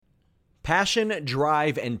Passion,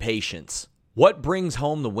 drive, and patience. What brings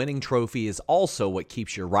home the winning trophy is also what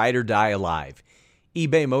keeps your ride or die alive.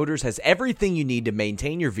 eBay Motors has everything you need to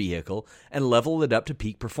maintain your vehicle and level it up to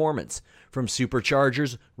peak performance. From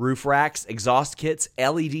superchargers, roof racks, exhaust kits,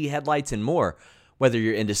 LED headlights, and more. Whether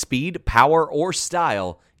you're into speed, power, or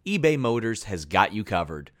style, eBay Motors has got you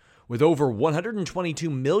covered. With over 122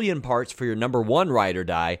 million parts for your number one ride or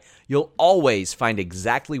die, you'll always find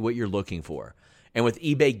exactly what you're looking for. And with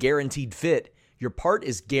eBay Guaranteed Fit, your part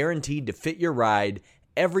is guaranteed to fit your ride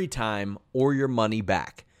every time or your money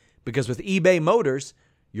back. Because with eBay Motors,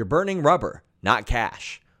 you're burning rubber, not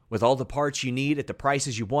cash. With all the parts you need at the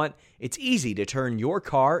prices you want, it's easy to turn your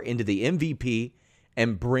car into the MVP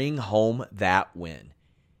and bring home that win.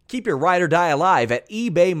 Keep your ride or die alive at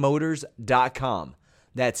ebaymotors.com.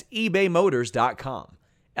 That's ebaymotors.com.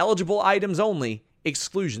 Eligible items only.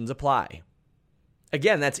 Exclusions apply.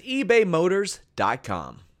 Again, that's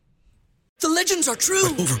ebaymotors.com. The legends are true.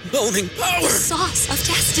 Overwhelming power! The sauce of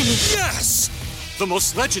destiny. Yes! The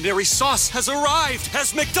most legendary sauce has arrived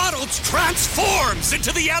as McDonald's transforms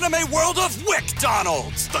into the anime world of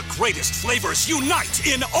WickDonald's. The greatest flavors unite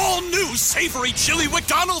in all new savory chili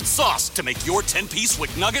McDonald's sauce to make your 10-piece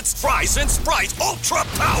Wick Nuggets, fries, and Sprite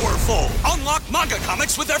ultra-powerful. Unlock manga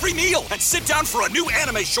comics with every meal and sit down for a new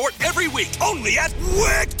anime short every week only at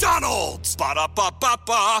WickDonald's.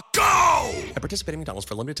 Ba-da-ba-ba-ba, go! At participating McDonald's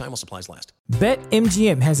for a limited time while supplies last.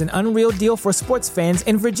 BetMGM has an unreal deal for sports fans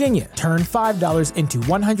in Virginia. Turn $5 into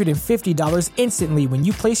 $150 instantly when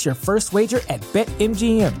you place your first wager at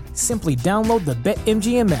BetMGM. Simply download the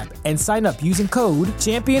BetMGM app and sign up using code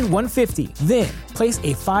Champion150. Then, place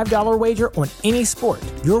a $5 wager on any sport.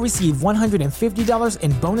 You'll receive $150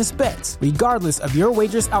 in bonus bets, regardless of your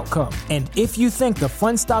wager's outcome. And if you think the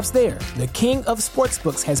fun stops there, the King of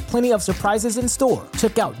Sportsbooks has plenty of surprises in store.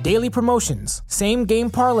 Check out daily promotions, same-game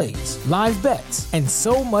parlays, live bets, and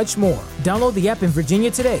so much more. Download the app in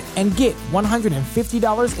Virginia today and get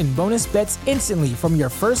 $150 in bonus bets instantly from your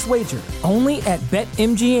first wager. Only at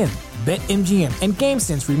BetMGM. BetMGM and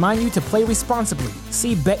GameSense remind you to play responsibly.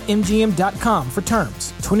 See BetMGM.com for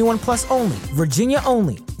terms. 21 plus only. Virginia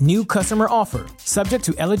only. New customer offer. Subject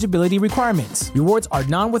to eligibility requirements. Rewards are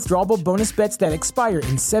non-withdrawable bonus bets that expire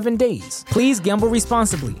in 7 days. Please gamble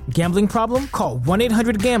responsibly. Gambling problem? Call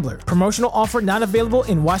 1-800-GAMBLER. Promotional offer not available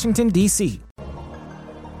in Washington, D.C.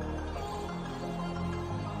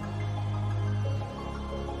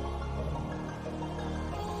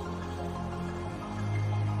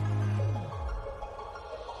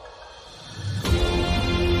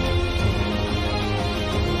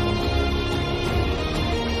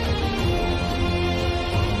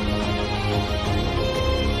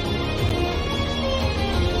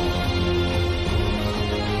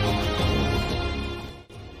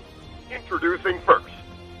 Introducing first,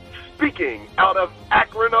 speaking out of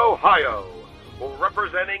Akron, Ohio,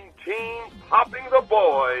 representing Team Popping the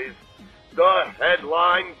Boys, the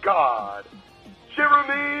headline god,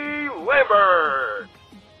 Jeremy Lambert,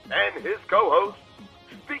 and his co-host,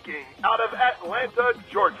 speaking out of Atlanta,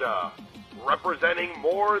 Georgia, representing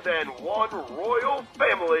more than one royal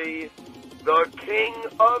family, the king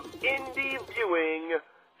of indie viewing,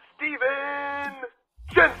 Steven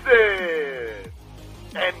Jensen.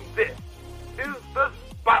 And this is the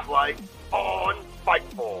Spotlight on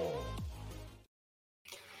Fightful.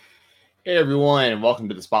 Hey everyone, welcome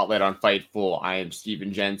to the Spotlight on Fightful. I am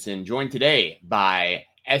Steven Jensen, joined today by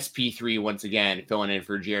SP3 once again, filling in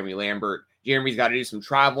for Jeremy Lambert. Jeremy's got to do some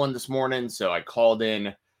traveling this morning, so I called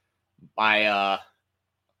in my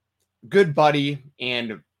good buddy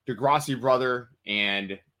and Degrassi brother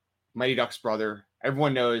and Mighty Ducks brother.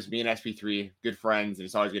 Everyone knows me and SP3, good friends, and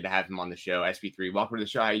it's always good to have him on the show. SP3, welcome to the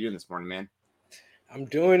show. How you doing this morning, man? I'm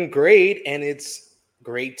doing great, and it's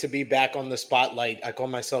great to be back on the Spotlight. I call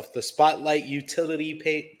myself the Spotlight utility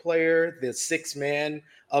player, the sixth man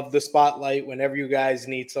of the Spotlight. Whenever you guys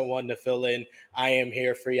need someone to fill in, I am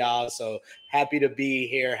here for y'all. So happy to be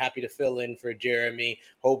here, happy to fill in for Jeremy.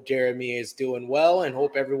 Hope Jeremy is doing well, and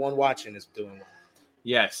hope everyone watching is doing well.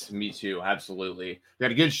 Yes, me too. Absolutely. We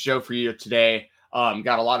got a good show for you today.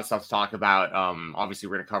 Got a lot of stuff to talk about. Obviously,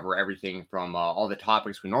 we're going to cover everything from all the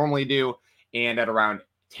topics we normally do. And at around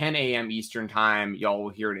 10 a.m. Eastern time, y'all will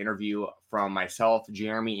hear an interview from myself,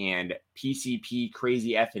 Jeremy, and PCP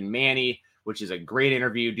Crazy F and Manny, which is a great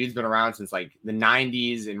interview. Dude's been around since like the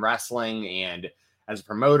 90s in wrestling, and as a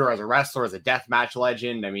promoter, as a wrestler, as a deathmatch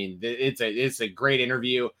legend. I mean, it's a great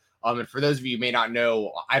interview. And for those of you who may not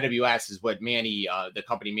know, IWS is what Manny, the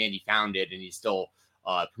company Manny founded, and he's still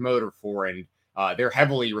a promoter for, and they're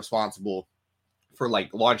heavily responsible for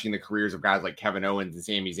like launching the careers of guys like Kevin Owens and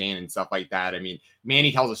Sami Zayn and stuff like that. I mean,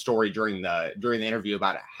 Manny tells a story during the interview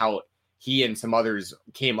about how he and some others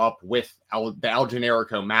came up with the El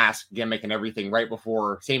Generico mask gimmick and everything right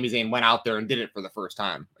before Sami Zayn went out there and did it for the first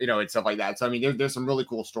time, and stuff like that. So, I mean, there's some really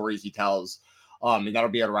cool stories he tells, and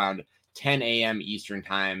that'll be at around 10 a.m. Eastern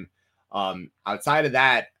time. Outside of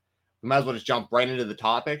that, we might as well just jump right into the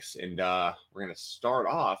topics, and we're going to start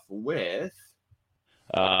off with...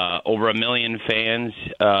 over 1 million fans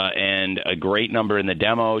and a great number in the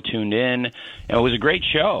demo tuned in. It was a great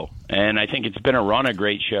show, and I think it's been a run of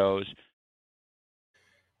great shows.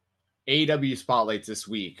 AEW spotlights this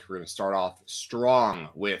week. We're going to start off strong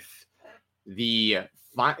with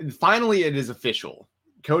finally it is official.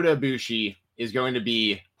 Kota Ibushi is going to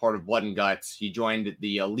be part of Blood and Guts. He joined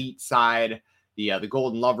the elite side, the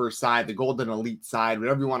Golden Lover side, the Golden Elite side,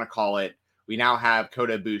 whatever you want to call it. We now have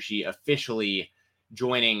Kota Ibushi officially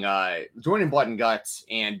joining Blood and Guts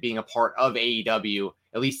and being a part of AEW,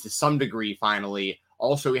 at least to some degree, finally.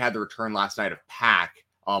 Also, we had the return last night of PAC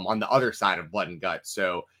on the other side of Blood and Guts.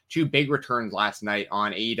 So 2 big returns last night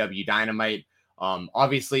on AEW Dynamite.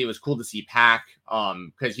 Obviously, it was cool to see PAC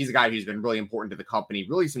because he's a guy who's been really important to the company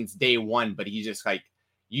really since day one, but he's just like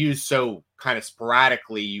used so kind of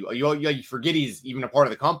sporadically. You forget he's even a part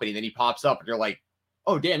of the company. Then he pops up and you're like,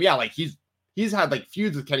 oh, damn, yeah, like he's had like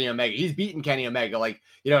feuds with Kenny Omega. He's beaten Kenny Omega.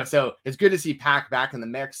 So it's good to see PAC back in the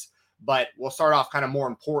mix. But we'll start off kind of more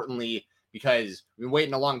importantly because we've been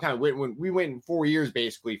waiting a long time. We waited 4 years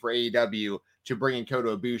basically for AEW to bring in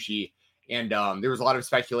Kota Ibushi. And there was a lot of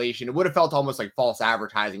speculation. It would have felt almost like false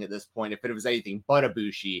advertising at this point if it was anything but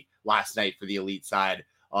Ibushi last night for the elite side.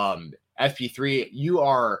 FP3, you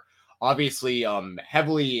are obviously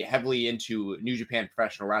heavily into New Japan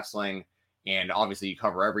Professional Wrestling, and obviously you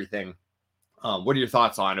cover everything. What are your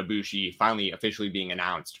thoughts on Ibushi finally officially being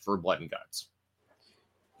announced for Blood and Guts?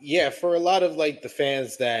 Yeah, for a lot of like the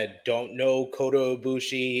fans that don't know Kota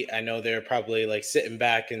Ibushi, I know they're probably like sitting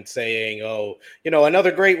back and saying, oh,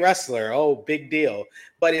 another great wrestler. Oh, big deal.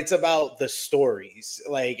 But it's about the stories.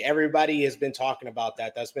 Like everybody has been talking about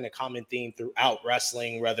that. That's been a common theme throughout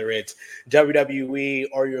wrestling, whether it's WWE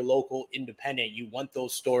or your local independent. You want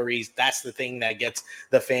those stories. That's the thing that gets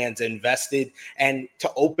the fans invested. And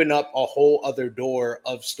to open up a whole other door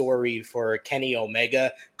of story for Kenny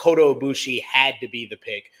Omega, Kota Ibushi had to be the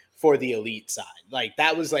pick for the elite side. Like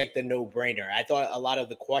that was like the no-brainer. I thought a lot of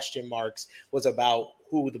the question marks was about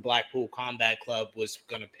who the Blackpool Combat Club was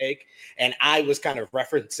going to pick. And I was kind of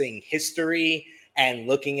referencing history and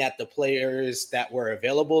looking at the players that were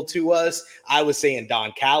available to us. I was saying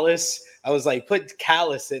Don Callis. I was like, put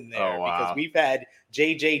Callis in there because we've had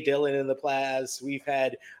J.J. Dillon in the past. We've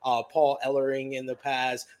had Paul Ellering in the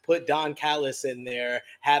past. Put Don Callis in there.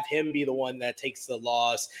 Have him be the one that takes the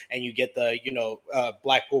loss, and you get the,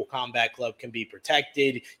 Blackpool Combat Club can be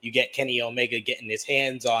protected. You get Kenny Omega getting his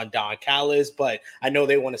hands on Don Callis, but I know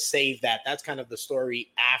they want to save that. That's kind of the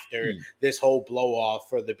story after this whole blow off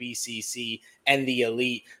for the BCC and the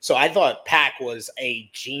elite. So I thought PAC was a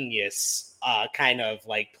genius kind of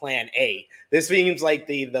like plan A. This seems like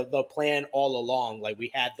the plan all along. Like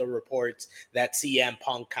we had the reports that CM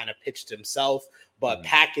Punk kind of pitched himself, but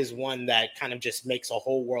PAC is one that kind of just makes a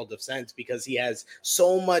whole world of sense because he has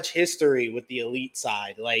so much history with the elite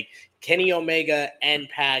side. Like Kenny Omega and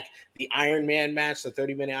PAC, the Iron Man match, the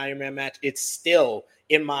 30-minute Iron Man match, it's still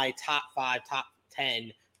in my top 5, top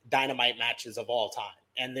 10 Dynamite matches of all time.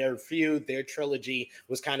 And their feud, their trilogy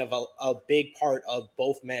was kind of a big part of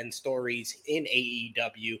both men's stories in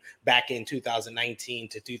AEW back in 2019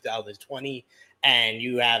 to 2020. And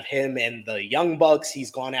you have him and the Young Bucks. He's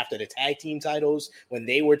gone after the tag team titles when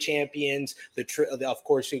they were champions. Of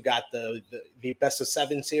course, you got the best of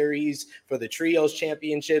 7 series for the trios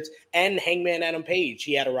championships, and Hangman Adam Page.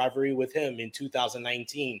 He had a rivalry with him in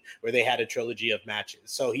 2019 where they had a trilogy of matches.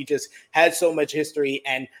 So he just had so much history.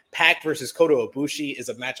 And PAC versus Kota Ibushi is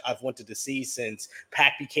a match I've wanted to see since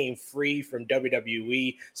PAC became free from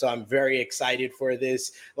WWE. So I'm very excited for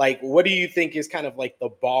this. Like, what do you think is kind of like the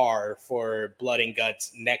bar for Blood and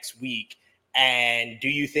Guts next week? And do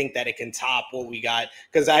you think that it can top what we got?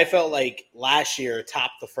 Because I felt like last year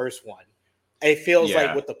topped the first one. It feels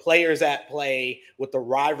like with the players at play, with the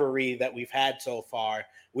rivalry that we've had so far,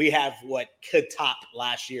 we have what could top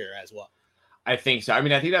last year as well. I think so. I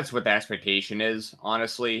mean, I think that's what the expectation is,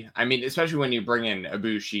 honestly. I mean, especially when you bring in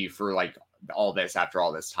Ibushi for like all this after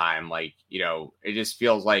all this time, like, it just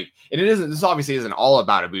feels like, and it isn't, this obviously isn't all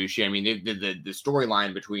about Ibushi. I mean, the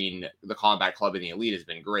storyline between the Combat Club and the Elite has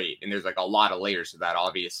been great. And there's like a lot of layers to that,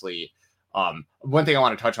 obviously. One thing I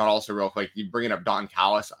want to touch on also real quick, you bringing up Don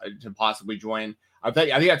Callis to possibly join. I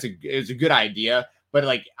think it's a good idea, but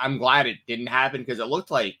like I'm glad it didn't happen because it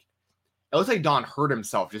looked like Don hurt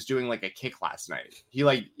himself just doing like a kick last night. He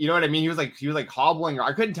like, you know what I mean? He was like hobbling, or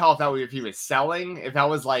I couldn't tell if he was selling, if that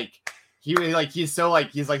was like he's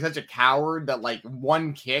like such a coward that like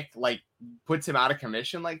one kick like puts him out of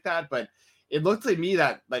commission like that. But it looked to me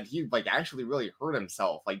that he like actually really hurt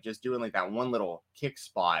himself, like just doing like that one little kick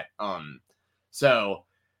spot. So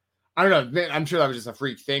I don't know. I'm sure that was just a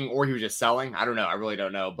freak thing, or he was just selling. I don't know. I really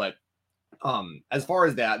don't know. But as far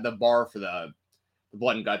as the bar for the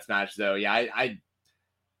blood and guts match, though, yeah,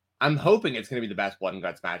 I'm hoping it's going to be the best blood and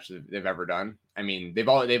guts match they've ever done. I mean, they've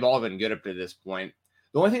all been good up to this point.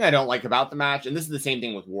 The only thing I don't like about the match, and this is the same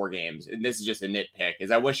thing with War Games, and this is just a nitpick,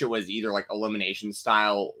 is I wish it was either like elimination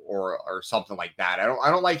style or something like that. I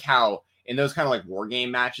don't like how in those kind of like War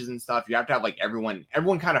Game matches and stuff, you have to have like everyone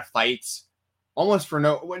kind of fights almost for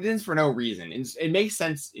no reason. It makes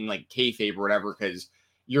sense in like kayfabe or whatever, because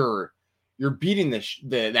you're beating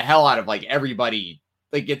the hell out of like everybody.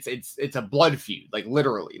 Like it's a blood feud, like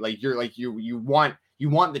literally. Like you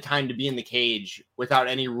want the time to be in the cage without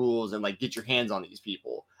any rules and like get your hands on these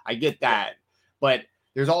people. I get that, but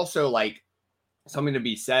there's also like something to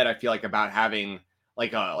be said, I feel like, about having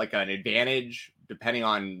like an advantage depending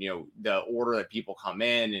on, you know, the order that people come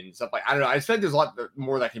in and stuff. Like, I don't know. I just feel like there's a lot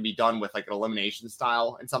more that can be done with like an elimination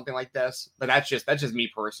style and something like this. But that's just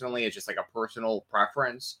me personally. It's just like a personal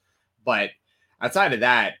preference. But outside of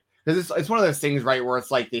that, because it's one of those things, right, where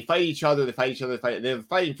it's like they're fighting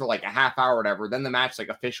for like a half hour or whatever. Then the match like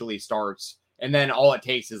officially starts, and then all it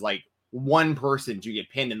takes is like one person to get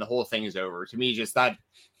pinned, and the whole thing is over. To me, just that's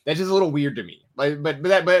just a little weird to me. Like, but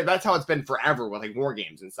that's how it's been forever with like War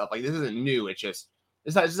Games and stuff. Like, this isn't new. It's just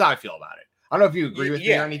how I feel about it. I don't know if you agree with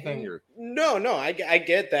me or anything. Or... No, I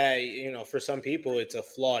get that, you know, for some people it's a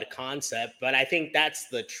flawed concept, but I think that's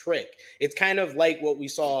the trick. It's kind of like what we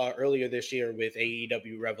saw earlier this year with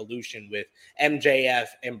AEW Revolution with MJF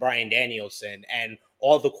and Bryan Danielson, and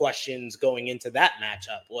all the questions going into that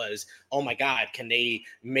matchup was, oh my God, can they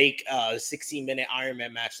make a 60-minute Iron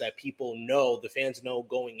Man match that people know, the fans know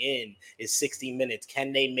going in is 60 minutes?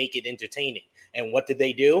 Can they make it entertaining? And what did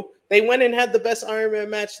they do? They went and had the best Iron Man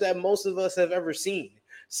match that most of us have ever seen.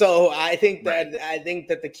 So I think that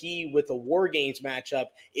the key with the War Games matchup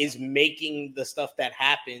is making the stuff that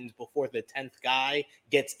happens before the 10th guy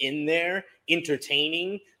gets in there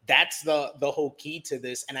entertaining. That's the whole key to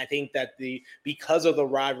this. And I think that because of the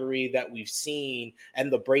rivalry that we've seen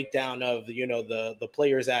and the breakdown of, you know, the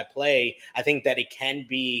players at play, I think that it can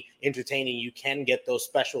be entertaining. You can get those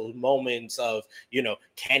special moments of, you know,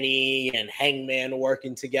 Kenny and Hangman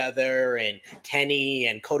working together, and Kenny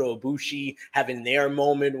and Kota Ibushi having their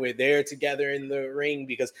moment where they're together in the ring,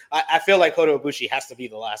 because I feel like Kota Ibushi has to be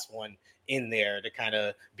the last one in there to kind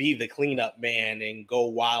of be the cleanup man and go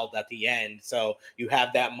wild at the end. So you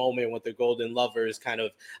have that moment with the Golden Lovers kind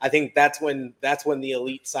of. I think that's when the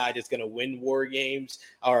elite side is going to win War Games,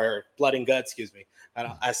 or Blood and Guts, excuse me.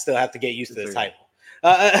 I still have to get used to the title.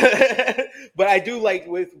 But I do like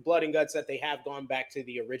with Blood and Guts that they have gone back to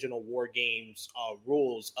the original War Games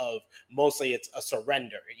rules of mostly it's a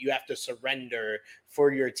surrender. You have to surrender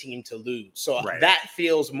for your team to lose. So that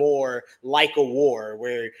feels more like a war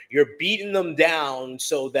where you're beating them down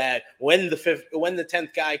so that when the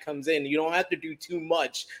 10th guy comes in, you don't have to do too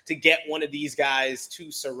much to get one of these guys to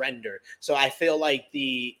surrender. So I feel like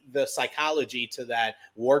the psychology to that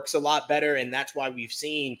works a lot better, and that's why we've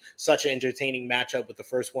seen such an entertaining matchup with the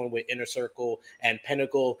first one with Inner Circle and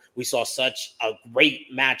Pinnacle. We saw such a great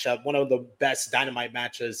matchup, one of the best Dynamite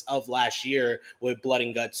matches of last year with Blood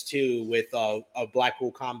and Guts 2 with a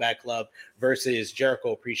Blackpool Combat Club versus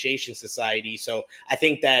Jericho Appreciation Society. So I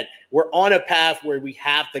think that we're on a path where we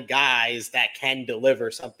have the guys that can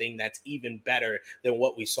deliver something that's even better than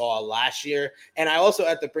what we saw last year. And I also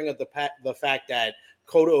have to bring up the fact that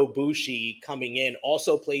Kota Ibushi coming in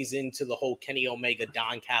also plays into the whole Kenny Omega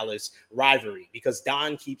Don Callis rivalry, because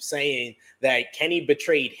Don keeps saying that Kenny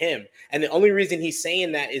betrayed him. And the only reason he's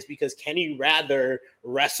saying that is because Kenny rather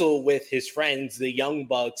wrestle with his friends, the Young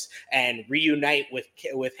Bucks, and reunite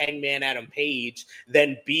with Hangman Adam Page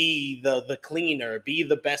than be the cleaner, be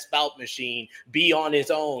the best bout machine, be on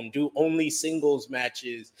his own, do only singles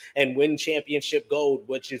matches, and win championship gold,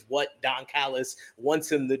 which is what Don Callis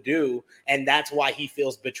wants him to do. And that's why he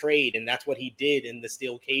feels betrayed. And that's what he did in the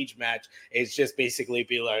steel cage match, is just basically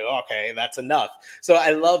be like, okay, that's enough. So I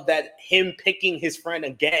love that him picking his friend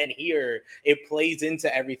again here, it plays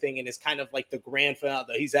into everything. And it's kind of like the grand finale coming out,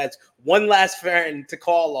 though. He has one last friend to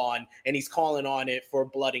call on, and he's calling on it for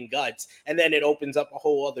blood and guts. And then it opens up a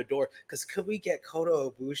whole other door. Because could we get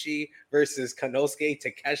Kota Ibushi versus Konosuke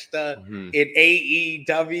Takeshita in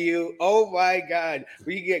AEW? Oh, my God.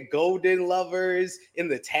 We get Golden Lovers in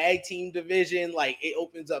the tag team division. Like, it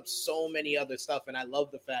opens up so many other stuff. And I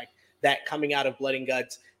love the fact that coming out of Blood and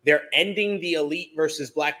Guts, they're ending the Elite versus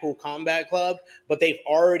Blackpool Combat Club, but they've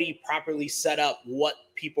already properly set up what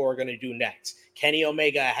people are going to do next. Kenny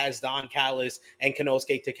Omega has Don Callis and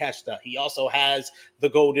Konosuke Takeshita. He also has the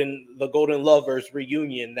Golden Lovers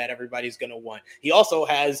reunion that everybody's going to want. He also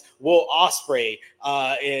has Will Ospreay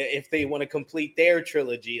if they want to complete their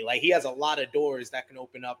trilogy. Like, he has a lot of doors that can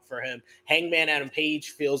open up for him. Hangman Adam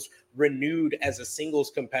Page feels renewed as a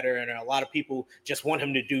singles competitor, and a lot of people just want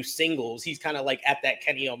him to do singles. He's kind of like at that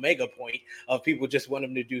Kenny Omega point of people just want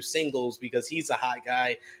him to do singles because he's a hot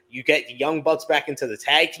guy. You get the Young Bucks back into the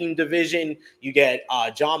tag team division. You get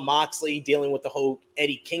John Moxley dealing with the whole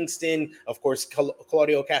Eddie Kingston. Of course,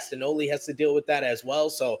 Claudio Castagnoli has to deal with that as well.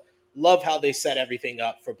 So love how they set everything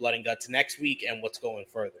up for Blood and Guts next week and what's going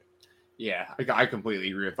further. Yeah, I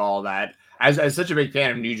completely agree with all that. As such a big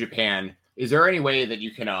fan of New Japan, is there any way that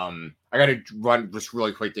you can I gotta run just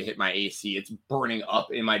really quick to hit my AC. It's burning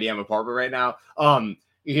up in my damn apartment right now.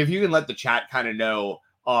 If you can let the chat kind of know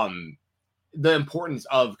the importance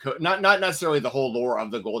of not necessarily the whole lore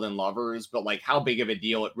of the Golden Lovers, but like how big of a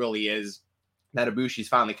deal it really is that Ibushi's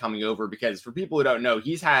finally coming over. Because for people who don't know,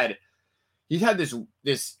 he's had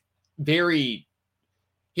this very,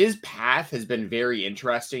 his path has been very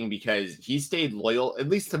interesting because he stayed loyal, at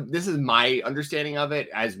least this is my understanding of it,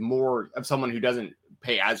 as more of someone who doesn't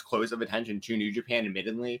pay as close of attention to New Japan,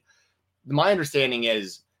 admittedly. My understanding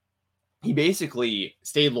is he basically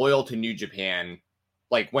stayed loyal to New Japan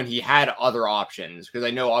like when he had other options, because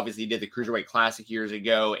I know obviously he did the Cruiserweight Classic years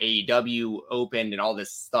ago, AEW opened and all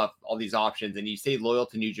this stuff, all these options, and he stayed loyal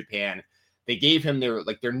to New Japan. They gave him their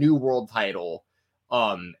new world title.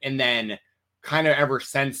 And then kind of ever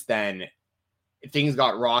since then, things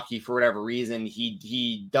got rocky for whatever reason.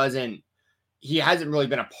 He hasn't really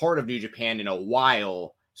been a part of New Japan in a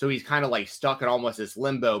while. So he's kind of like stuck in almost this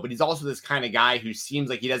limbo, but he's also this kind of guy who seems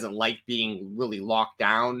like he doesn't like being really locked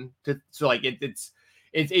down so like it's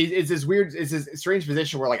this weird, it's this strange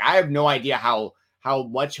position where like I have no idea how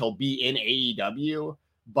much he'll be in AEW,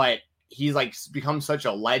 but he's like become such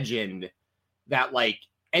a legend that like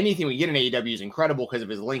anything we get in AEW is incredible because of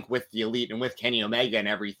his link with the Elite and with Kenny Omega and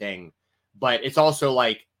everything. But it's also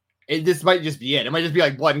like this might just be it. It might just be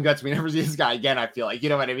like blood and guts. We never see this guy again. I feel like, you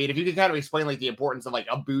know what I mean? If you could kind of explain like the importance of like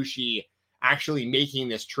Ibushi actually making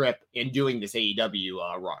this trip and doing this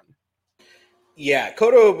AEW run. Yeah,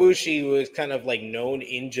 Kota Ibushi was kind of like known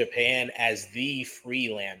in Japan as the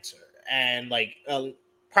freelancer. And like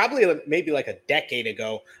probably maybe like a decade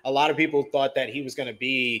ago, a lot of people thought that he was going to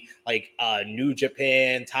be like a New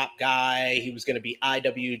Japan top guy. He was going to be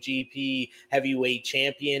IWGP heavyweight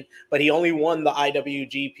champion, but he only won the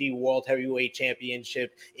IWGP World Heavyweight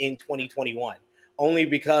Championship in 2021. Only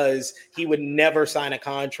because he would never sign a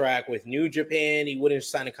contract with New Japan. He wouldn't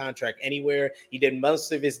sign a contract anywhere. He did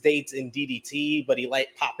most of his dates in DDT, but he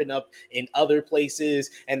liked popping up in other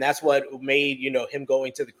places. And that's what made, him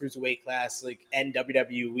going to the Cruiserweight Classic and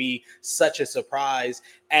WWE such a surprise.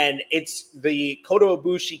 And it's the Kota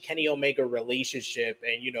Ibushi, Kenny Omega relationship.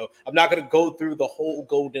 And, I'm not going to go through the whole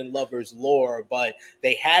Golden Lovers lore, but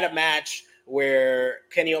they had a match where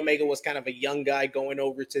Kenny Omega was kind of a young guy going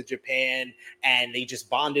over to Japan, and they just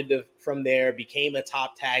bonded from there, became a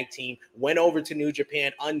top tag team, went over to New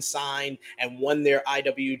Japan unsigned, and won their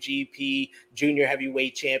IWGP Junior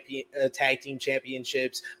Heavyweight Tag Team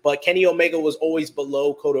Championships. But Kenny Omega was always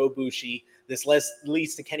below Kota Ibushi. This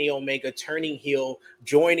leads to Kenny Omega turning heel,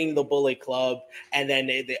 joining the Bullet Club, and then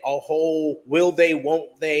a whole will they,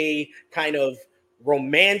 won't they kind of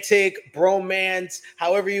romantic, bromance,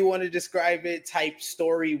 however you want to describe it, type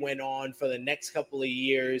story went on for the next couple of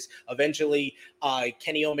years. Eventually,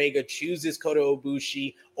 Kenny Omega chooses Kota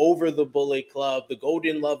Ibushi over the Bullet Club. The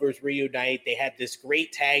Golden Lovers reunite. They had this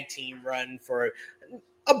great tag team run for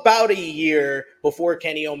about a year before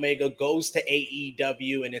Kenny Omega goes to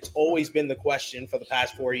AEW, and it's always been the question for the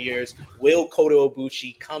past 4 years, will Kota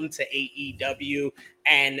Ibushi come to AEW?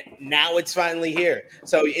 And now it's finally here.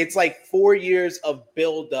 So it's like 4 years of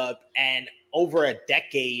build-up, and over a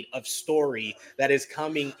decade of story that is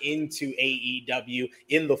coming into AEW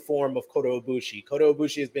in the form of Kota Ibushi. Kota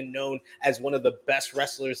Ibushi has been known as one of the best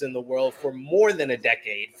wrestlers in the world for more than a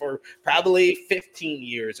decade, for probably 15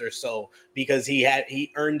 years or so, because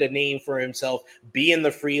he earned a name for himself, being the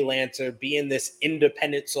freelancer, being this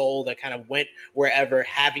independent soul that kind of went wherever,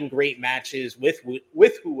 having great matches with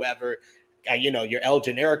whoever. Your El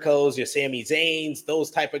Genericos, your Sami Zayns, those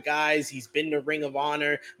type of guys. He's been to Ring of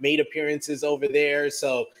Honor, made appearances over there.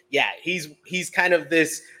 So yeah, he's kind of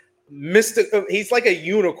this mystical. He's like a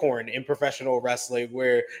unicorn in professional wrestling,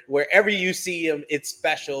 where wherever you see him, it's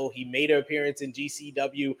special. He made an appearance in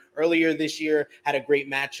GCW earlier this year, had a great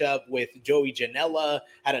matchup with Joey Janela,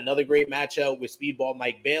 had another great matchup with Speedball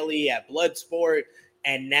Mike Bailey at Bloodsport,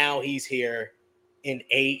 and now he's here in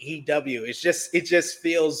AEW. It just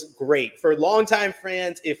feels great. For longtime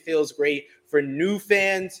fans, it feels great. For new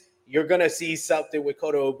fans, you're gonna see something with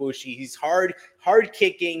Kota Ibushi. He's hard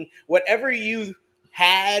kicking. Whatever you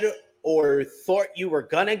had or thought you were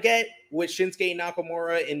gonna get with Shinsuke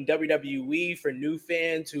Nakamura in WWE, for new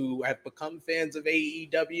fans who have become fans of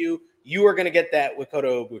AEW, you are gonna get that with Kota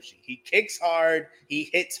Ibushi. He kicks hard,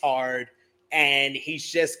 he hits hard, and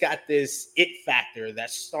he's just got this it factor, that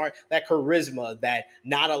charisma that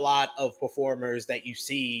not a lot of performers that you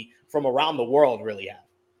see from around the world really have.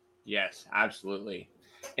 Yes, absolutely.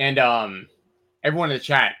 And everyone in the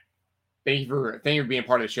chat, thank you for being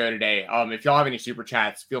part of the show today. If y'all have any super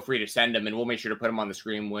chats, feel free to send them, and we'll make sure to put them on the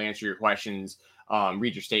screen. We'll answer your questions,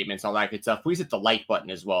 read your statements, all that good stuff. Please hit the like button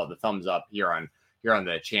as well, the thumbs up here on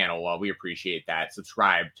the channel. We appreciate that.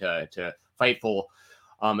 Subscribe to Fightful.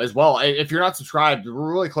 As well, if you're not subscribed,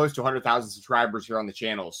 we're really close to 100,000 subscribers here on the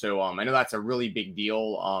channel. So I know that's a really big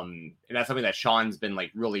deal. And that's something that Sean's been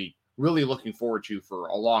like really, really looking forward to for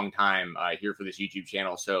a long time here for this YouTube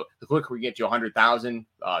channel. So the quicker we get to 100,000,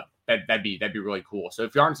 that'd be really cool. So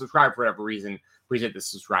if you aren't subscribed for whatever reason, please hit the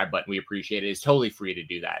subscribe button. We appreciate it. It's totally free to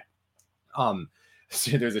do that.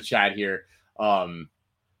 So there's a chat here.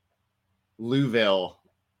 Louisville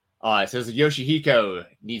says Yoshihiko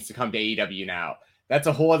needs to come to AEW now. That's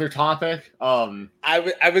a whole other topic.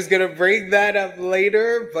 I was gonna bring that up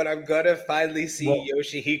later, but I'm gonna finally see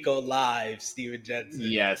Yoshihiko live, Steven Jensen.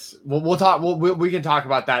 Yes, we'll talk. We can talk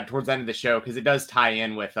about that towards the end of the show because it does tie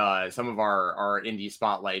in with some of our indie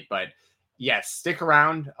spotlight. But yes, stick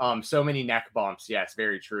around. So many neck bumps. Yes,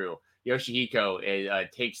 very true. Yoshihiko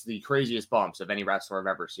takes the craziest bumps of any wrestler I've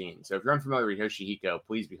ever seen. So if you're unfamiliar with Yoshihiko,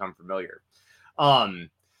 please become familiar.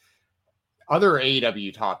 Other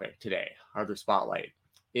AEW topic today, other spotlight,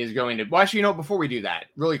 is going to... Well, actually, before we do that,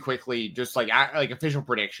 really quickly, just like official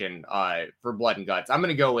prediction for Blood and Guts, I'm going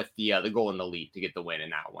to go with the Golden Elite to get the win in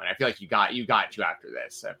that one. I feel like you got to after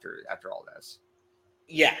this, after all this.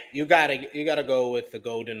 Yeah, you gotta go with the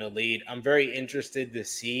Golden Elite. I'm very interested to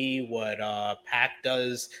see what PAC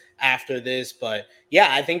does after this, but yeah,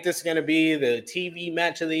 I think this is going to be the TV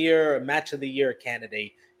match of the year, or match of the year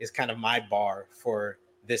candidate is kind of my bar for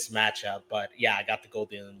this matchup. But yeah, I got the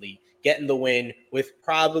Golden Elite getting the win with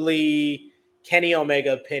probably Kenny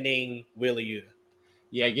Omega pinning Wheeler Yuta.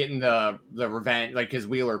 Yeah, getting the revenge, like, because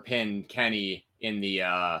Wheeler pinned Kenny in the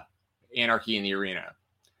Anarchy in the Arena.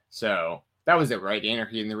 So that was it, right?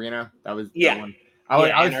 Anarchy in the Arena. That was that one.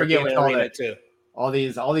 I always forget with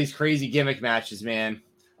all these crazy gimmick matches, man.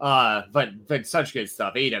 But such good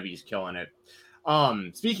stuff. AEW's killing it.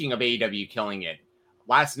 Speaking of AEW killing it,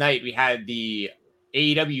 last night we had the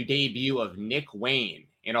AEW debut of Nick Wayne,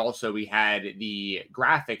 and also we had the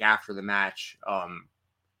graphic after the match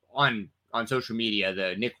on social media.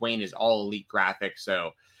 The Nick Wayne is All Elite graphic,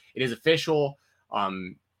 so it is official.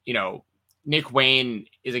 Nick Wayne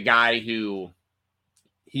is a guy who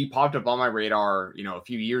he popped up on my radar, a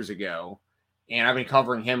few years ago, and I've been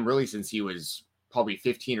covering him really since he was probably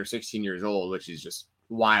 15 or 16 years old, which is just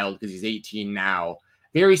wild because he's 18 now.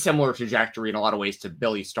 Very similar trajectory in a lot of ways to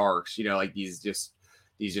Billy Starks, like these just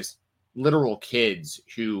literal kids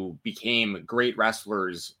who became great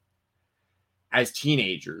wrestlers as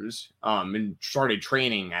teenagers, and started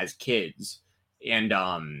training as kids. And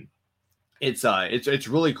it's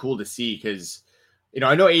really cool to see because,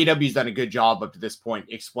 I know AEW's done a good job up to this point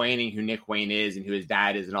explaining who Nick Wayne is and who his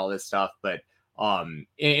dad is and all this stuff. But and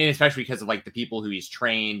especially because of like the people who he's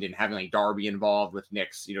trained and having like Darby involved with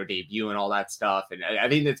Nick's, debut and all that stuff. And I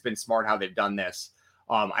think it's been smart how they've done this.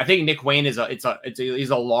 I think Nick Wayne is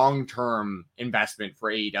a long-term investment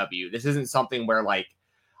for AEW. This isn't something where like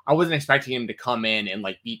I wasn't expecting him to come in and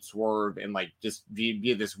like beat Swerve and like just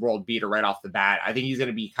be this world beater right off the bat. I think he's going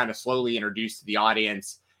to be kind of slowly introduced to the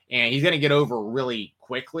audience, and he's going to get over really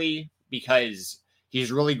quickly because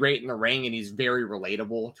he's really great in the ring, and he's very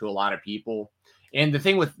relatable to a lot of people. And the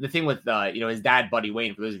thing with his dad, Buddy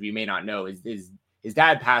Wayne, for those of you who may not know, his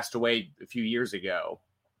dad passed away a few years ago,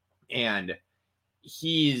 and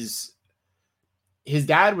his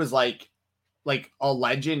dad was like a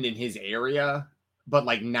legend in his area, but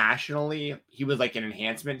like nationally, he was like an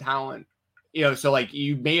enhancement talent. So like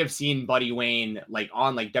you may have seen Buddy Wayne like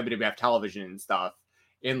on like WWF television and stuff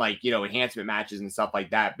in like, enhancement matches and stuff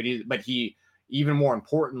like that. But he even more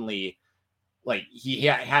importantly, like he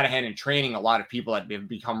had a hand in training a lot of people that have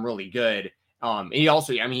become really good. And he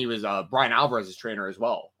also, he was Brian Alvarez's trainer as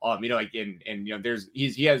well. He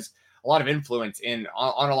has a lot of influence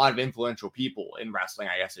on a lot of influential people in wrestling,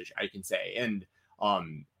 I guess I can say. And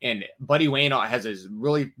Buddy Wayne has this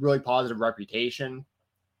really, really positive reputation,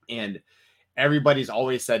 and everybody's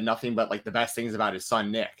always said nothing but like the best things about his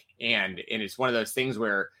son, Nick. And it's one of those things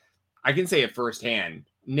where I can say it firsthand.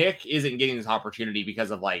 Nick isn't getting this opportunity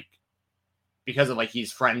because of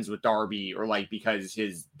he's friends with Darby, or like because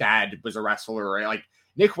his dad was a wrestler, or like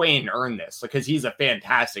Nick Wayne earned this because he's a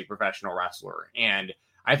fantastic professional wrestler. And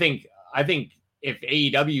I think if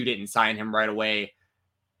AEW didn't sign him right away,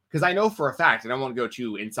 because I know for a fact, and I won't go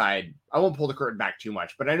too inside, I won't pull the curtain back too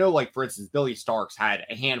much, but I know, like, for instance, Billy Starks had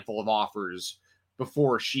a handful of offers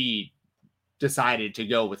before she decided to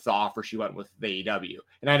go with the offer she went with the AEW.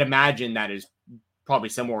 And I'd imagine that is probably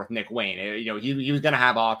similar with Nick Wayne. He was going to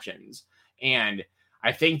have options. And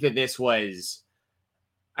I think that this was,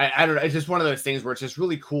 I don't know, it's just one of those things where it's just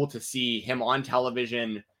really cool to see him on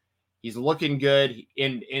television. He's looking good,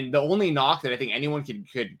 and the only knock that I think anyone could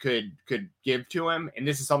give to him, and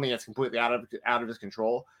this is something that's completely out of his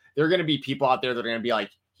control. There are going to be people out there that are going to be like,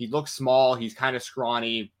 he looks small, he's kind of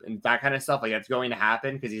scrawny, and that kind of stuff. Like, that's going to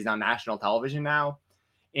happen because he's on national television now.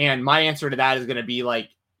 And my answer to that is going to be like,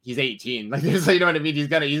 he's 18. Like, you know what I mean? He's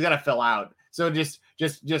gonna fill out. So just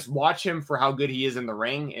watch him for how good he is in the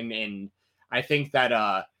ring, and I think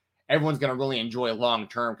that everyone's going to really enjoy long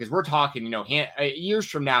term, because we're talking, years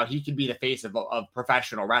from now, he could be the face of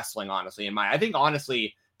professional wrestling, honestly. I think,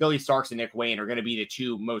 honestly, Billy Starks and Nick Wayne are going to be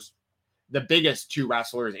the biggest two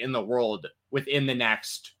wrestlers in the world within the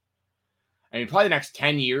next, probably the next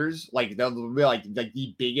 10 years. Like, they'll be like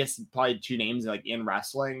the biggest, probably two names like in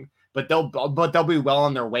wrestling, but they'll be well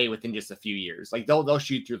on their way within just a few years. Like, they'll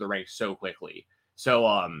shoot through the ranks so quickly. So,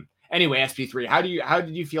 anyway, SP3, how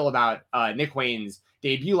did you feel about Nick Wayne's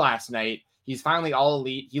debut last night? He's finally all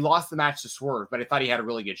elite. He lost the match to Swerve, but I thought he had a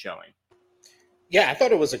really good showing. Yeah, I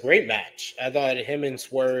thought it was a great match. I thought him and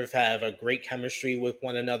Swerve have a great chemistry with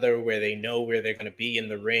one another, where they know where they're going to be in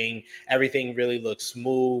the ring. Everything really looks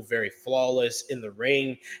smooth, very flawless in the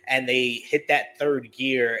ring. And they hit that third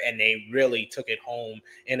gear, and they really took it home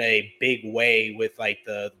in a big way with like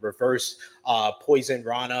the reverse Poison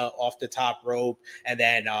Rana off the top rope, and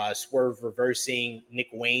then Swerve reversing Nick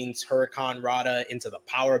Wayne's Hurricane Rana into the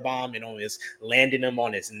power bomb and almost landing him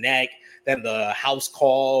on his neck. Then the house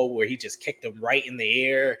call where he just kicked him right in the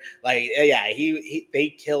air. Like, yeah,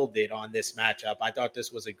 they killed it on this matchup. I thought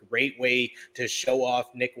this was a great way to show off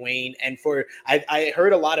Nick Wayne. And I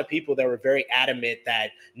heard a lot of people that were very adamant that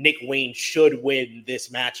Nick Wayne should win this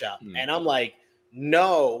matchup. And I'm like,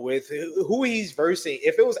 no, with who he's versing.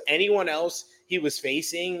 If it was anyone else he was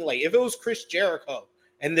facing, like if it was Chris Jericho,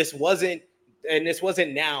 and this wasn't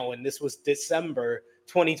now, and this was December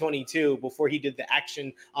 2022 before he did the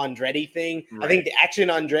Action Andretti thing. Right. I think the Action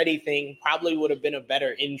Andretti thing probably would have been a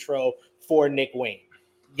better intro for Nick Wayne.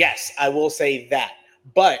 Yes, I will say that.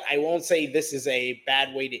 But I won't say this is a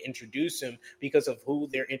bad way to introduce him because of who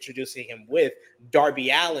they're introducing him with, Darby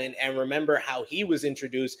Allin. And remember how he was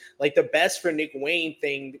introduced. Like, the best for Nick Wayne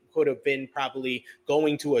thing could have been probably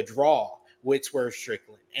going to a draw with Swerve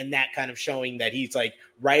Strickland, and that kind of showing that he's like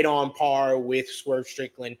right on par with Swerve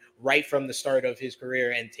Strickland right from the start of his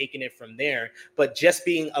career and taking it from there. But just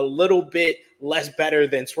being a little bit less better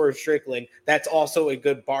than Swerve Strickland, that's also a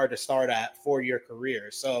good bar to start at for your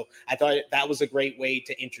career. So I thought that was a great way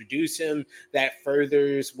to introduce him. That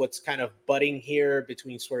furthers what's kind of budding here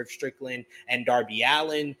between Swerve Strickland and Darby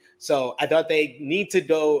Allin. So I thought they need to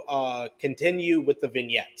go continue with the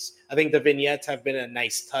vignettes. I think the vignettes have been a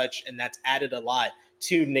nice touch, and that's added a lot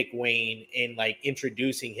to Nick Wayne in like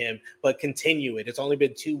introducing him, but continue it. It's only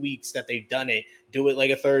been 2 weeks that they've done it. Do it like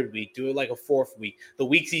a third week, do it like a fourth week. The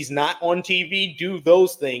weeks he's not on TV, do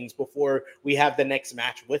those things before we have the next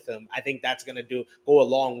match with him. I think that's going to go a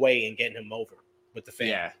long way in getting him over with the fans.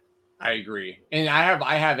 Yeah, I agree. And I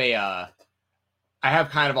have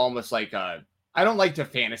kind of almost like I don't like to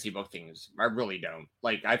fantasy book things. I really don't.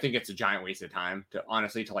 Like, I think it's a giant waste of time to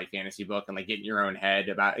like fantasy book and like get in your own head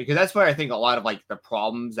about it. Because that's where I think a lot of like the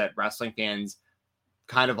problems that wrestling fans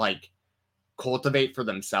kind of like cultivate for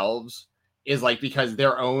themselves is like, because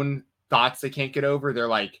their own thoughts they can't get over, they're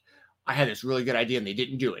like, I had this really good idea and they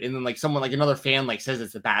didn't do it. And then like someone, like another fan, like says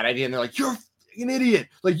it's a bad idea and they're like, you're an idiot.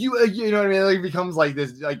 Like you know what I mean? Like it becomes like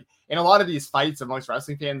this, like, and a lot of these fights amongst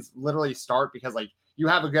wrestling fans literally start because like you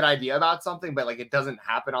have a good idea about something, but like it doesn't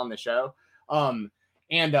happen on the show. But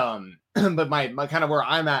my kind of where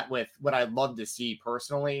I'm at with what I'd love to see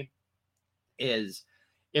personally is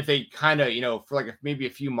if they kind of, you know, for like maybe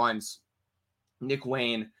a few months, Nick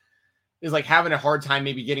Wayne is like having a hard time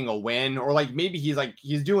maybe getting a win, or like maybe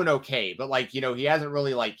he's doing okay, but like, you know, he hasn't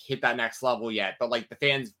really like hit that next level yet, but like the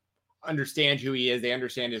fans understand who he is, they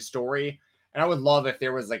understand his story. And I would love if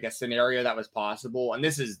there was like a scenario that was possible. And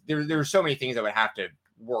this is there's so many things that would have to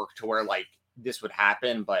work to where like this would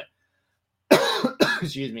happen, but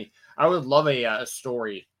excuse me, I would love a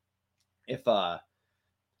story if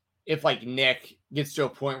like Nick gets to a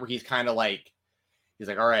point where he's kind of like, he's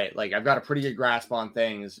like, all right, like I've got a pretty good grasp on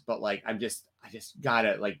things, but like I just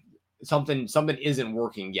gotta like something isn't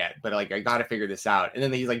working yet, but like I gotta figure this out. And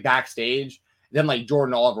then he's like backstage, then like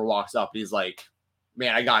Jordan Oliver walks up, and he's like,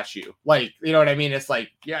 man, I got you. Like, you know what I mean? It's like,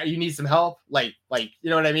 yeah, you need some help. Like, you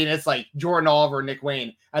know what I mean? It's like Jordan Oliver, Nick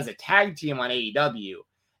Wayne as a tag team on AEW.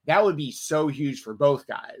 That would be so huge for both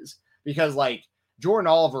guys, because like Jordan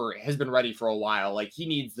Oliver has been ready for a while. Like he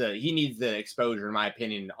needs the exposure, in my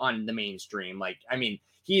opinion, on the mainstream. Like, I mean,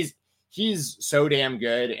 he's so damn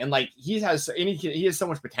good, and like he has so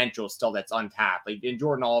much potential still that's untapped. Like, and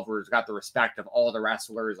Jordan Oliver's got the respect of all the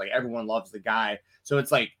wrestlers. Like everyone loves the guy. So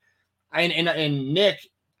it's like, and Nick,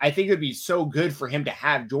 I think it would be so good for him to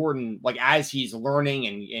have Jordan, like as he's learning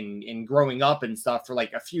and growing up and stuff, for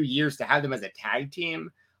like a few years, to have them as a tag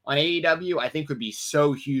team on AEW, I think would be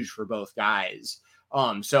so huge for both guys.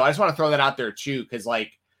 So I just want to throw that out there too, because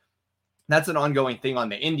like that's an ongoing thing on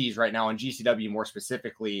the indies right now, on GCW more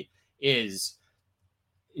specifically, is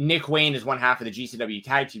Nick Wayne is one half of the GCW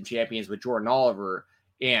tag team champions with Jordan Oliver,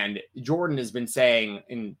 and Jordan has been saying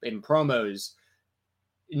in promos,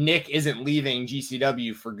 Nick isn't leaving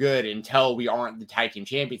GCW for good until we aren't the tag team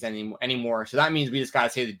champions anymore. So that means we just got to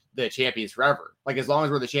say the champions forever. Like as long as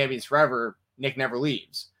we're the champions forever, Nick never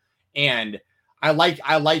leaves. And I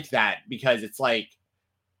like that, because it's like,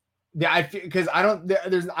 I don't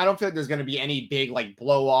feel like there's going to be any big like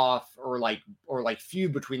blow off or like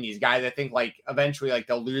feud between these guys. I think like eventually like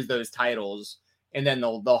they'll lose those titles and then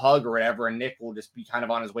they'll hug or whatever, and Nick will just be kind of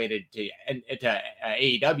on his way to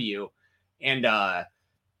AEW.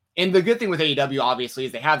 And the good thing with AEW obviously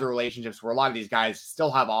is they have the relationships where a lot of these guys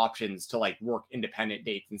still have options to like work independent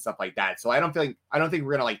dates and stuff like that. So I don't think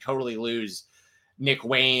we're gonna like totally lose Nick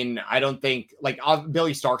Wayne. I don't think like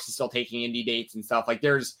Billy Starks is still taking indie dates and stuff. Like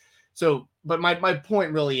but my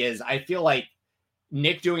point really is, I feel like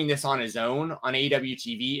Nick doing this on his own on AEW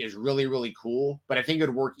TV is really, really cool, but I think it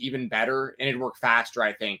would work even better and it'd work faster,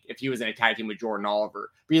 I think, if he was in a tag team with Jordan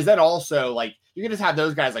Oliver, because then also like you can just have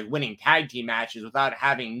those guys like winning tag team matches without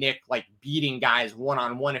having Nick like beating guys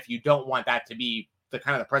one-on-one, if you don't want that to be the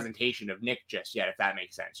kind of the presentation of Nick just yet, if that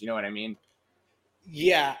makes sense. You know what I mean?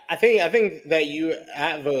 Yeah, I think that you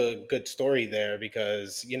have a good story there,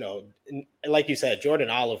 because, you know, like you said,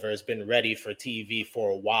 Jordan Oliver has been ready for TV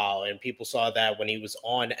for a while, and people saw that when he was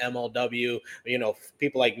on MLW. You know,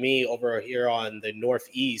 people like me over here on the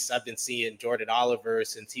Northeast, I've been seeing Jordan Oliver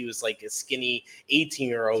since he was like a skinny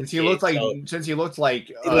 18-year-old. Since he looked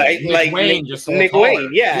like Nick Wayne, just Nick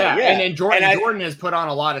Wayne, yeah. And then Jordan has put on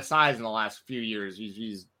a lot of size in the last few years.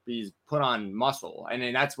 He's put on muscle, and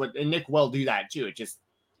then Nick will do that too.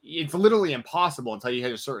 It's literally impossible until you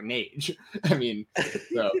hit a certain age. I mean,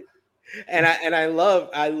 so. And I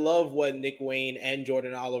love what Nick Wayne and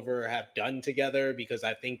Jordan Oliver have done together, because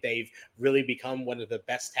I think they've really become one of the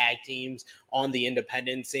best tag teams on the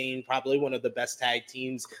independent scene, probably one of the best tag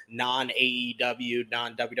teams non-AEW,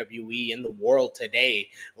 non-WWE in the world today.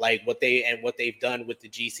 Like what they've done with the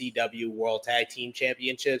GCW World Tag Team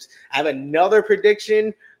Championships. I have another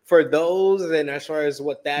prediction for those, and as far as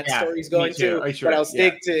what that story's going but I'll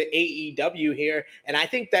stick to AEW here. And I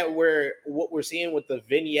think that what we're seeing with the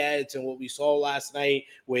vignettes and what we saw last night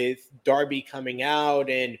with Darby coming out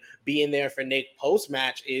and being there for Nick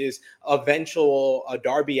post-match is eventual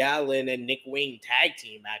Darby Allin and Nick Wayne tag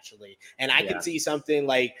team, actually. And I could see something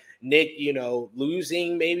like Nick, you know,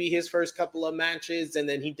 losing maybe his first couple of matches, and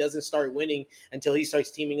then he doesn't start winning until he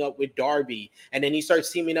starts teaming up with Darby, and then he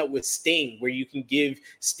starts teaming up with Sting, where you can give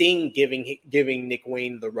Sting giving Nick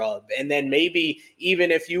Wayne the rub. And then maybe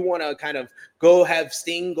even if you want to kind of go have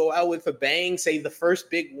Sting go out with a bang. Say the first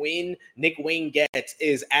big win Nick Wayne gets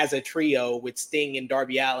is as a trio with Sting and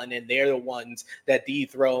Darby Allin, and they're the ones that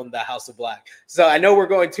dethrone the House of Black. So I know we're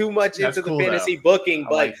going too much into the fantasy booking,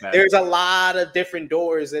 but there's a lot of different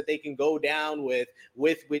doors that they can go down with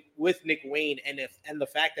Nick Wayne, and the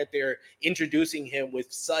fact that they're introducing him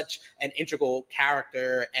with such an integral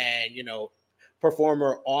character and, you know,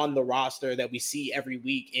 performer on the roster that we see every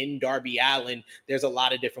week in Darby Allin, there's a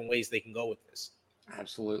lot of different ways they can go with this.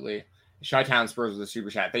 Absolutely. Chi-Town Spurs with a super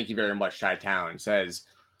chat. Thank you very much, Chi-Town. Says,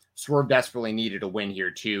 Swerve desperately needed a win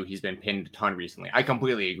here too. He's been pinned a ton recently. I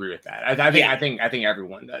completely agree with that. I think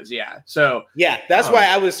everyone does. Yeah. So yeah, that's why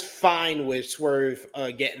I was fine with Swerve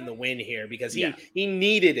getting the win here, because he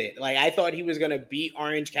needed it. Like, I thought he was going to beat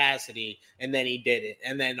Orange Cassidy, and then he did it.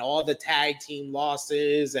 And then all the tag team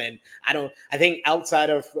losses, and I think outside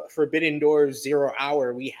of Forbidden Doors 0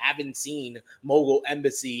 Hour, we haven't seen Mogul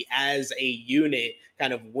Embassy as a unit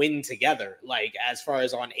kind of win together, like as far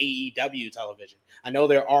as on AEW television. I know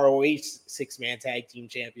they're ROH 6-man tag team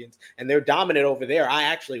champions, and they're dominant over there. I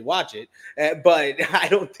actually watch it, but I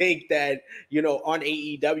don't think that, you know, on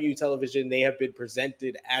AEW television, they have been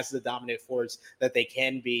presented as the dominant force that they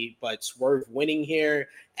can be. But Swerve winning here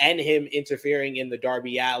and him interfering in the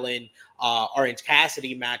Darby Allin Orange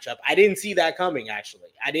Cassidy matchup, I didn't see that coming, actually.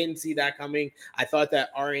 I didn't see that coming. I thought that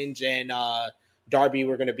Orange and Darby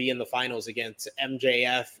were going to be in the finals against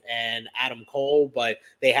MJF and Adam Cole, but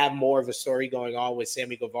they have more of a story going on with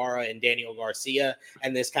Sammy Guevara and Daniel Garcia,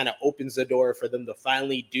 and this kind of opens the door for them to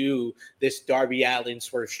finally do this Darby Allin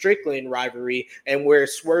Swerve Strickland rivalry, and where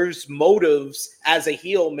Swerve's motives as a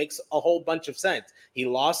heel makes a whole bunch of sense. He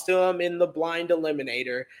lost to him in the blind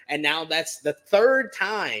eliminator, and now that's the third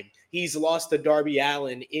time he's lost to Darby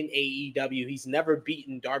Allin in AEW. He's never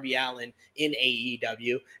beaten Darby Allin in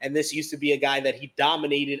AEW. And this used to be a guy that he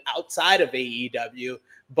dominated outside of AEW,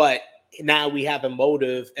 but now we have a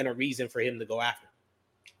motive and a reason for him to go after.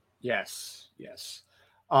 Yes.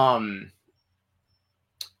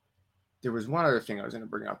 There was one other thing I was going to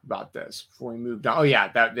bring up about this before we moved on. Oh yeah,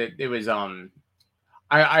 that it was,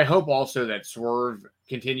 I hope also that Swerve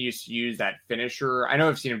continues to use that finisher. I know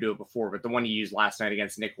I've seen him do it before, but the one he used last night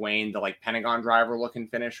against Nick Wayne, the like Pentagon driver looking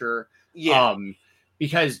finisher. Yeah.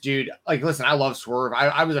 Because dude, like, listen, I love Swerve.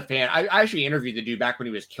 I was a fan. I actually interviewed the dude back when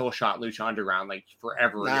he was Killshot Lucha Underground, like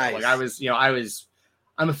forever ago. Like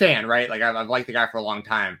I'm a fan, right? Like I've liked the guy for a long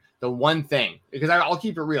time. The one thing, because I'll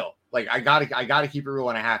keep it real. Like I gotta keep it real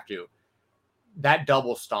when I have to. That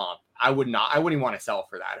double stomp, I wouldn't even want to sell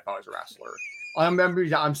for that if I was a wrestler.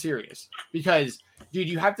 I'm serious, because dude,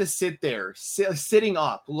 you have to sit there sitting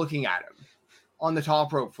up looking at him on the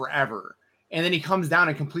top rope forever, and then he comes down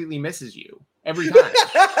and completely misses you every time.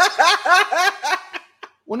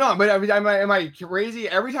 Well, no, but am I crazy?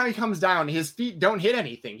 Every time he comes down, his feet don't hit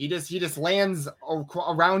anything. He just lands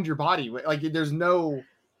around your body. Like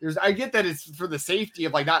I get that it's for the safety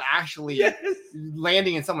of like not actually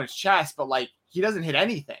landing in someone's chest, but like he doesn't hit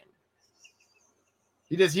anything.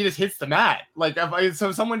 He just hits the mat. Like,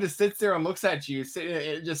 so someone just sits there and looks at you,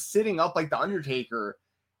 just sitting up like the Undertaker,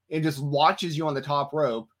 and just watches you on the top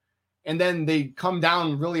rope, and then they come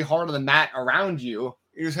down really hard on the mat around you.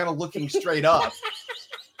 You're just kind of looking straight up.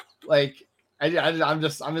 Like, I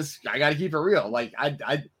gotta keep it real. Like,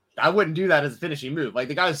 I wouldn't do that as a finishing move. Like,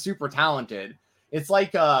 the guy's super talented. It's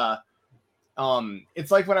like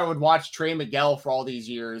when I would watch Trey Miguel for all these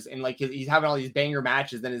years, and like he's having all these banger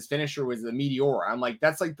matches, then his finisher was the Meteor. I'm like,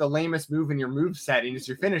 that's like the lamest move in your move set, and it's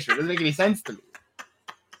your finisher. It doesn't make any sense to me.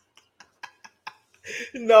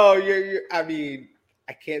 No, you're I mean,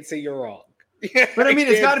 I can't say you're wrong. But I mean,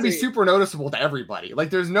 it's got to be super noticeable to everybody.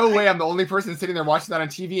 Like, there's no way I'm the only person sitting there watching that on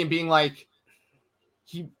TV and being like,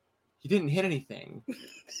 he didn't hit anything.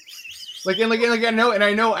 I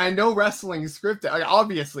know wrestling scripted, like,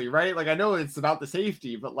 obviously, right? Like, I know it's about the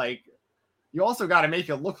safety, but like, you also got to make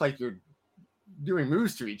it look like you're doing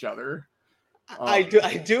moves to each other. I do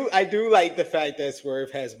like the fact that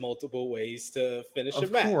Swerve has multiple ways to finish a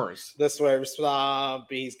match. Of course, the Swerve stomp.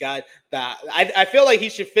 He's got that. I feel like he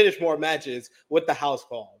should finish more matches with the house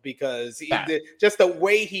call, because just the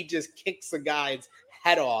way he just kicks the guy's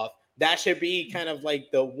head off. That should be kind of like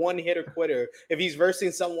the one hitter quitter. If he's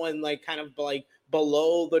versing someone like kind of like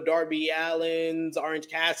below the Darby Allins, Orange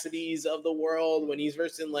Cassidys of the world, when he's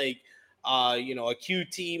versing like a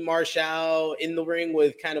QT Marshall in the ring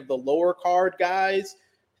with kind of the lower card guys,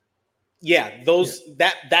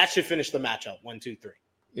 that should finish the matchup 1, 2, 3.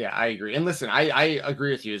 Yeah, I agree. And listen, I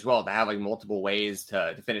agree with you as well, to have like multiple ways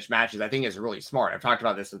to finish matches. I think is really smart. I've talked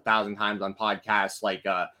about this 1,000 times on podcasts, like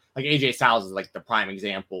AJ Styles is like the prime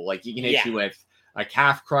example. Like, he can hit you with a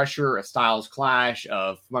calf crusher, a styles clash,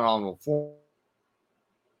 a phenomenal form.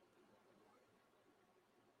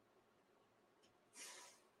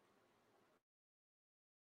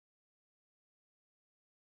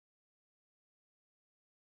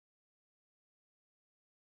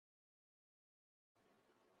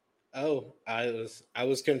 Oh, I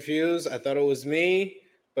was confused. I thought it was me,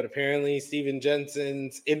 but apparently Steven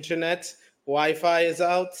Jensen's internet Wi-Fi is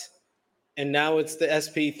out, and now it's the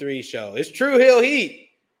SP3 show. It's True Hill Heat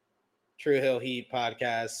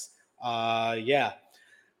podcast. But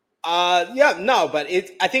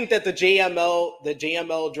I think that the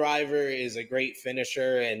JML driver is a great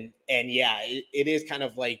finisher, and it is kind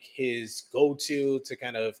of like his go-to to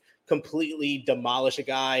kind of completely demolish a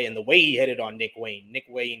guy, and the way he hit it on Nick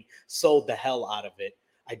Wayne sold the hell out of it.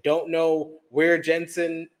 I don't know where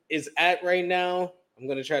Jensen is at right now. I'm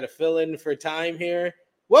going to try to fill in for time here.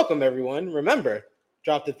 Welcome, everyone. Remember,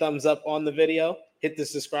 drop the thumbs up on the video. Hit the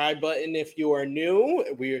subscribe button if you are new.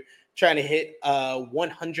 We're trying to hit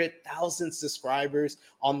 100,000 subscribers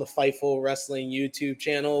on the Fightful Wrestling YouTube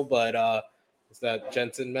channel. But is that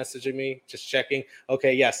Jensen messaging me? Just checking.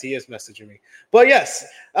 Okay, yes, he is messaging me. But yes,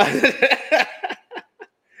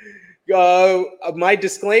 my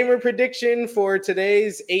disclaimer prediction for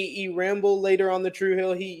today's AE Ramble later on the True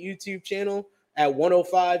Hill Heat YouTube channel at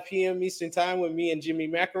 1:05 p.m. Eastern Time with me and Jimmy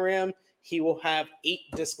Macaram. He will have 8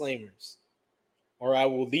 disclaimers, or I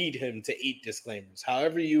will lead him to 8 disclaimers,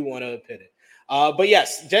 however you want to put it. But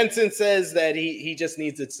yes, Jensen says that he just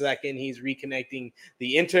needs a second. He's reconnecting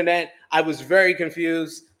the internet. I was very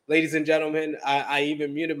confused. Ladies and gentlemen, I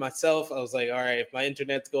even muted myself. I was like, all right, if my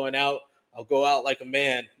internet's going out, I'll go out like a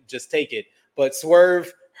man. Just take it. But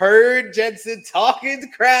Swerve heard Jensen talking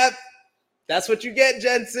crap. That's what you get,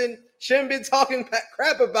 Jensen. Shouldn't been talking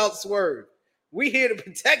crap about Swerve. We here to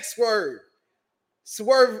protect Swerve.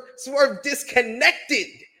 Swerve disconnected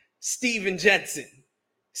Steven Jensen.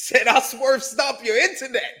 Said, I'll Swerve stop your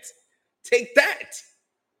internet. Take that.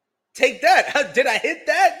 Did I hit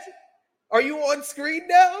that? Are you on screen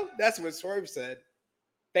now? That's what Swerve said.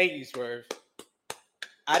 Thank you, Swerve.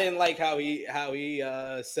 I didn't like how he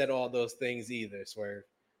said all those things either, Swerve.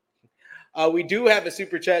 We do have a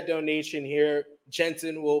super chat donation here.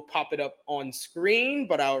 Jensen will pop it up on screen,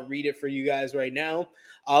 but I'll read it for you guys right now.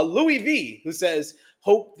 Louis V, who says,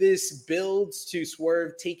 hope this builds to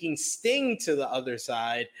Swerve taking Sting to the other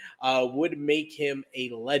side, would make him a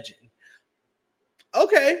legend.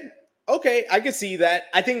 Okay, I can see that.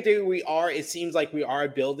 I think that it seems like we are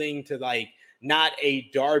building to like not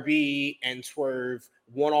a Darby and Swerve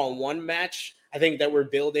one-on-one match. I think that we're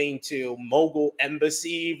building to Mogul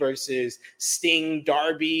Embassy versus Sting,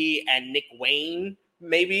 Darby, and Nick Wayne.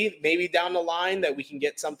 Maybe down the line that we can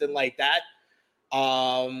get something like that.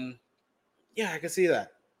 I can see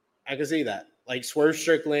that. Like Swerve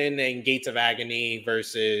Strickland and Gates of Agony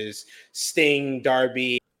versus Sting,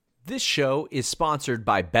 Darby. This show is sponsored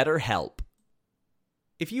by BetterHelp.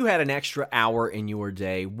 If you had an extra hour in your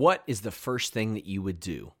day, what is the first thing that you would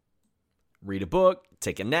do? Read a book,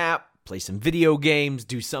 take a nap, play some video games,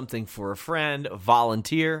 do something for a friend,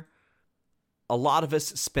 volunteer. A lot of us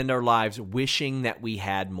spend our lives wishing that we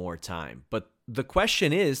had more time. But the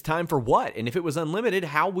question is, time for what? And if it was unlimited,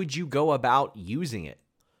 how would you go about using it?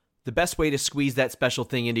 The best way to squeeze that special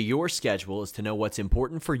thing into your schedule is to know what's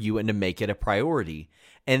important for you and to make it a priority.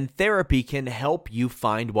 And therapy can help you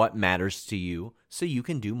find what matters to you so you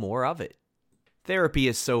can do more of it. Therapy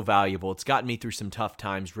is so valuable. It's gotten me through some tough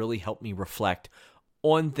times, really helped me reflect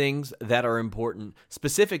on things that are important,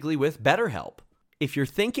 specifically with BetterHelp. If you're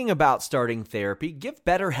thinking about starting therapy, give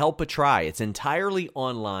BetterHelp a try. It's entirely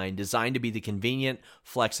online, designed to be the convenient,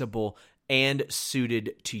 flexible, and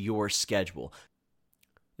suited to your schedule.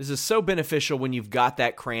 This is so beneficial when you've got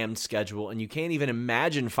that crammed schedule and you can't even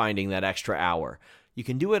imagine finding that extra hour. You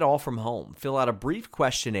can do it all from home. Fill out a brief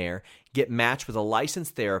questionnaire, get matched with a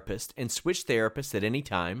licensed therapist, and switch therapists at any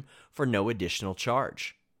time for no additional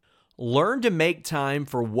charge. Learn to make time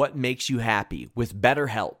for what makes you happy with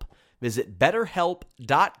BetterHelp. Visit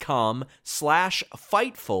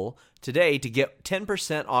BetterHelp.com/Fightful today to get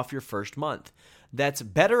 10% off your first month. That's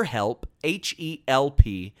BetterHelp,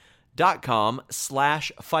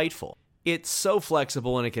 HELP.com/Fightful. It's so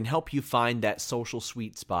flexible and it can help you find that social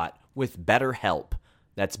sweet spot with BetterHelp.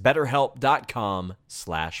 That's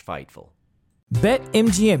BetterHelp.com/Fightful.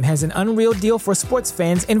 BetMGM has an unreal deal for sports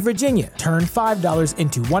fans in Virginia. Turn $5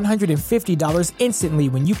 into $150 instantly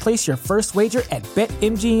when you place your first wager at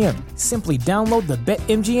BetMGM. Simply download the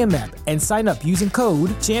BetMGM app and sign up using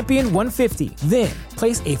code Champion150. Then,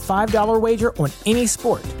 Place a $5 wager on any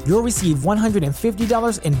sport. You'll receive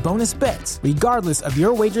 $150 in bonus bets, regardless of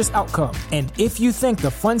your wager's outcome. And if you think the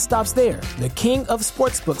fun stops there, the king of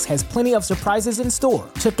sportsbooks has plenty of surprises in store.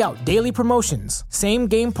 Check out daily promotions,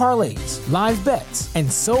 same-game parlays, live bets,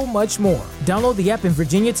 and so much more. Download the app in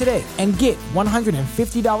Virginia today and get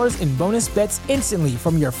 $150 in bonus bets instantly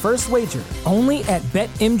from your first wager. Only at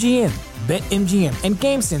BetMGM. BetMGM and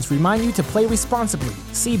GameSense remind you to play responsibly.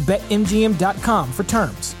 See BetMGM.com for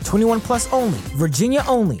terms. 21 plus only. Virginia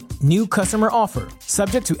only. New customer offer.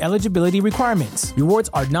 Subject to eligibility requirements.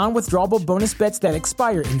 Rewards are non-withdrawable bonus bets that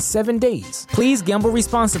expire in 7 days. Please gamble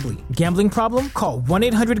responsibly. Gambling problem? Call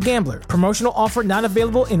 1-800-GAMBLER. Promotional offer not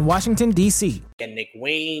available in Washington, D.C. And Nick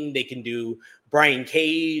Wayne, they can do Brian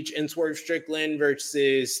Cage and Swerve Strickland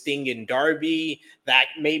versus Sting and Darby. That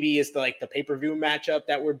maybe is the pay-per-view matchup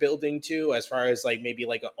that we're building to, as far as maybe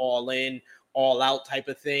an all-in, all-out type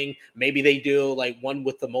of thing. Maybe they do one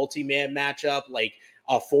with the multi-man matchup,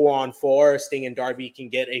 a 4-on-4. Sting and Darby can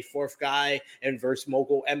get a fourth guy and versus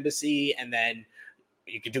Mogul Embassy, and then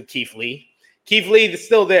you could do Keith Lee. Keith Lee is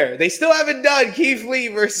still there. They still haven't done Keith Lee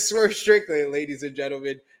versus Swerve Strickland, ladies and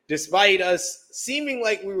gentlemen. Despite us seeming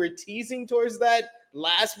like we were teasing towards that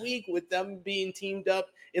last week with them being teamed up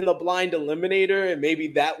in the blind eliminator, and maybe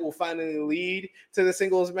that will finally lead to the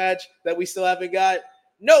singles match that we still haven't got.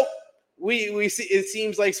 Nope. We see it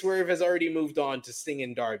seems like Swerve has already moved on to Sting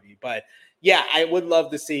and Darby. But yeah, I would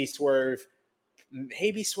love to see Swerve.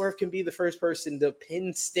 Maybe Swerve can be the first person to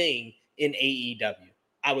pin Sting in AEW.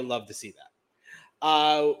 I would love to see that.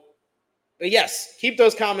 But yes, keep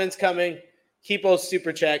those comments coming. Keep those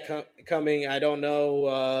super chat coming. I don't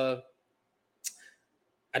know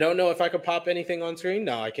if I could pop anything on screen.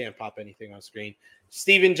 No, I can't pop anything on screen.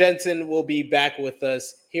 Steven Jensen will be back with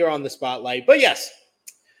us here on the Spotlight. But yes,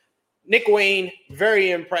 Nick Wayne,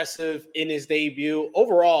 very impressive in his debut.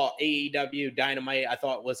 Overall, AEW Dynamite, I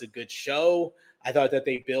thought was a good show. I thought that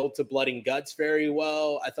they built to Blood and Guts very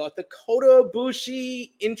well. I thought the Kota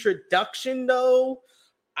Ibushi introduction, though,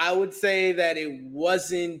 I would say that it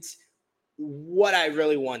wasn't what I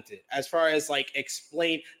really wanted, as far as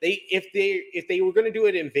explain. If they were going to do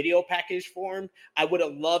it in video package form, I would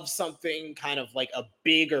have loved something kind of like a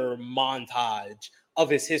bigger montage of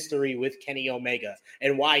his history with Kenny Omega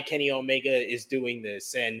and why Kenny Omega is doing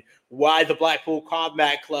this and why the Blackpool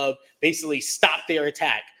Combat Club basically stopped their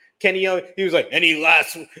attack. Kenny, he was like, any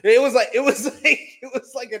last? It was like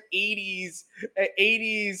an 80s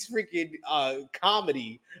freaking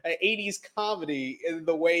comedy, an 80s comedy in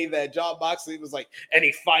the way that Jon Moxley was like,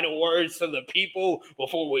 any final words to the people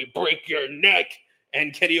before we break your neck?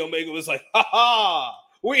 And Kenny Omega was like, ha ha,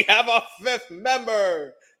 we have a fifth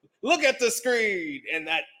member. Look at the screen. And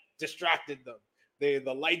that distracted them.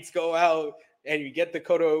 The lights go out. And you get the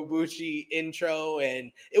Kota Ibushi intro,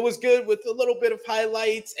 and it was good with a little bit of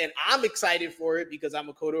highlights. And I'm excited for it because I'm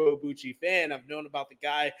a Kota Ibushi fan. I've known about the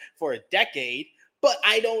guy for a decade, but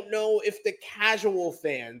I don't know if the casual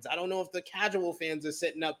fans are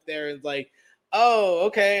sitting up there and like, oh,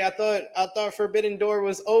 okay, I thought Forbidden Door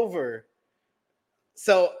was over.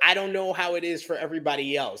 So I don't know how it is for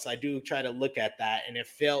everybody else. I do try to look at that, and it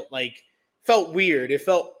felt weird. It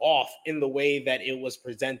felt off in the way that it was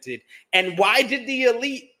presented. And why did the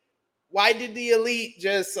elite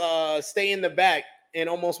just stay in the back and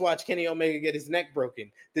almost watch Kenny Omega get his neck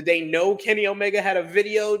broken? Did they know Kenny Omega had a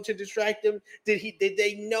video to distract him? Did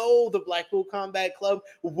they know the Blackpool Combat Club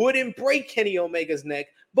wouldn't break Kenny Omega's neck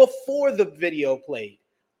before the video played?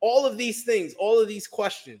 All of these things, all of these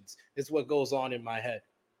questions is what goes on in my head.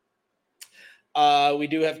 We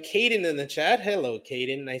do have Caden in the chat. Hello,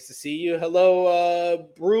 Caden. Nice to see you. Hello,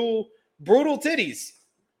 Brutal Titties.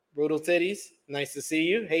 Brutal Titties. Nice to see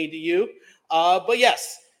you. Hey to you. But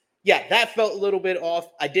yes, yeah, that felt a little bit off.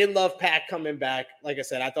 I did love PAC coming back. Like I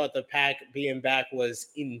said, I thought the PAC being back was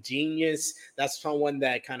ingenious. That's someone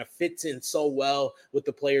that kind of fits in so well with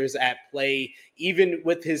the players at play, even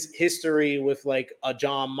with his history with like a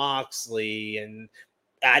Jon Moxley. And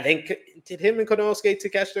I think, did him and Konosuke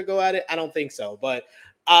Takeshita go at it? I don't think so. But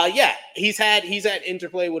yeah, he's had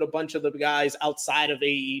interplay with a bunch of the guys outside of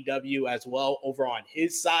AEW as well over on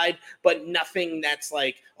his side, but nothing that's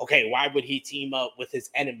like, okay, why would he team up with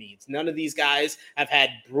his enemies? None of these guys have had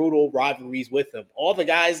brutal rivalries with him. All the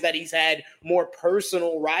guys that he's had more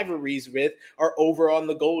personal rivalries with are over on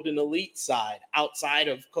the Golden Elite side, outside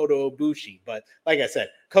of Kota Ibushi. But like I said,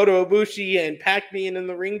 Kota Ibushi and PAC being in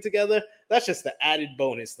the ring together, that's just the added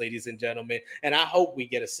bonus, ladies and gentlemen. And I hope we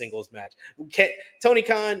get a singles match. Tony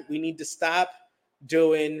Khan, we need to stop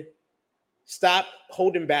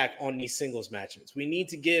holding back on these singles matches. We need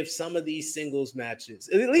to give some of these singles matches,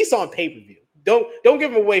 at least on pay-per-view. Don't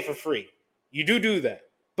give them away for free. You do that,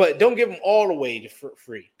 but don't give them all away for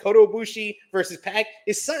free. Kota Ibushi versus PAC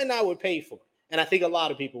is something I would pay for, and I think a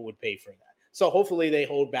lot of people would pay for that. So hopefully they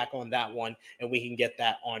hold back on that one, and we can get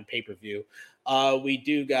that on pay-per-view. We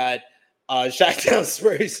do got Shackdown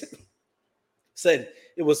Spurs said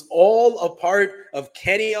it was all a part of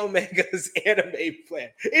Kenny Omega's anime plan.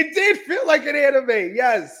 It did feel like an anime,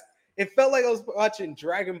 yes. It felt like I was watching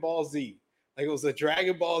Dragon Ball Z. Like it was a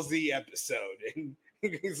Dragon Ball Z episode. And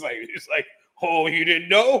he's like, oh, you didn't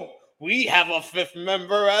know? We have a fifth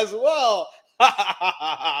member as well.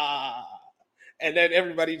 And then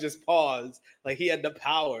everybody just paused. Like he had the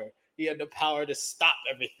power. He had the power to stop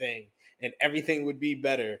everything, and everything would be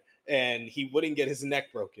better, and he wouldn't get his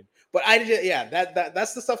neck broken. But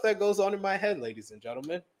that's the stuff that goes on in my head, ladies and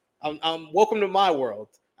gentlemen. Welcome to my world.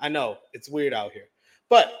 I know it's weird out here,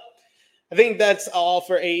 but I think that's all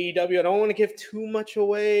for AEW. I don't want to give too much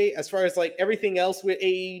away as far as like everything else with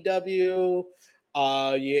AEW.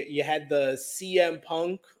 You had the CM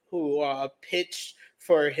Punk who pitched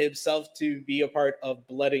for himself to be a part of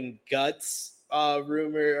Blood and Guts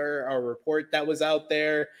rumor or report that was out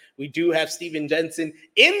there. We do have Steven Jensen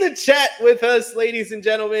in the chat with us, ladies and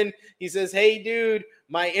gentlemen. He says, hey, dude,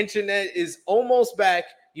 my internet is almost back.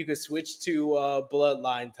 You could switch to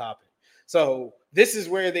Bloodline topic. So this is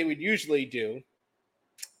where they would usually do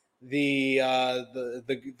the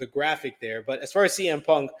graphic there. But as far as CM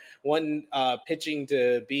Punk, pitching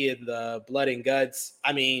to be in the Blood and Guts,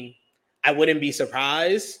 I mean, I wouldn't be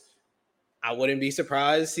surprised.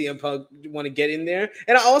 CM Punk want to get in there.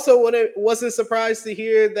 And I also wasn't surprised to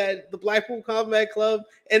hear that the Blackpool Combat Club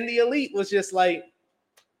and the Elite was just like,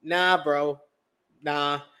 nah, bro.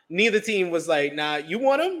 Nah. Neither team was like, nah, you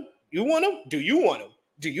want him? You want him? Do you want him?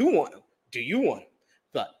 Do you want him? Do you want him?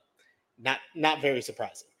 But not very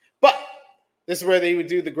surprising. But this is where they would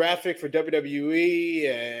do the graphic for WWE,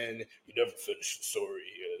 and you never finish the story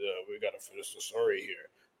here. We got to finish the story here.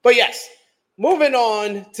 But yes, moving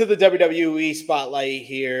on to the WWE spotlight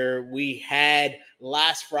here. We had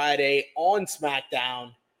last Friday on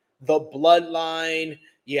SmackDown, the Bloodline.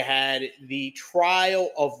 You had the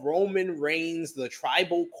trial of Roman Reigns, the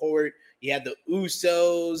tribal court. You had the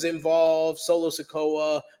Usos involved, Solo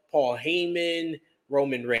Sikoa, Paul Heyman,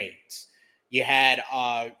 Roman Reigns. You had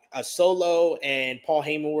a Solo and Paul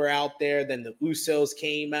Heyman were out there. Then the Usos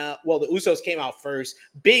came out. Well, the Usos came out first.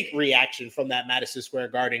 Big reaction from that Madison Square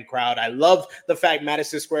Garden crowd. I love the fact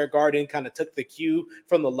Madison Square Garden kind of took the cue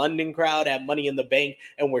from the London crowd at Money in the Bank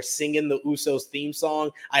and were singing the Usos theme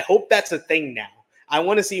song. I hope that's a thing now. I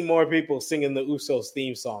want to see more people singing the Usos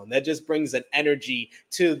theme song. That just brings an energy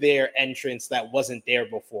to their entrance that wasn't there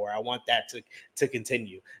before. I want that to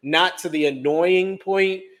continue. Not to the annoying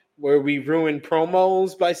point where we ruin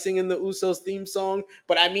promos by singing the Usos theme song,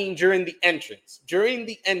 but I mean during the entrance. During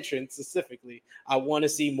the entrance specifically, I want to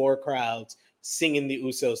see more crowds singing the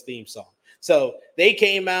Usos theme song. So they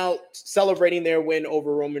came out celebrating their win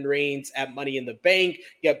over Roman Reigns at Money in the Bank.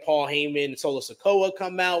 You have Paul Heyman and Solo Sikoa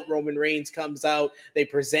come out. Roman Reigns comes out. They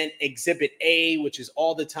present Exhibit A, which is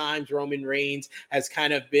all the times Roman Reigns has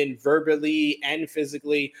kind of been verbally and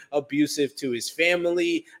physically abusive to his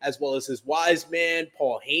family, as well as his wise man,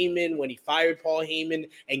 Paul Heyman. When he fired Paul Heyman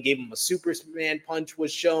and gave him a Superman punch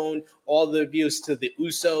was shown. All the abuse to the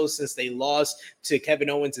Usos since they lost to Kevin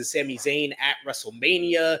Owens and Sami Zayn at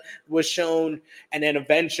WrestleMania was shown. And then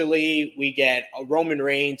eventually we get a Roman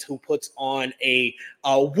Reigns who puts on a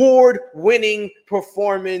award-winning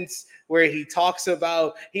performance where he talks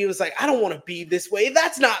about, he was like, I don't want to be this way.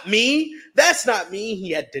 That's not me. That's not me.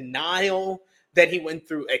 He had denial. Then he went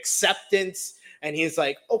through acceptance. And he's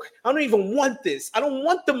like, okay, I don't even want this. I don't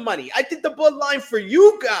want the money. I did the Bloodline for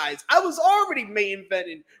you guys. I was already main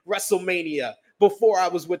eventing WrestleMania before I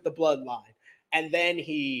was with the Bloodline. And then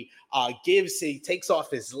he takes off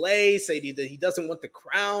his lace, saying that he doesn't want the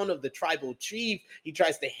crown of the tribal chief. He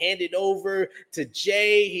tries to hand it over to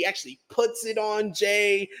Jay. He actually puts it on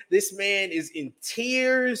Jay. This man is in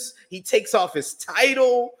tears. He takes off his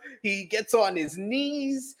title. He gets on his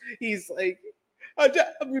knees. He's like, I'm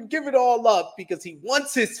going to give it all up because he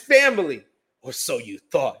wants his family. Or so you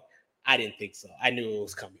thought. I didn't think so. I knew it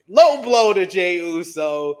was coming. Low blow to Jey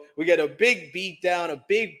Uso. We get a big beatdown, a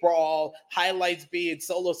big brawl. Highlights being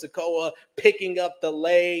Solo Sikoa picking up the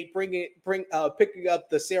leg, picking up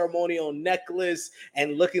the ceremonial necklace,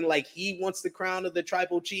 and looking like he wants the crown of the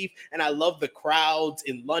tribal chief. And I love the crowds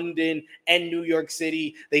in London and New York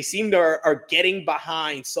City. They seem to are getting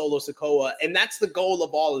behind Solo Sikoa, and that's the goal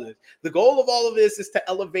of all of this. The goal of all of this is to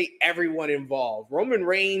elevate everyone involved. Roman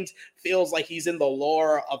Reigns feels like he's in the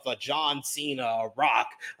lore of a John John Cena, a Rock,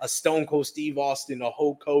 a Stone Cold Steve Austin, a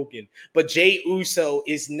Hulk Hogan. But Jey Uso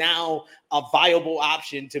is now a viable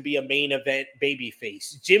option to be a main event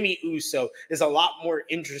babyface. Jimmy Uso is a lot more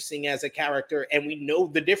interesting as a character, and we know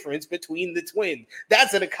the difference between the twins.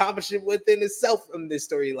 That's an accomplishment within itself from this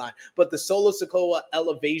storyline. But the Solo Sikoa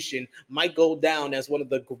elevation might go down as one of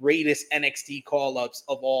the greatest NXT call-ups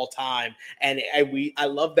of all time. And I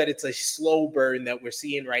love that it's a slow burn that we're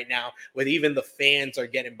seeing right now, with even the fans are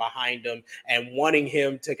getting behind him and wanting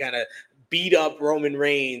him to kind of beat up Roman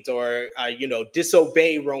Reigns or,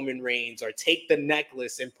 disobey Roman Reigns or take the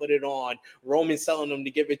necklace and put it on. Roman's telling them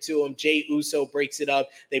to give it to him. Jey Uso breaks it up.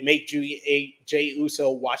 They make Jey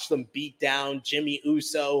Uso watch them beat down Jimmy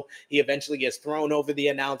Uso. He eventually gets thrown over the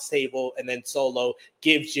announce table, and then Solo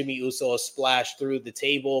gives Jimmy Uso a splash through the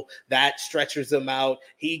table. That stretches him out.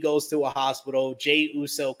 He goes to a hospital. Jey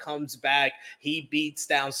Uso comes back. He beats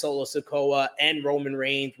down Solo Sikoa and Roman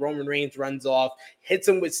Reigns. Roman Reigns runs off, hits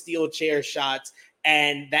him with steel chair shots.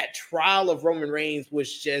 And that trial of Roman Reigns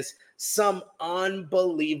was just some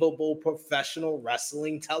unbelievable professional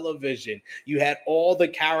wrestling television. You had all the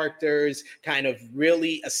characters kind of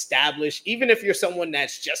really established. Even if you're someone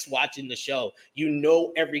that's just watching the show, you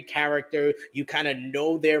know every character, you kind of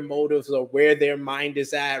know their motives or where their mind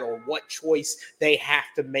is at or what choice they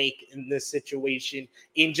have to make in this situation.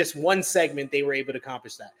 In just one segment, they were able to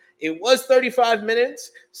accomplish that. It was 35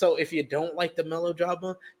 minutes, so if you don't like the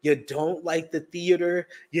melodrama, you don't like the theater,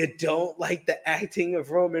 you don't like the acting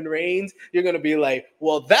of Roman Reigns, you're going to be like,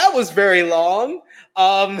 well, that was very long.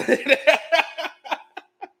 That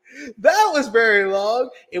was very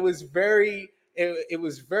long. It was very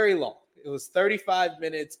long. It was 35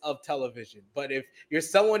 minutes of television. But if you're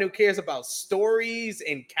someone who cares about stories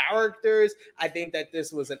and characters, I think that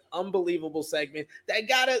this was an unbelievable segment that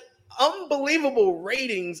got unbelievable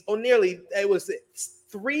ratings. It was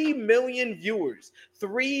 3 million viewers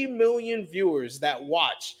that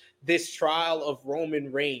watch this trial of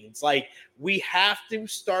Roman Reigns. Like, we have to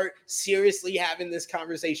start seriously having this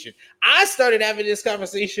conversation. I started having this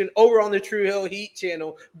conversation over on the True Hill Heat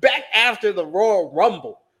channel back after the Royal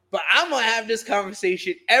Rumble, but I'm gonna have this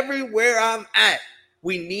conversation everywhere I'm at.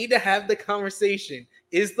 We need to have the conversation.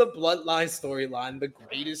 Is the Bloodline storyline the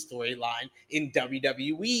greatest storyline in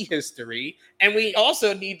WWE history? And we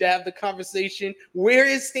also need to have the conversation where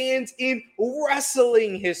it stands in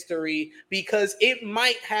wrestling history, because it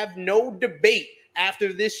might have no debate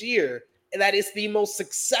after this year that it's the most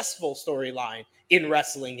successful storyline in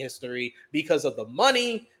wrestling history because of the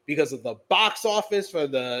money, because of the box office for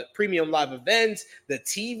the premium live events, the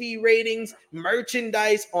TV ratings,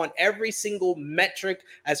 merchandise on every single metric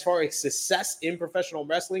as far as success in professional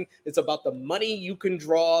wrestling. It's about the money you can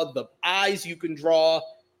draw, the eyes you can draw.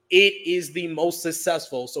 It is the most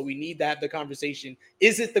successful. So we need to have the conversation.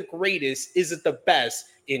 Is it the greatest? Is it the best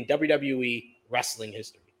in WWE wrestling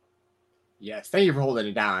history? Yes. Thank you for holding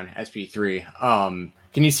it down, SP3.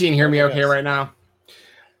 Can you see and hear me okay right now?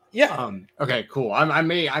 Yeah. Okay, cool. I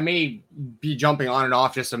may be jumping on and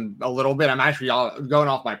off just a little bit. I'm actually going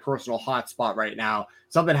off my personal hotspot right now.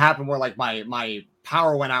 Something happened where like my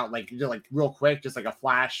power went out like real quick, just like a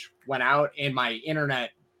flash went out, and my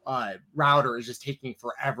internet router is just taking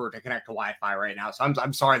forever to connect to Wi-Fi right now. So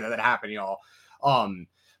I'm sorry that happened, y'all.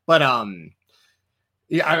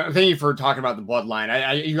 Yeah, thank you for talking about the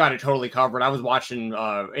Bloodline. You got it totally covered. I was watching,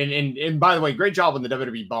 and by the way, great job on the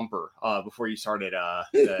WWE bumper before you started to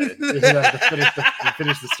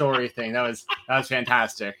finish the story thing. That was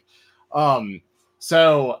fantastic.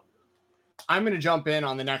 So I'm going to jump in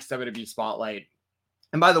on the next WWE Spotlight.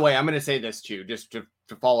 And by the way, I'm going to say this too, just to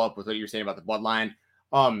follow up with what you're saying about the Bloodline.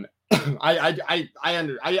 I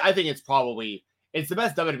think it's the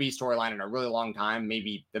best WWE storyline in a really long time,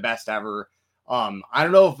 maybe the best ever. I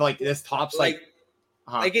don't know if like this tops like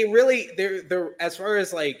it really there as far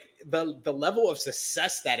as like the level of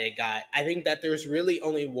success that it got. I think that there's really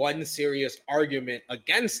only one serious argument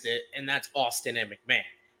against it, and that's Austin and McMahon.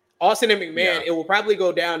 Austin and McMahon, It will probably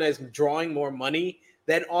go down as drawing more money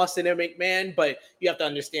than Austin and McMahon, but you have to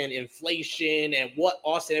understand inflation and what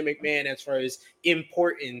Austin and McMahon, as far as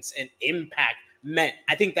importance and impact, meant.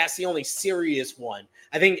 I think that's the only serious one.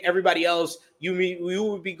 I think everybody else, we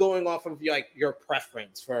would be going off of like your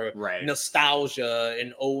preference for nostalgia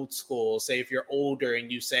and old school. Say if you're older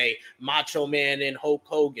and you say Macho Man and Hulk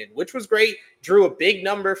Hogan, which was great, drew a big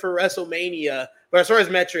number for WrestleMania. But as far as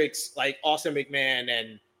metrics, like Austin McMahon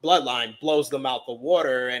and Bloodline blows them out the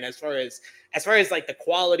water. And as far as like the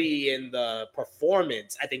quality and the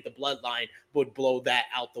performance, I think the Bloodline would blow that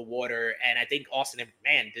out the water. And I think Austin and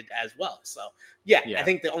McMahon did as well. So yeah, I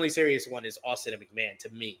think the only serious one is Austin and McMahon to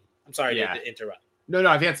me. I'm sorry to interrupt. No,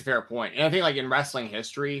 I think that's a fair point. And I think like in wrestling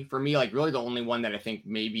history, for me, like really the only one that I think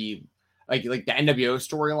maybe like the NWO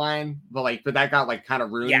storyline, but that got like kind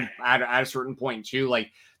of ruined at a certain point too.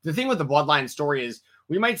 Like the thing with the Bloodline story is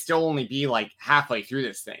we might still only be like halfway through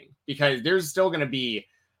this thing, because there's still going to be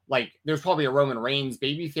like, there's probably a Roman Reigns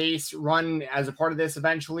babyface run as a part of this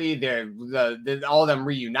eventually. The all of them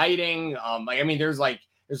reuniting.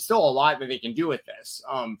 There's still a lot that they can do with this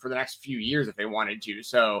for the next few years if they wanted to.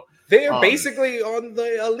 So they're basically on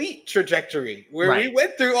the elite trajectory where we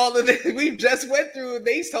went through all of this. We just went through,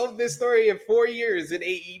 they told this story in 4 years in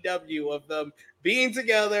AEW of them being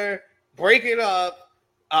together, breaking up,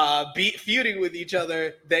 feuding with each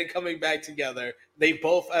other, then coming back together. They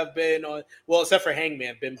both have been on, well, except for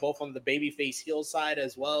Hangman, been both on the babyface heel side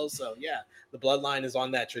as well. So yeah, the Bloodline is on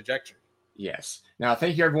that trajectory. Yes. Now,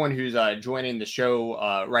 thank you everyone who's joining the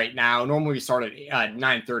show right now. Normally we start at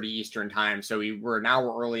 9:30 Eastern time, so we're an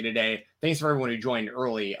hour early today. Thanks for everyone who joined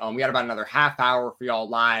early. We got about another half hour for y'all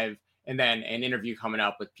live, and then an interview coming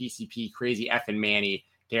up with PCP Crazy F and Manny,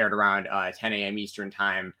 aired around 10 a.m. Eastern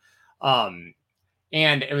time. And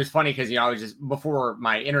it was funny because I was just, before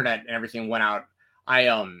my internet and everything went out, I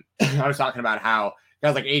was talking about how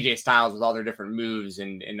guys like AJ Styles with all their different moves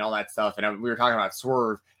and all that stuff. And we were talking about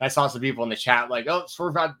Swerve. And I saw some people in the chat like, oh,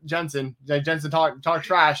 Swerve got Jensen. Jensen talk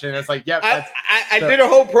trash. And it's like, yep. I did a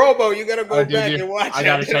whole promo. You got to go back and watch I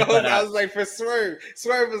it. I was like, for Swerve.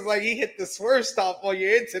 Swerve was like, he hit the Swerve stop on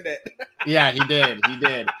your internet. Yeah, he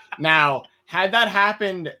did. Now, had that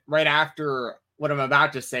happened right after what I'm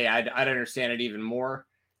about to say, I'd understand it even more.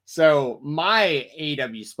 So my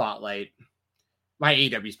WWE spotlight, my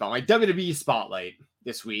WWE spotlight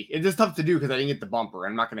this week. It's just tough to do because I didn't get the bumper.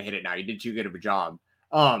 I'm not going to hit it now. You did too good of a job.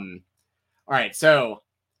 All right. So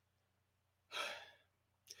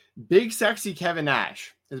big sexy Kevin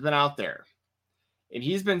Nash has been out there and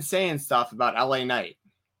he's been saying stuff about LA Knight,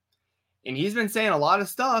 and he's been saying a lot of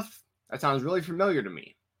stuff that sounds really familiar to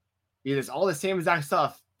me, because it's all the same exact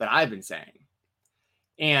stuff that I've been saying,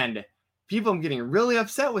 and people are getting really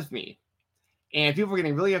upset with me, and people are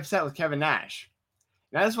getting really upset with Kevin Nash.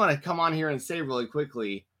 And I just want to come on here and say really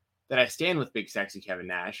quickly that I stand with big sexy Kevin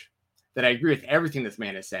Nash, that I agree with everything this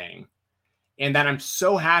man is saying, and that I'm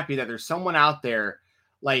so happy that there's someone out there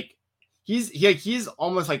like he's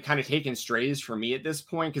almost like kind of taking strays from me at this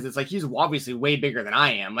point, because it's like he's obviously way bigger than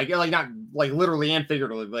I am, like not like literally and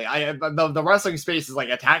figuratively. The wrestling space is like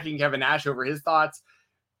attacking Kevin Nash over his thoughts.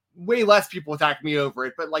 Way less people attack me over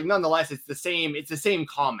it, but like nonetheless, it's the same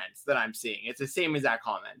comments that I'm seeing. It's the same exact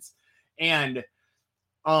comments, and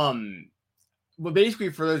but basically,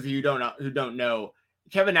 for those of you who don't know,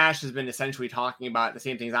 Kevin Nash has been essentially talking about the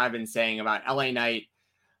same things I've been saying about LA Knight.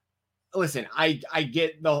 Listen, I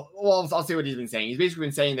get I'll say what he's been saying. He's basically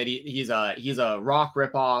been saying that he's a Rock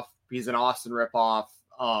ripoff. He's an Austin ripoff.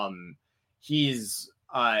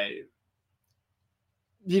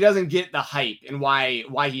 He doesn't get the hype and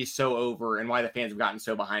why he's so over and why the fans have gotten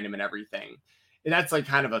so behind him and everything. And that's like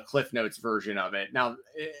kind of a Cliff Notes version of it. Now,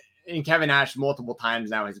 and Kevin Nash multiple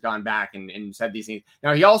times now has gone back and said these things.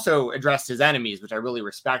 Now, he also addressed his enemies, which I really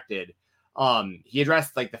respected. He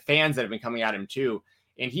addressed like the fans that have been coming at him too.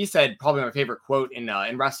 And he said probably my favorite quote in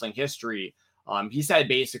wrestling history. He said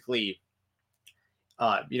basically,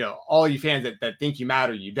 all you fans that think you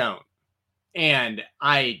matter, you don't. And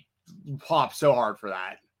I popped so hard for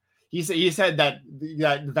that. He said that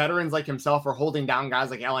veterans like himself are holding down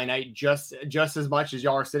guys like LA Knight just as much as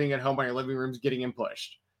y'all are sitting at home on your living rooms getting him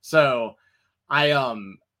pushed. So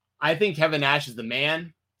I think Kevin Nash is the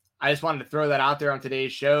man. I just wanted to throw that out there on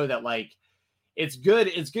today's show, that like it's good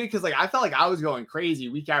because like I felt like I was going crazy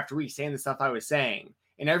week after week saying the stuff I was saying,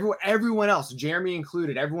 and everyone else, Jeremy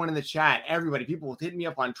included, everyone in the chat, everybody, people hitting me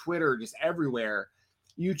up on Twitter, just everywhere,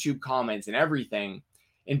 YouTube comments and everything,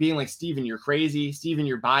 and being like, Steven, you're crazy. Steven,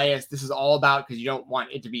 you're biased. This is all about because you don't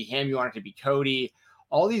want it to be him. You want it to be Cody.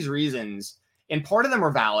 All these reasons. And part of them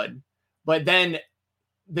are valid, but then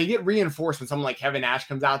they get reinforced when someone like Kevin Nash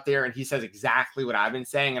comes out there and he says exactly what I've been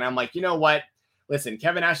saying. And I'm like, you know what? Listen,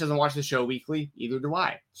 Kevin Nash doesn't watch the show weekly. Either do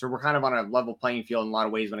I. So we're kind of on a level playing field in a lot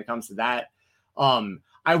of ways when it comes to that.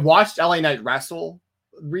 I watched LA Knight wrestle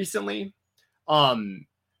recently.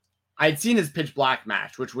 I'd seen his Pitch Black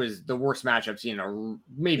match, which was the worst match I've seen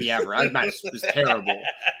maybe ever. That match was terrible.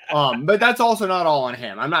 But that's also not all on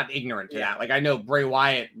him. I'm not ignorant to that. Like, I know Bray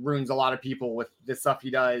Wyatt ruins a lot of people with the stuff he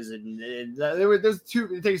does, and there's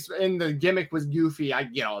two things, and the gimmick was goofy. I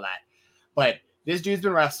get all that, but this dude's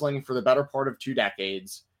been wrestling for the better part of 2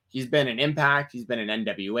 decades. He's been in Impact. He's been in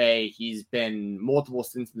NWA. He's been multiple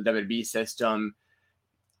stints in the WWE system,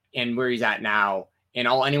 and where he's at now. And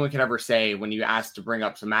all anyone can ever say when you ask to bring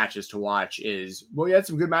up some matches to watch is, well, you had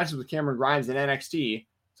some good matches with Cameron Grimes in NXT.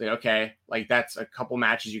 It's like, okay, like that's a couple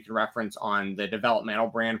matches you can reference on the developmental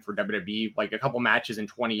brand for WWE, like a couple matches in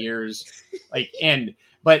 20 years.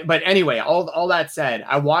 But anyway, all that said,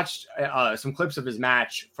 I watched some clips of his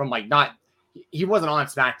match from he wasn't on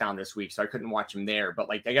SmackDown this week, so I couldn't watch him there. But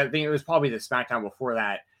I think it was probably the SmackDown before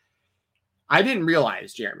that. I didn't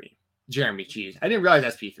realize Jeremy Cheese. I didn't realize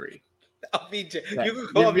SP3. You can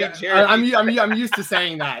call me Jeremy. I'm used to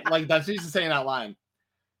saying that. Like that's used to saying that line.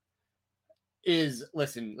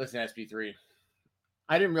 Listen, SP3.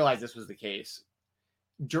 I didn't realize this was the case.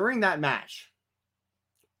 During that match,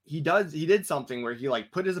 he did something where he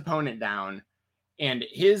put his opponent down, and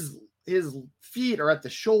his feet are at the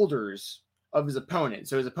shoulders of his opponent.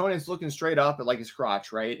 So his opponent's looking straight up at his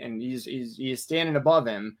crotch, right? And he's standing above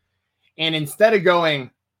him. And instead of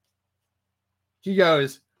going, he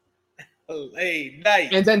goes, "Hey, nice,"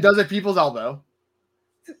 and then does a people's elbow,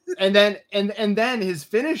 and then his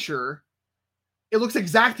finisher, it looks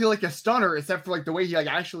exactly like a stunner, except for the way he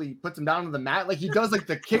actually puts him down to the mat. He does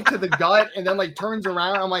the kick to the gut, and then turns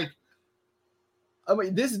around. I'm like,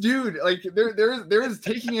 this dude, there is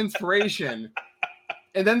taking inspiration,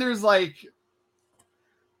 and then there's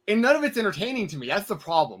and none of it's entertaining to me. That's the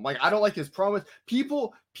problem. I don't like his promos.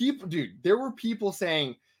 People, dude, there were people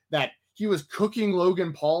saying that he was cooking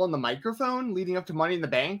Logan Paul on the microphone leading up to Money in the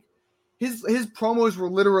Bank. His promos were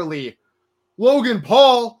literally, Logan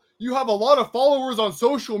Paul, you have a lot of followers on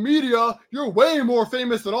social media. You're way more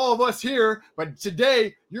famous than all of us here. But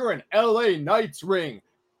today, you're in LA Knight's ring.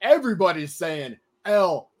 Everybody's saying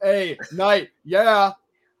LA Knight. Yeah.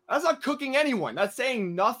 That's not cooking anyone. That's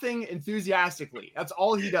saying nothing enthusiastically. That's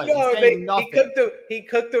all he does. No, He's saying nothing. He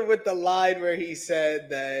cooked him with the line where he said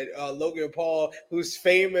that Logan Paul, who's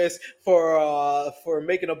famous for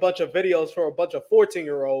making a bunch of videos for a bunch of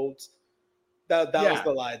 14-year-olds, that was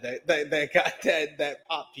the line that got that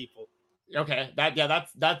popped people. Okay,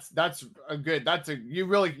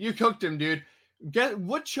 you cooked him, dude.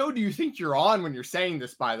 What show do you think you're on when you're saying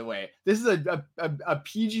this? By the way, this is a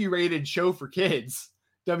PG-rated show for kids.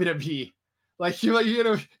 WWE, you're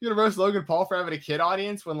gonna roast Logan Paul for having a kid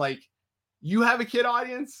audience when you have a kid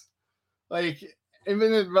audience, and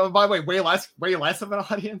then, by the way, way less of an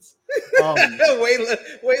audience,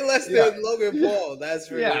 way less than Logan Paul. That's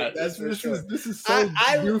for sure. This is so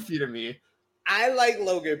goofy to me. I like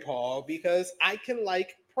Logan Paul because I can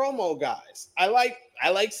like promo guys. I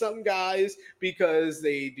like some guys because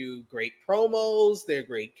they do great promos, they're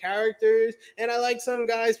great characters, and I like some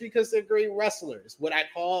guys because they're great wrestlers. Would I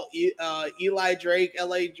call Eli Drake,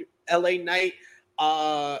 LA Knight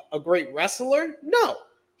a great wrestler? No.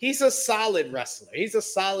 He's a solid wrestler. He's a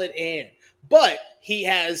solid but he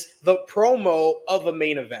has the promo of a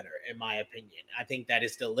main eventer, in my opinion. I think that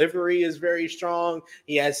his delivery is very strong.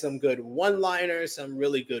 He has some good one-liners, some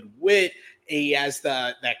really good wit. He has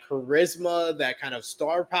that charisma, that kind of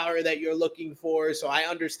star power that you're looking for. So I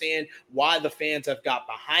understand why the fans have got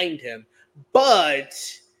behind him. But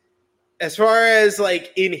as far as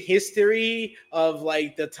in history of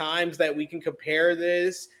the times that we can compare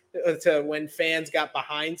this to when fans got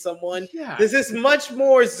behind someone, this is much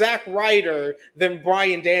more Zack Ryder than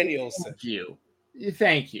Bryan Danielson.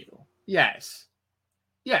 Thank you. Yes,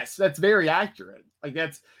 that's very accurate.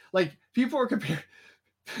 People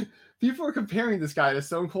are comparing this guy to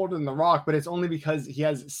Stone Cold and The Rock, but it's only because he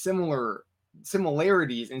has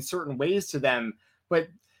similarities in certain ways to them. But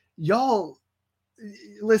y'all,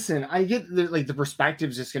 listen, I get the perspective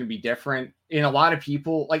is just going to be different in a lot of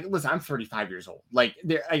people. Listen, I'm 35 years old.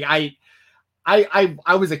 I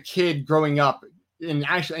was a kid growing up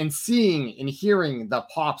and seeing and hearing the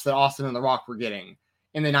pops that Austin and The Rock were getting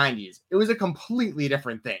in the 90s. It was a completely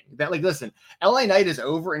different thing. Listen, LA Knight is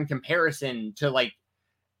over in comparison to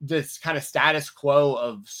this kind of status quo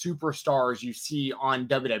of superstars you see on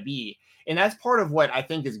WWE. And that's part of what I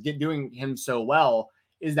think is doing him so well,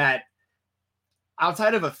 is that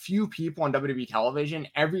outside of a few people on WWE television,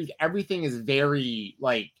 everything is very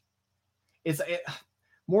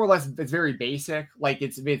more or less, it's very basic.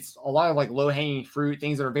 It's a lot of low hanging fruit,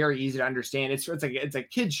 things that are very easy to understand. It's a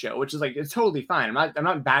kid's show, which is it's totally fine. I'm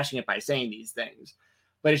not bashing it by saying these things,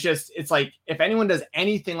 but it's if anyone does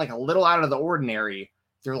anything a little out of the ordinary,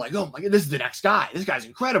 they're like, oh my God, this is the next guy. This guy's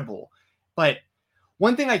incredible. But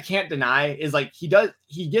one thing I can't deny is he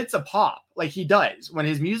gets a pop. He does when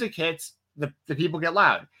his music hits. The people get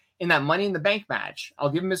loud. In that Money in the Bank match,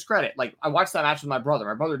 I'll give him his credit. I watched that match with my brother.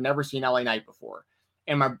 My brother had never seen LA Knight before.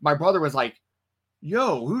 And my brother was like,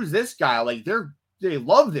 yo, who's this guy? They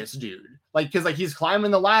love this dude. Because he's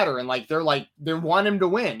climbing the ladder and they're want him to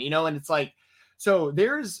win, and it's So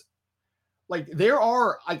there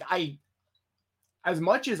are I as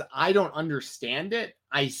much as I don't understand it,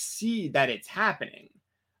 I see that it's happening.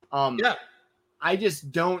 Yeah. I just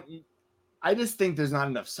think there's not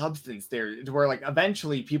enough substance there to where like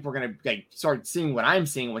eventually people are gonna like start seeing what I'm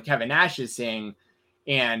seeing, what Kevin Nash is seeing,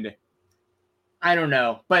 and I don't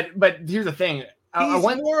know. But here's the thing.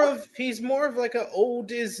 He's more of like a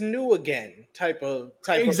old is new again type of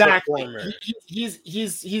performer. He's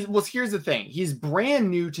well, here's the thing. He's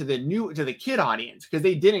brand new to the kid audience because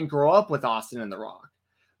they didn't grow up with Austin and The Rock.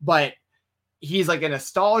 But he's like a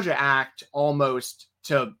nostalgia act almost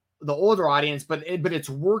to the older audience, but it's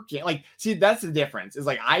working. Like, see, that's the difference. Is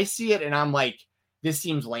like I see it and I'm like, this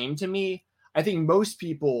seems lame to me. I think most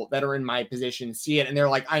people that are in my position see it and they're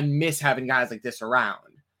like, I miss having guys like this around,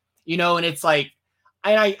 and it's like,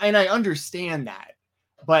 I understand that,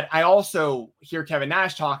 but I also hear Kevin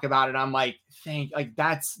Nash talk about it. I'm like,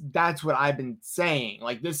 that's what I've been saying.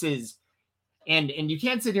 Like this is, and you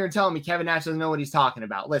can't sit here and tell me Kevin Nash doesn't know what he's talking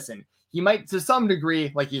about. Listen, he might to some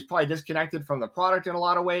degree, like he's probably disconnected from the product in a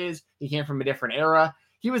lot of ways. He came from a different era.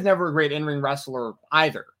 He was never a great in-ring wrestler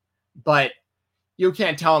either, but you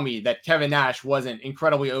can't tell me that Kevin Nash wasn't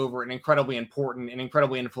incredibly over and incredibly important and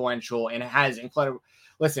incredibly influential and has incredible.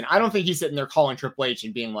 Listen, I don't think he's sitting there calling Triple H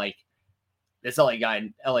and being like, this LA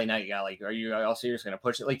Knight guy, like, are you all serious going to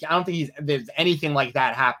push it? Like, I don't think there's anything like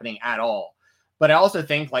that happening at all. But I also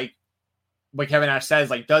think like what Kevin Nash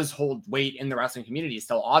says, like, does hold weight in the wrestling community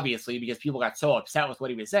still, obviously, because people got so upset with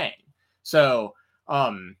what he was saying. So,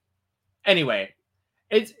 anyway,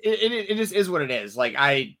 it just is what it is. Like,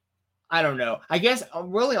 I don't know. I guess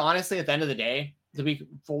really honestly, at the end of the day, to be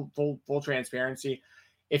full transparency,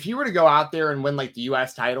 if he were to go out there and win like the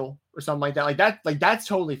US title or something like that, that's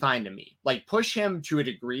totally fine to me. Like push him to a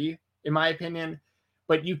degree, in my opinion,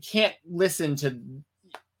 but you can't listen to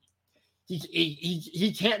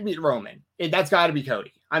he can't beat Roman. That's got to be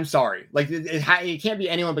Cody. I'm sorry. Like it can't be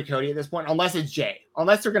anyone but Cody at this point, unless it's Jay.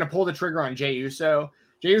 Unless they're going to pull the trigger on Jey Uso.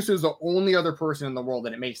 Jey Uso is the only other person in the world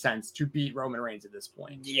that it makes sense to beat Roman Reigns at this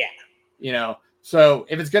point. Yeah. So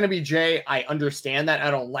if it's going to be Jay, I understand that. I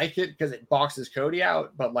don't like it because it boxes Cody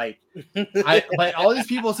out. But like, but all these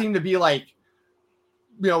people seem to be like,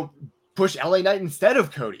 push LA Knight instead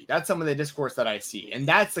of Cody. That's some of the discourse that I see. And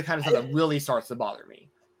that's the kind of stuff that really starts to bother me.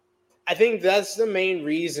 I think that's the main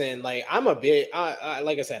reason. Like, I'm a bit,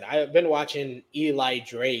 like I said, I've been watching Eli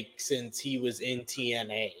Drake since he was in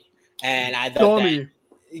TNA. And I thought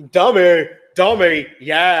dummy,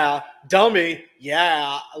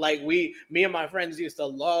 yeah. Like me and my friends used to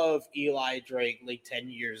love Eli Drake like 10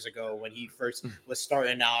 years ago when he first was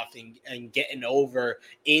starting off and getting over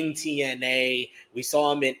in TNA. We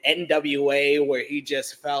saw him in NWA where he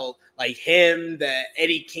just felt like him, the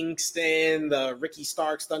Eddie Kingston, the Ricky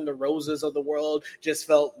Starks, Thunder Roses of the world, just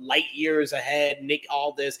felt light years ahead. Nick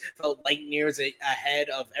Aldis felt light years ahead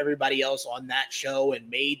of everybody else on that show and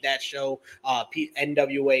made that show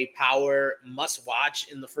NWA Power must watch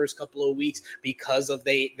in the first couple of weeks because of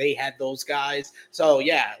they had those guys. So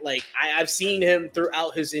yeah, like I've seen him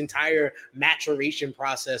throughout his entire maturation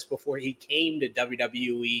process before he came to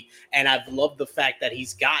WWE, and I've loved the fact that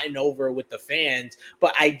he's gotten over with the fans.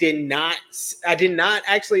 But I did not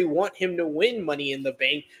actually want him to win Money in the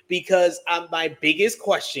Bank because my biggest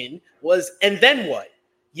question was, and then what?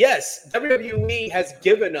 Yes, WWE has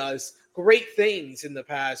given us great things in the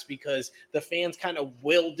past because the fans kind of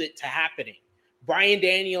willed it to happening. Bryan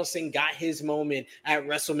Danielson got his moment at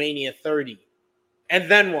WrestleMania 30. And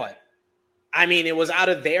then what? I mean, it was out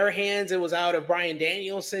of their hands. It was out of Bryan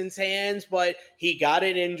Danielson's hands, but he got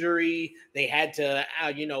an injury. They had to,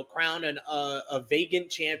 crown a vacant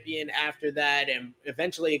champion after that. And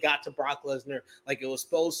eventually it got to Brock Lesnar like it was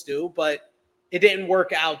supposed to, but it didn't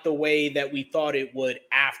work out the way that we thought it would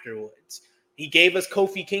afterwards. He gave us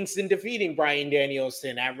Kofi Kingston defeating Bryan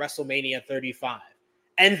Danielson at WrestleMania 35.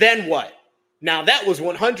 And then what? Now that was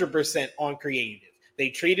 100% on creative. They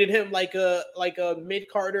treated him like a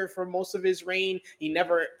mid-carder for most of his reign. He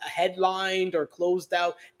never headlined or closed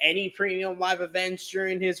out any premium live events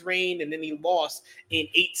during his reign, and then he lost in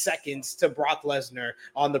 8 seconds to Brock Lesnar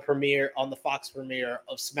on the Fox premiere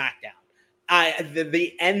of SmackDown.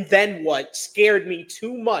 And then what scared me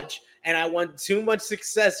too much, and I want too much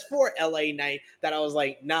success for LA Knight that I was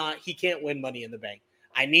like, nah, he can't win Money in the Bank.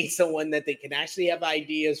 I need someone that they can actually have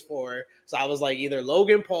ideas for. So I was like either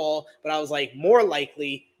Logan Paul, but I was like more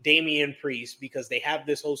likely Damian Priest because they have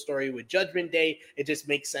this whole story with Judgment Day. It just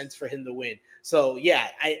makes sense for him to win. So yeah,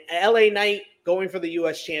 LA Knight going for the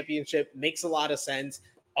US Championship makes a lot of sense.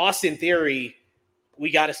 Austin Theory,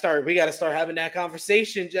 we got to start having that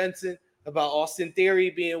conversation, Jensen. about Austin Theory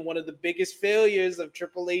being one of the biggest failures of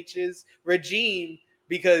Triple H's regime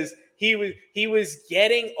because he was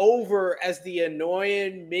getting over as the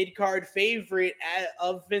annoying mid-card favorite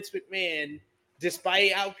of Vince McMahon,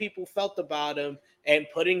 despite how people felt about him, and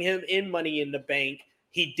putting him in Money in the Bank.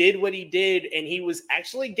 He did what he did, and he was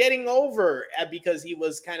actually getting over because he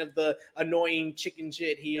was kind of the annoying chicken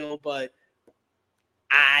shit heel, but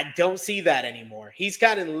I don't see that anymore. He's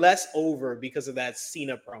gotten less over because of that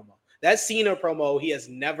Cena promo. That Cena promo he has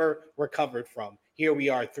never recovered from. Here we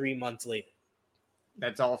are 3 months later.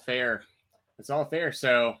 That's all fair.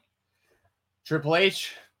 So, Triple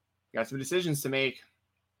H, got some decisions to make.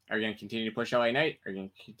 Are you going to continue to push LA Knight? Are you going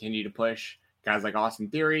to continue to push guys like Austin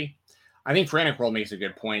Theory? I think Frantic World makes a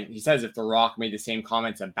good point. He says if The Rock made the same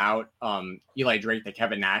comments about Eli Drake that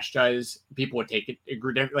Kevin Nash does, people would take it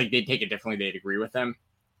they'd take it differently. They'd agree with him.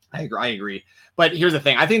 I agree. But here's the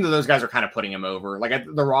thing. I think that those guys are kind of putting him over. Like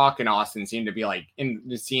The Rock and Austin seem to be like in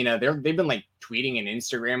Cena. They've been like tweeting and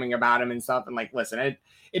Instagramming about him and stuff. And like, listen, it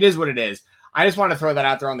is what it is. I just want to throw that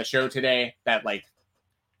out there on the show today that like,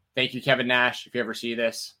 thank you, Kevin Nash. If you ever see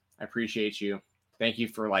this, I appreciate you. Thank you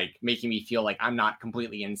for like making me feel like I'm not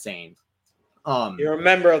completely insane. You're a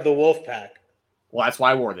member of the Wolf Pack. Well, that's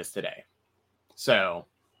why I wore this today. So,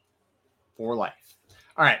 for life.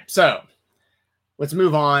 All right. So, let's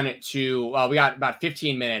move on to, we got about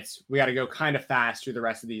 15 minutes. We got to go kind of fast through the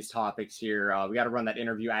rest of these topics here. We got to run that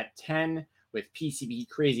interview at 10 with PCB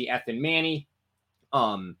Crazy F and Manny.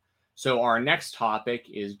 So our next topic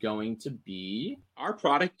is going to be... Our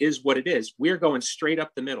product is what it is. We're going straight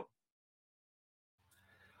up the middle.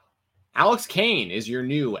 Alex Kane is your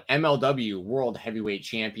new MLW World Heavyweight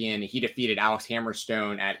Champion. He defeated Alex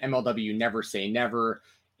Hammerstone at MLW Never Say Never.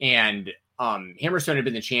 And Hammerstone had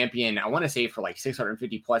been the champion, I want to say, for like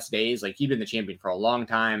 650 plus days. Like, he'd been the champion for a long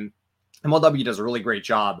time. MLW does a really great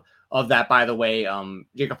job of that, by the way.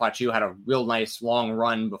 Jacob Fatu had a real nice long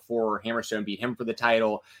run before Hammerstone beat him for the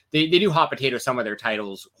title. They do hot potato some of their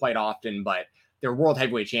titles quite often, but their World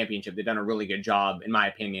Heavyweight Championship, they've done a really good job, in my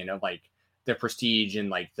opinion, of like the prestige and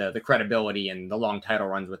like the credibility and the long title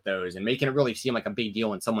runs with those and making it really seem like a big deal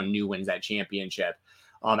when someone new wins that championship.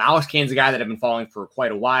 Alex Kane's a guy that I've been following for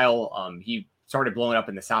quite a while. He started blowing up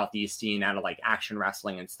in the Southeast scene out of like Action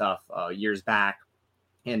Wrestling and stuff years back.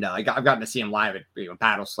 And I've gotten to see him live at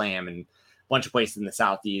Battle Slam and a bunch of places in the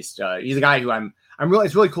Southeast. He's a guy who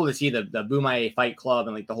it's really cool to see the Bumaye Fight Club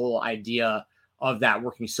and like the whole idea of that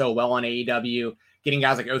working so well on AEW, getting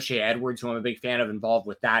guys like O'Shea Edwards, who I'm a big fan of, involved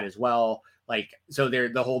with that as well. Like, so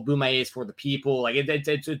the whole Bumaye is for the people. Like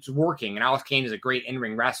it's working. And Alex Kane is a great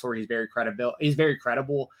in-ring wrestler. He's very credible.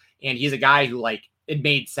 And he's a guy who, like, it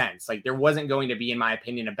made sense. Like, there wasn't going to be, in my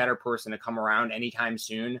opinion, a better person to come around anytime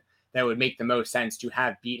soon that would make the most sense to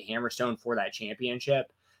have beat Hammerstone for that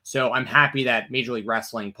championship. So I'm happy that Major League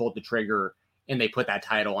Wrestling pulled the trigger and they put that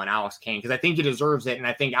title on Alex Kane, because I think he deserves it. And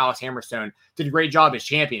I think Alex Hammerstone did a great job as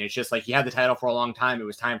champion. It's just like he had the title for a long time. It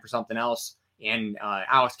was time for something else. And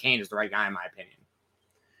Alex Kane is the right guy, in my opinion.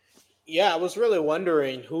 Yeah, I was really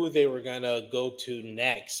wondering who they were going to go to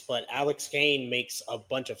next, but Alex Kane makes a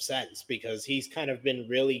bunch of sense because he's kind of been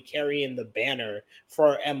really carrying the banner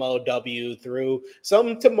for MLW through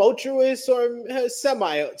some tumultuous or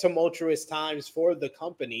semi-tumultuous times for the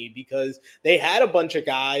company, because they had a bunch of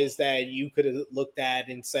guys that you could have looked at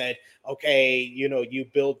and said, okay, you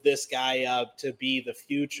build this guy up to be the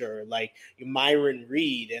future, like Myron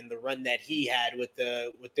Reed and the run that he had with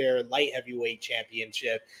their light heavyweight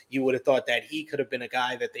championship. You would have thought that he could have been a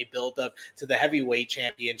guy that they built up to the heavyweight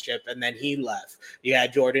championship, and then he left. You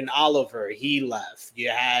had Jordan Oliver, he left. You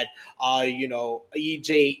had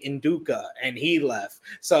EJ Nduka, and he left.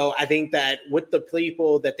 So I think that with the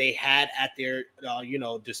people that they had at their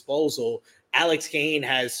disposal, Alex Kane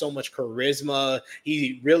has so much charisma.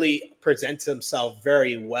 He really presents himself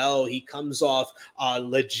very well. He comes off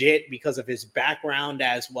legit because of his background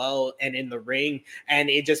as well and in the ring. And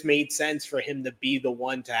it just made sense for him to be the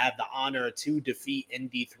one to have the honor to defeat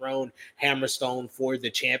and dethrone Hammerstone for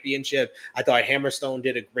the championship. I thought Hammerstone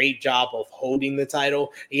did a great job of holding the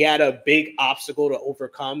title. He had a big obstacle to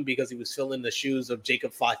overcome because he was filling the shoes of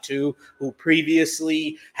Jacob Fatu, who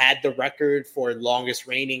previously had the record for longest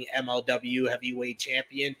reigning MLW heavyweight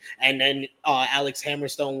champion, and then Alex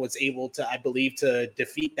Hammerstone was able to, I believe, to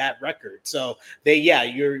defeat that record. So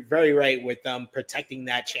you're very right with them protecting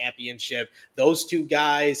that championship. Those two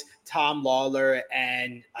guys Tom Lawler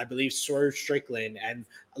and I believe Swerve Strickland and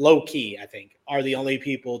Low Key, I think, are the only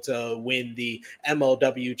people to win the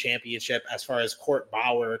MLW championship as far as Court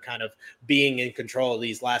Bauer kind of being in control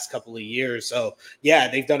these last couple of years. So, yeah,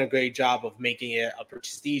 they've done a great job of making it a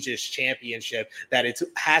prestigious championship that it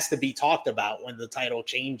has to be talked about when the title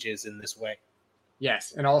changes in this way.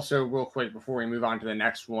 Yes, and also real quick before we move on to the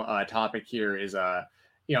next one, topic here is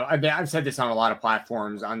I've said this on a lot of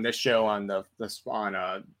platforms on this show on the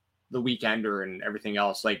Weekender and everything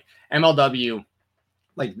else. Like MLW,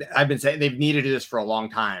 like I've been saying, they've needed this for a long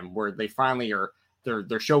time. Where they finally are,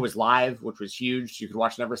 their show was live, which was huge. You could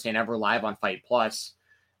watch Never Say Never live on Fight Plus.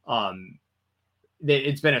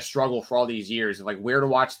 It's been a struggle for all these years of like where to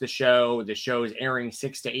watch the show. The show is airing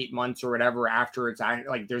 6 to 8 months or whatever after it's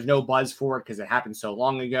like there's no buzz for it because it happened so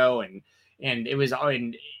long ago, and it was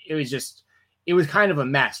kind of a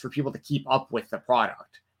mess for people to keep up with the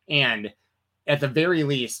product. And at the very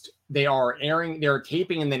least, they're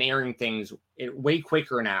taping and then airing things way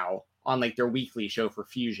quicker now on like their weekly show for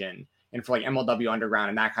Fusion and for like MLW Underground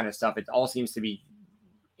and that kind of stuff. It all seems to be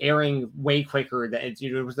airing way quicker than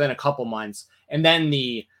it was within a couple months. And then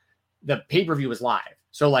the pay-per-view was live.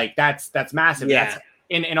 So like that's massive. Yeah.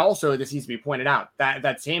 And also this needs to be pointed out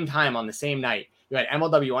that same time on the same night, you had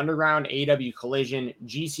MLW Underground, AEW Collision,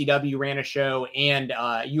 GCW ran a show, and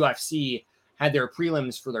UFC had their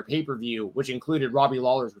prelims for their pay-per-view, which included Robbie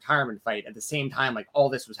Lawler's retirement fight at the same time, like all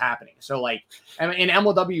this was happening. So like in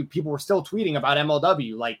MLW, people were still tweeting about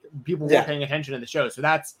MLW, like people were paying attention to the show. So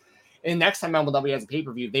and next time MLW has a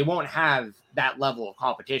pay-per-view, they won't have that level of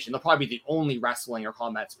competition. They'll probably be the only wrestling or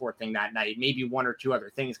combat sport thing that night, maybe one or two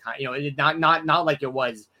other things, not like it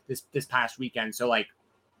was this past weekend. So like,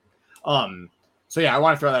 so yeah, I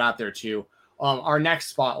want to throw that out there too. Our next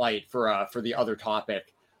spotlight for the other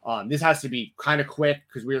topic, this has to be kind of quick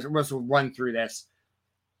because we're supposed to run through this.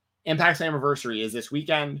 Impact's anniversary is this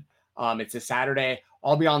weekend. It's a Saturday.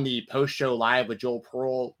 I'll be on the post show live with Joel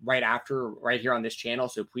Pearl right here on this channel.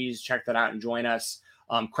 So please check that out and join us.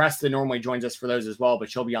 Cresta normally joins us for those as well, but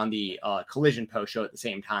she'll be on the Collision post show at the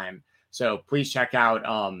same time. So please check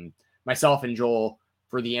out myself and Joel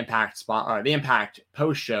for the Impact the Impact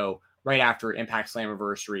post show right after Impact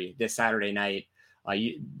Slammiversary this Saturday night.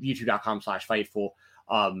 YouTube.com/Fightful.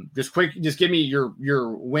 Just give me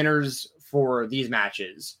your winners for these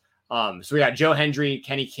matches. So we got Joe Hendry,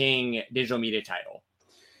 Kenny King, digital media title.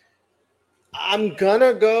 I'm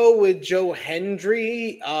gonna go with Joe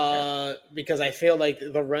Hendry because I feel like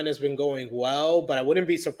the run has been going well, but I wouldn't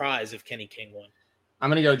be surprised if Kenny King won. I'm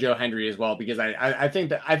gonna go Joe Hendry as well because I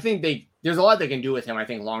think there's a lot they can do with him. I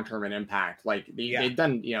think long term and Impact, like they've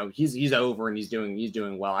done, he's over and he's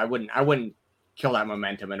doing well. I wouldn't kill that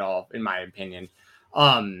momentum at all, in my opinion.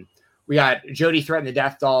 We got Jody Threat and the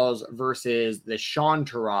Death Dolls versus the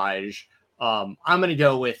Shawntourage. I'm going to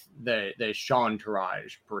go with the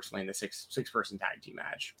Shawntourage personally in the six-person tag team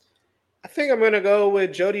match. I think I'm going to go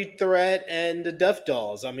with Jody Threat and the Death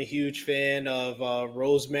Dolls. I'm a huge fan of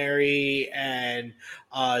Rosemary and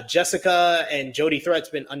Jessica, and Jody Threat's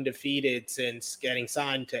been undefeated since getting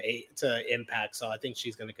signed to Impact, so I think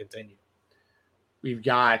she's going to continue. We've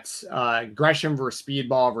got Gresham versus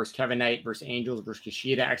Speedball versus Kevin Knight versus Angels versus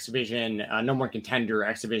Kushida X Division, number one contender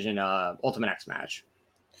X Division Ultimate X match.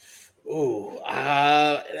 Ooh,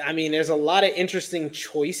 I mean, there's a lot of interesting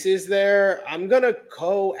choices there. I'm gonna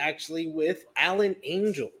go actually with Alan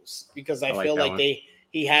Angels because I feel like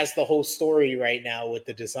he has the whole story right now with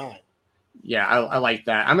the design. Yeah, I like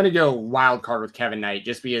that. I'm gonna go wild card with Kevin Knight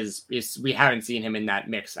just because we haven't seen him in that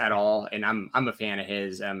mix at all, and I'm a fan of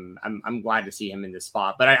his. I'm glad to see him in this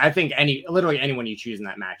spot. But I think literally anyone you choose in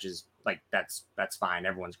that match is like that's fine.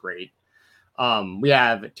 Everyone's great. We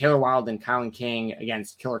have Taylor Wilde and Kylan King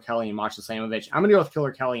against Killer Kelly and Masha Slamovich. I'm gonna go with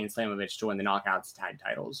Killer Kelly and Slamovich to win the Knockouts tag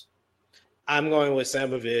titles. I'm going with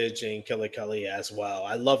Slamovich and Killer Kelly as well.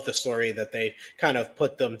 I love the story that they kind of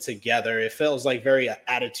put them together. It feels like very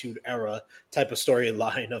Attitude Era type of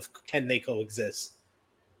storyline of can they coexist.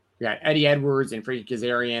 We got Eddie Edwards and Frankie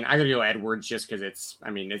Kazarian. I gotta go Edwards just because it's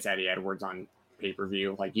Eddie Edwards on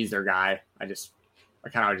pay-per-view. Like he's their guy. I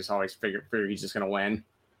kind of just always figure he's just gonna win.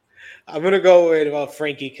 I'm gonna go with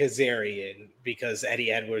Frankie Kazarian because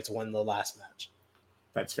Eddie Edwards won the last match.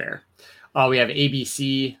 That's fair. We have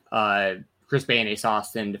ABC, Chris Bay and Ace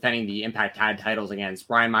Austin defending the Impact Tag titles against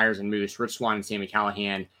Brian Myers and Moose, Rich Swann and Sami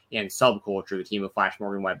Callihan, and Subculture, the team of Flash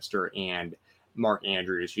Morgan Webster and Mark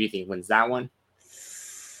Andrews. Who do you think wins that one?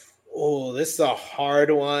 Oh, this is a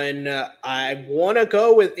hard one. I want to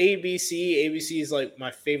go with ABC. ABC is like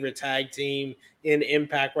my favorite tag team in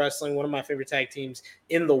Impact Wrestling, one of my favorite tag teams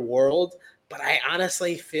in the world. But I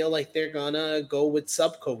honestly feel like they're gonna go with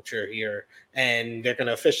subculture here, and they're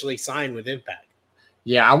gonna officially sign with Impact.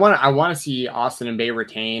 Yeah, I want to see Austin and Bay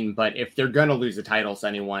retain, but if they're gonna lose the titles to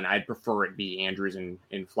anyone, I'd prefer it be Andrews and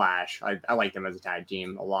Flash. I like them as a tag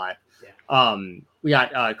team a lot. Yeah. We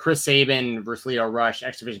got Chris Sabin versus Leo Rush,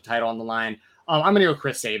 X Division title on the line. I'm gonna go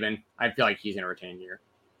Chris Sabin. I feel like he's gonna retain here.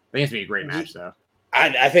 I think it's gonna be a great match though.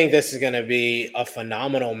 I think this is gonna be a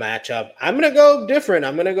phenomenal matchup. I'm gonna go different.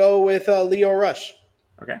 I'm gonna go with Leo Rush.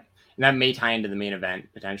 Okay. And that may tie into the main event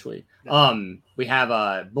potentially. We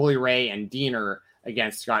have Bully Ray and Diener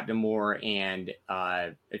against Scott D'Amore and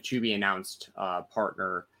a to-be announced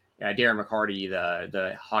partner, Darren McCarty,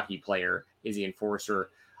 the hockey player, is the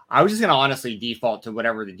enforcer. I was just gonna honestly default to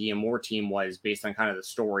whatever the D'Amore team was based on kind of the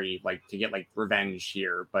story, like to get like revenge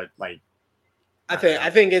here, but like I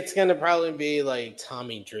think it's gonna probably be like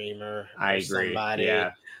Tommy Dreamer. I agree. Somebody.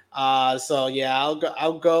 Yeah. So yeah,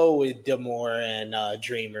 I'll go with D'Amore and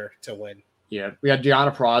Dreamer to win. Yeah, we have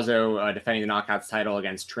Gianna Perazo defending the Knockouts title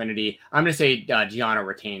against Trinity. I'm going to say Gianna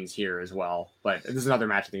retains here as well, but this is another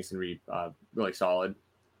match I think is going to be really solid.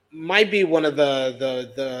 Might be one of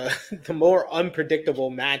the more unpredictable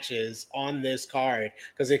matches on this card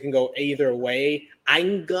because it can go either way.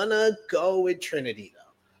 I'm gonna go with Trinity though.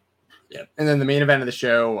 Yeah, and then the main event of the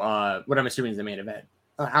show, what I'm assuming is the main event.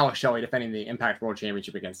 Alex Shelley defending the Impact World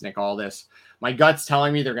Championship against Nick Aldis. My gut's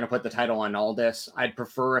telling me they're going to put the title on Aldis. I'd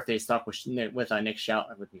prefer if they stuck with Alex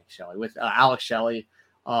Shelley.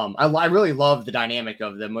 I really love the dynamic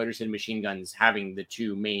of the Motor City Machine Guns having the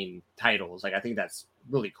two main titles. Like I think that's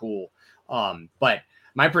really cool. But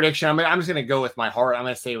my prediction, I'm just going to go with my heart. I'm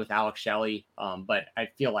going to say with Alex Shelley. But I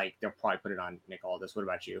feel like they'll probably put it on Nick Aldis. What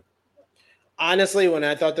about you? Honestly, when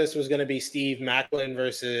I thought this was going to be Steve Macklin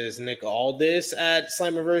versus Nick Aldis at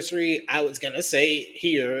Slammiversary, I was going to say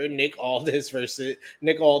here, Nick Aldis versus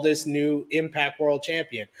Nick Aldis, new Impact World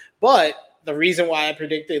Champion. But the reason why I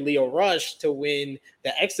predicted Leo Rush to win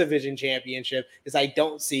the X Division Championship is I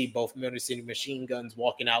don't see both Motor City Machine Guns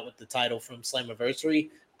walking out with the title from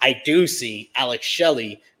Slammiversary. I do see Alex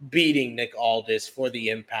Shelley beating Nick Aldis for the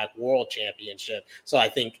Impact World Championship. So I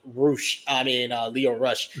think Leo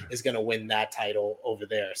Rush is going to win that title over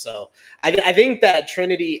there. So I think that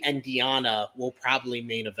Trinity and Deanna will probably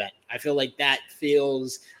main event. I feel like that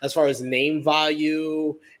feels, as far as name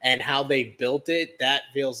value and how they built it, that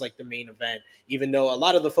feels like the main event, even though a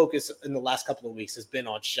lot of the focus in the last couple of weeks has been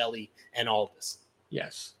on Shelley and Aldis.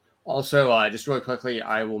 Yes. Also, just really quickly,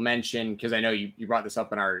 I will mention, because I know you brought this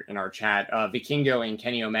up in our chat, Vikingo and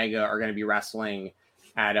Kenny Omega are going to be wrestling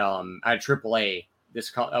at AAA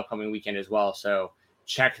this upcoming weekend as well. So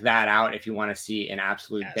check that out if you want to see an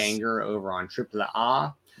absolute banger over on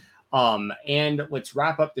AAA. And let's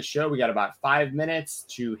wrap up the show. We got about 5 minutes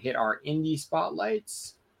to hit our indie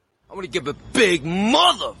spotlights. I'm going to give a big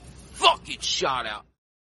motherfucking shout out.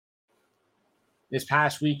 This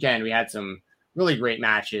past weekend, we had some really great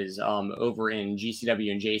matches over in GCW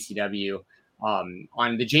and JCW.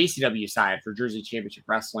 On the JCW side for Jersey Championship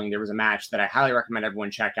Wrestling, there was a match that I highly recommend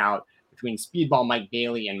everyone check out between Speedball Mike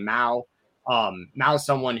Bailey and Mao. Mao's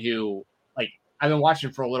someone who, like, I've been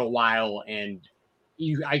watching for a little while, and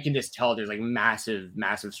I can just tell there's like massive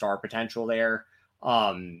star potential there.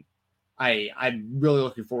 I'm really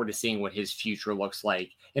looking forward to seeing what his future looks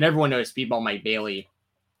like. And everyone knows Speedball Mike Bailey.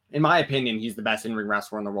 In my opinion, he's the best in-ring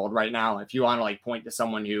wrestler in the world right now. If you want to like point to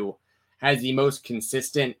someone who has the most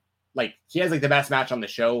consistent, like he has like the best match on the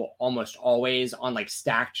show almost always on like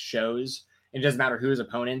stacked shows. It doesn't matter who his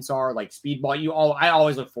opponents are. Like Speedball, I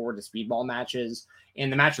always look forward to Speedball matches.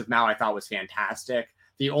 And the match with Mao I thought was fantastic.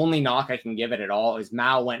 The only knock I can give it at all is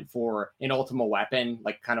Mao went for an Ultimate Weapon,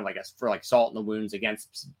 like kind of like for like salt in the wounds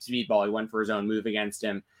against Speedball. He went for his own move against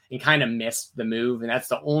him and kind of missed the move. And that's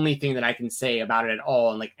the only thing that I can say about it at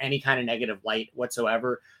all. And like any kind of negative light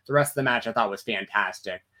whatsoever. The rest of the match I thought was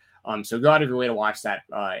fantastic. So go out of your way to watch that.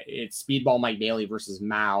 It's Speedball Mike Bailey versus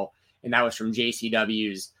Mao. And that was from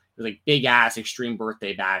JCW's. It was like Big Ass Extreme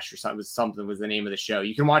Birthday Bash or something was the name of the show.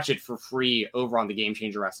 You can watch it for free over on the Game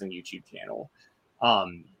Changer Wrestling YouTube channel.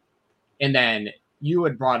 And then you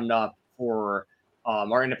had brought it up for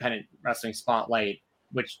our independent wrestling spotlight,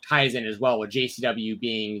 which ties in as well with JCW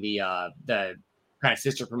being the kind of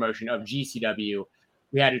sister promotion of GCW.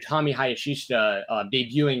 We had Utami Hayashishita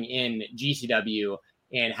debuting in GCW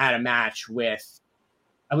and had a match with,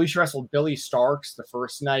 I believe she wrestled Billy Starks the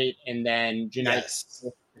first night and then Janette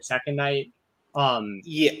the second night.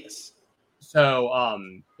 Yes. So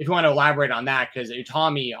if you want to elaborate on that, because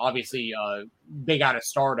Utami obviously big out of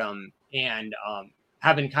stardom and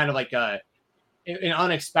having kind of like a an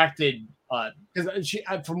unexpected, because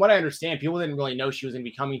from what I understand, people didn't really know she was going to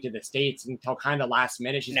be coming to the States until kind of last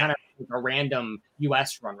minute. She's kind of like a random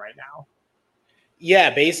U.S. run right now.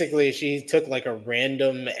 Yeah, basically she took like a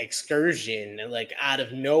random excursion like out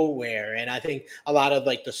of nowhere. And I think a lot of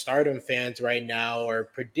like the Stardom fans right now are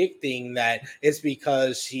predicting that it's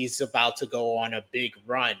because she's about to go on a big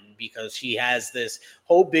run, because she has this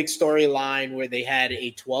whole big storyline where they had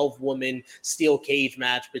a 12-woman steel cage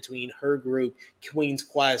match between her group, Queen's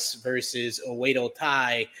Quest versus Oedo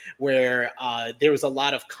Tai, where there was a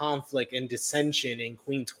lot of conflict and dissension in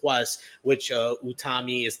Queen's Quest, which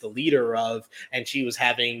Utami is the leader of, and she was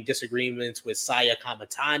having disagreements with Saya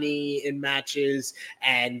Kamatani in matches,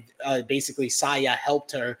 and basically Saya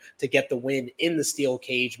helped her to get the win in the steel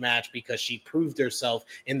cage match because she proved herself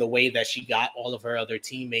in the way that she got all of her other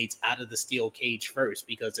teammates out of the steel cage first,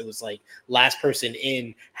 because it was like last person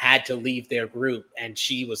in had to leave their group, and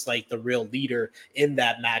she was like the real leader in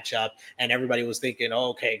that matchup. And everybody was thinking, oh,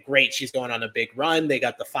 okay, great, she's going on a big run. They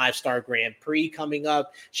got the 5-star Grand Prix coming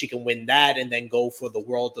up. She can win that and then go for the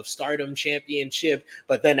World of Stardom Championship.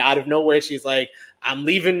 But then out of nowhere, she's like, I'm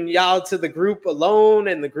leaving y'all to the group alone.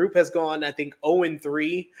 And the group has gone, I think,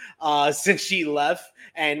 0-3 since she left.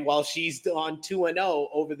 And while she's on 2-0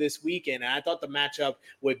 over this weekend, and I thought the matchup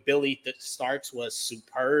with Billy Starks was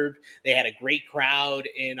superb. They had a great crowd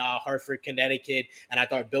in Hartford, Connecticut. And I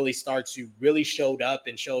thought Billy Starks, who really showed up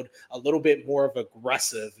and showed a little bit more of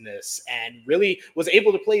aggressiveness and really was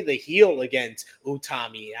able to play the heel against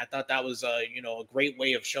Utami. I thought that was a great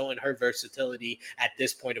way of showing her versatility at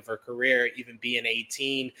this point of her career, even being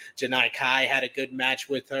 18. Janai Kai had a good match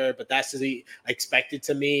with her, but that's expected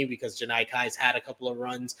to me because Janai Kai's had a couple of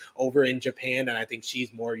runs over in Japan, and I think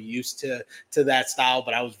she's more used to that style.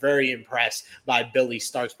 But I was very impressed by Billy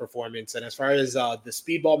Stark's performance. And as far as the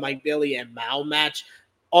Speedball Mike Bailey and Mao match,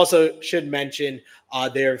 also should mention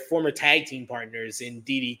their former tag team partners in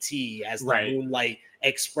DDT as the Moonlight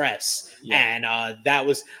Express. And that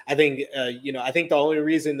was, I think the only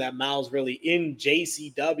reason that Mal's really in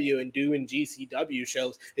JCW and doing GCW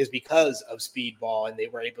shows is because of Speedball, and they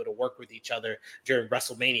were able to work with each other during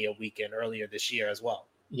WrestleMania weekend earlier this year as well.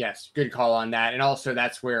 Yes, good call on that. And also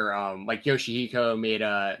that's where like Yoshihiko made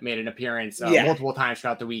an appearance multiple times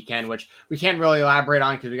throughout the weekend, which we can't really elaborate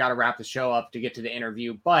on because we got to wrap the show up to get to the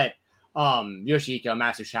interview. But Yoshihiko,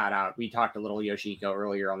 massive shout out. We talked a little Yoshihiko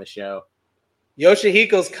earlier on the show.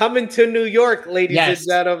 Yoshihiko's coming to New York, ladies and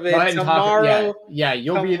gentlemen, tomorrow.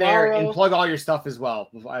 You'll be there, and plug all your stuff as well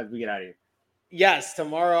before we get out of here. Yes,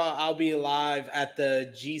 tomorrow I'll be live at the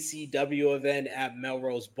GCW event at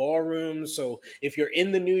Melrose Ballroom. So if you're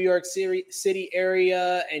in the New York City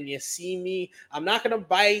area and you see me, I'm not going to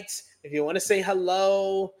bite. If you want to say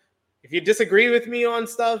hello, if you disagree with me on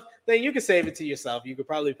stuff, then you can save it to yourself. You could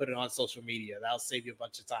probably put it on social media. That'll save you a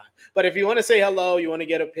bunch of time. But if you want to say hello, you want to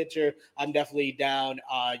get a picture, I'm definitely down.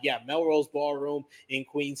 Melrose Ballroom in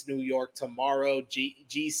Queens, New York tomorrow,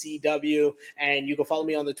 GCW. And you can follow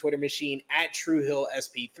me on the Twitter machine at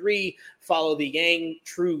TrueHillSP3. Follow the gang,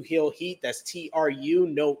 True Hill Heat. That's TRU,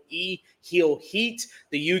 no E, Heel Heat.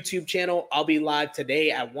 The YouTube channel, I'll be live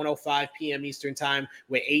today at 1:05 p.m. Eastern Time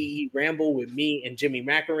with AE Ramble with me and Jimmy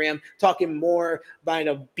Macaram, talking more by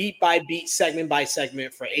a beat by beat, segment by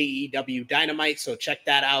segment for AEW Dynamite. So check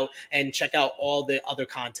that out and check out all the other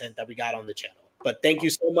content that we got on the channel. But thank you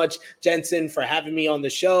so much, Jensen, for having me on the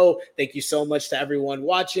show. Thank you so much to everyone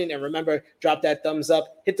watching. And remember, drop that thumbs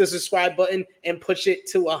up, hit the subscribe button, and push it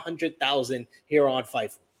to 100,000 here on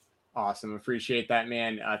Fightful. Awesome. Appreciate that,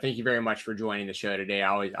 man. Thank you very much for joining the show today.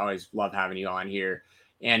 I always love having you on here.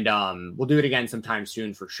 And we'll do it again sometime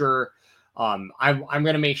soon for sure. I'm going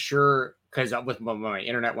to make sure, because with my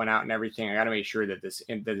internet went out and everything, I got to make sure that this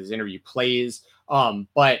interview plays.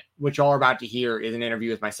 But what y'all are about to hear is an interview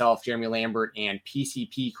with myself, Jeremy Lambert, and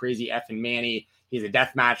PCP Crazy Effin' Manny. He's a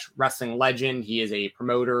deathmatch wrestling legend. He is a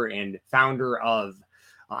promoter and founder of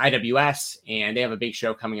IWS, and they have a big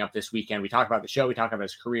show coming up this weekend. We talk about the show. We talk about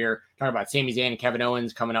his career. Talk about Sami Zayn and Kevin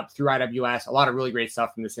Owens coming up through IWS. A lot of really great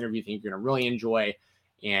stuff from this interview. I think you're going to really enjoy.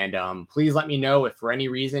 And please let me know if for any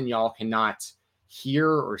reason y'all cannot hear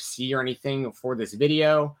or see or anything for this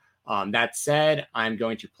video. That said, I'm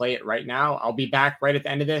going to play it right now. I'll be back right at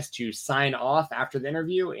the end of this to sign off after the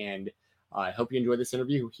interview, and I hope you enjoy this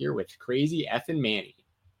interview here with Crazy Effin' Manny.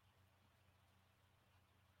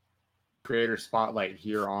 Creator Spotlight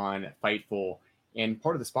here on Fightful, and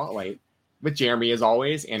part of the Spotlight with Jeremy as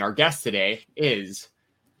always, and our guest today is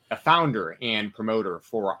a founder and promoter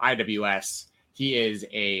for IWS. He is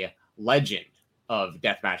a legend of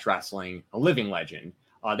deathmatch wrestling, a living legend.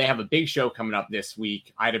 They have a big show coming up this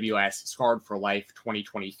week, IWS Scarred for Life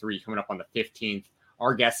 2023, coming up on the 15th.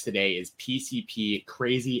 Our guest today is PCP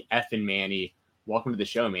Crazy Effin' Manny. Welcome to the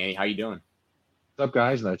show, Manny. How you doing? What's up,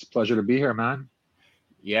 guys? It's a pleasure to be here, man.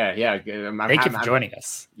 Yeah. Thank you for joining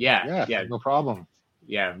us. Yeah, no problem.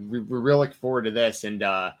 Yeah, we're really looking forward to this. And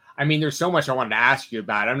I mean, there's so much I wanted to ask you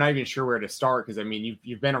about. I'm not even sure where to start because I mean,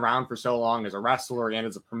 you've been around for so long as a wrestler and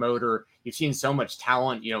as a promoter. You've seen so much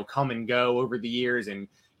talent, come and go over the years, and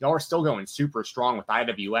y'all are still going super strong with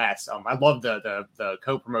IWS. I love the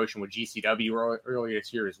co-promotion with GCW earlier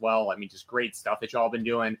this year as well. I mean, just great stuff that y'all been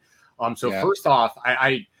doing. First off,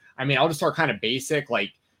 I mean, I'll just start kind of basic.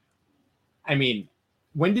 Like, I mean,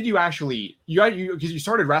 when did you actually because you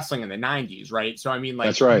started wrestling in the 90s, right? So I mean, like,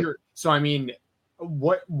 that's right. So I mean,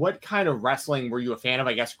 what kind of wrestling were you a fan of,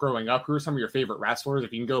 I guess, growing up? Who are some of your favorite wrestlers?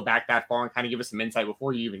 If you can go back that far and kind of give us some insight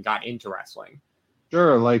before you even got into wrestling.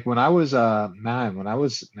 Sure. Like when I was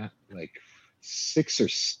like 6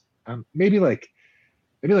 or maybe like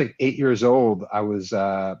 8 years old, I was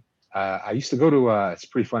I used to go to it's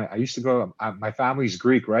pretty funny. I used to go. My family's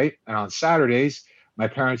Greek, right? And on Saturdays, my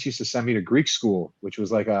parents used to send me to Greek school, which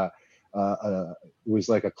was like a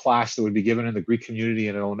class that would be given in the Greek community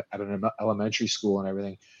at an elementary school and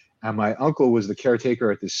everything. And my uncle was the caretaker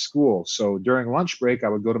at this school. So during lunch break, I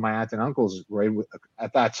would go to my aunt and uncle's. Right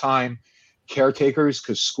at that time, caretakers,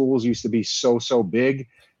 because schools used to be so big,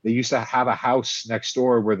 they used to have a house next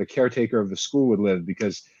door where the caretaker of the school would live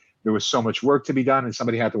because there was so much work to be done and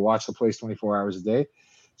somebody had to watch the place 24 hours a day.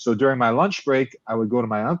 So during my lunch break, I would go to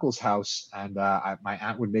my uncle's house and my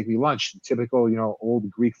aunt would make me lunch. Typical, old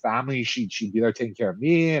Greek family. She'd be there taking care of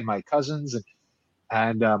me and my cousins.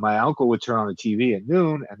 And my uncle would turn on the TV at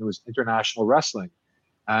noon and there was international wrestling.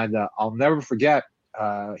 And I'll never forget,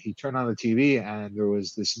 he turned on the TV and there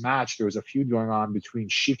was this match. There was a feud going on between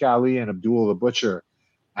Sheik Ali and Abdullah the Butcher.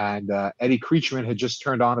 And Eddie Creechman had just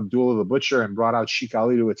turned on Abdullah the Butcher and brought out Sheik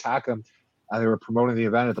Ali to attack him. And they were promoting the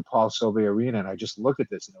event at the Paul Silva Arena. And I just looked at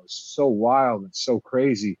this and it was so wild and so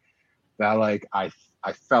crazy that like I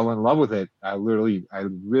fell in love with it. I really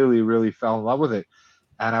fell in love with it.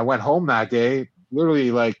 And I went home that day,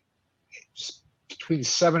 literally like between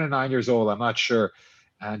 7 and 9 years old. I'm not sure.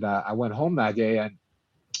 And I went home that day and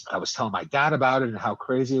I was telling my dad about it and how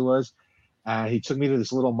crazy it was. And he took me to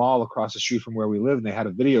this little mall across the street from where we lived. And they had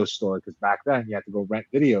a video store because back then you had to go rent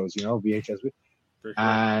videos, VHS. Sure.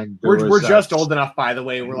 And we're just old enough, by the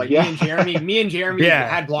way. We're like me and Jeremy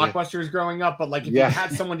had Blockbusters growing up, but like if you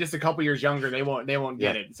had someone just a couple years younger, they won't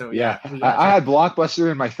get it. So I had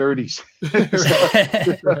Blockbuster in my 30s.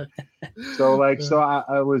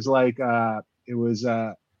 I was like, it was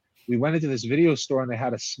we went into this video store and they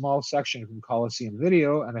had a small section from Coliseum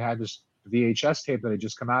Video and they had this VHS tape that had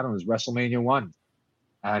just come out and it was WrestleMania 1.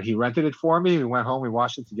 And he rented it for me. We went home, we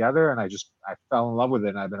watched it together, and I fell in love with it,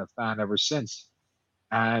 and I've been a fan ever since.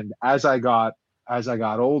 And as I got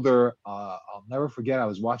older, I'll never forget, I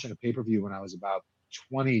was watching a pay-per-view when I was about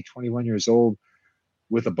 20, 21 years old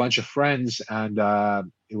with a bunch of friends, and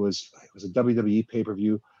it was a WWE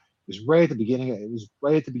pay-per-view. It was right at the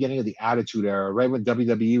beginning of the Attitude Era, right when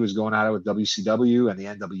WWE was going at it with WCW and the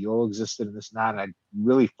NWO existed and this and that, and I'd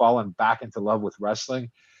really fallen back into love with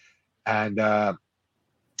wrestling. And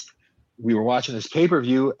we were watching this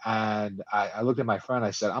pay-per-view and I looked at my friend.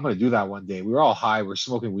 I said, I'm going to do that one day. We were all high. We're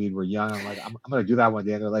smoking weed. We're young. I'm like, I'm going to do that one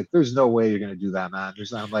day. And they're like, there's no way you're going to do that, man.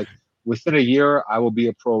 I'm like, within a year, I will be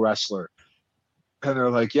a pro wrestler. And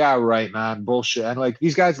they're like, yeah, right, man. Bullshit. And like,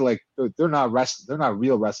 these guys are like, they're not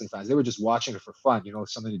real wrestling fans. They were just watching it for fun,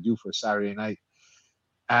 something to do for a Saturday night.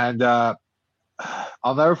 And I'll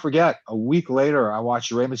never forget, a week later, I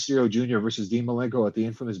watched Rey Mysterio Jr. versus Dean Malenko at the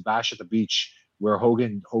infamous Bash at the Beach, where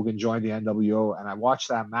Hogan joined the NWO, and I watched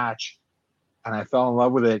that match and I fell in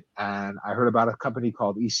love with it. And I heard about a company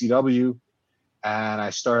called ECW and I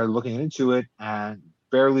started looking into it, and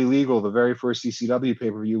Barely Legal, the very first ECW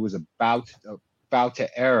pay-per-view, was about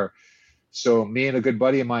to air. So me and a good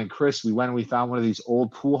buddy of mine, Chris, we went and we found one of these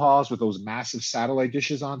old pool halls with those massive satellite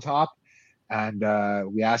dishes on top. And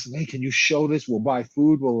we asked them, hey, can you show this? We'll buy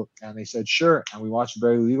food. And they said, sure. And we watched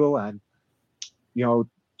Barely Legal, and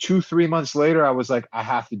 2-3 months later, I was like, I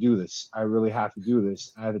have to do this. I really have to do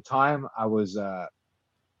this. And at the time, I was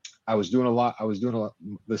doing a lot.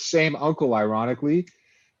 The same uncle, ironically,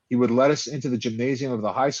 he would let us into the gymnasium of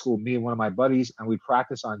the high school, me and one of my buddies, and we'd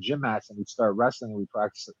practice on gym mats, and we'd start wrestling, and we'd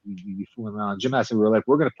be fooling around on gym mats, and we were like,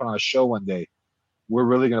 we're going to put on a show one day. We're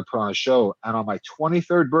really going to put on a show. And on my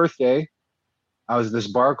 23rd birthday, I was at this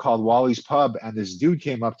bar called Wally's Pub, and this dude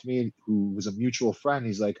came up to me who was a mutual friend.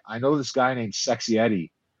 He's like, I know this guy named Sexy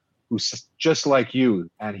Eddie who's just like you,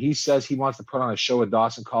 and he says he wants to put on a show at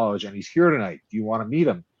Dawson College, and he's here tonight. Do you want to meet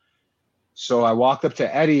him? So I walked up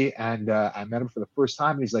to Eddie, and I met him for the first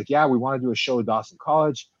time. And he's like, "Yeah, we want to do a show at Dawson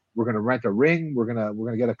College. We're going to rent a ring. We're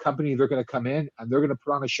gonna get a company. They're going to come in, and they're going to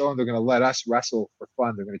put on a show, and they're going to let us wrestle for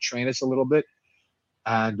fun. They're going to train us a little bit."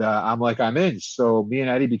 And I'm like, I'm in. So me and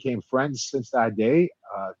Eddie became friends since that day.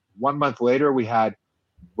 1 month later, we had,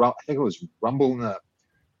 I think it was Rumble in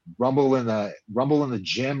the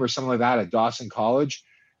gym or something like that at Dawson College.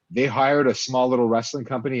 They hired a small little wrestling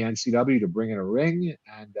company, NCW, to bring in a ring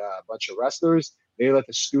and a bunch of wrestlers. They let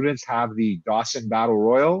the students have the Dawson Battle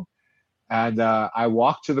Royal. And I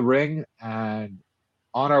walked to the ring, and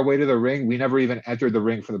on our way to the ring, we never even entered the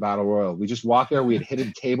ring for the Battle Royal. We just walked there. We had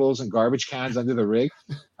hidden tables and garbage cans under the ring.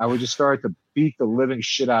 And we just started to beat the living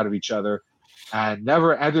shit out of each other and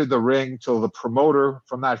never entered the ring till the promoter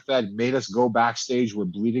from that fed made us go backstage. We're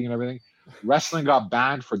bleeding and everything. Wrestling got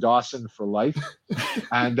banned for Dawson for life.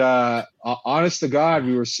 And honest to God,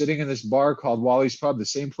 we were sitting in this bar called Wally's Pub, the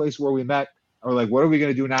same place where we met. And we're like, what are we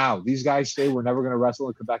going to do now? These guys say we're never going to wrestle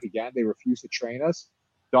in Quebec again. They refuse to train us.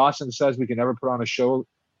 Dawson says we can never put on a show.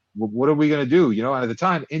 What are we going to do? You know, and at the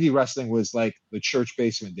time, indie wrestling was like the church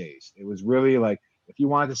basement days. It was really like, if you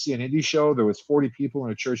wanted to see an indie show, there was 40 people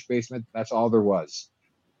in a church basement. That's all there was.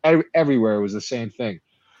 Everywhere it was the same thing.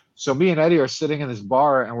 So me and Eddie are sitting in this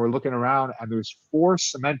bar, and we're looking around, and there's 4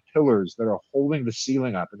 cement pillars that are holding the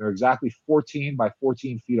ceiling up, and they're exactly 14 by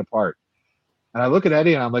 14 feet apart. And I look at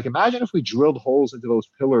Eddie, and I'm like, imagine if we drilled holes into those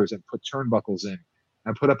pillars and put turnbuckles in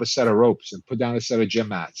and put up a set of ropes and put down a set of gym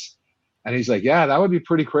mats. And he's like, yeah, that would be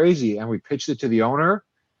pretty crazy. And we pitched it to the owner.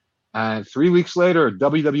 And 3 weeks later,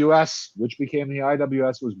 WWS, which became the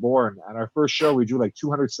IWS, was born. And our first show, we drew like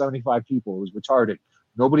 275 people. It was retarded.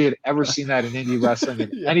 Nobody had ever seen that in indie wrestling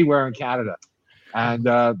anywhere in Canada. And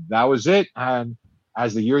that was it. And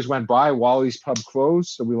as the years went by, Wally's Pub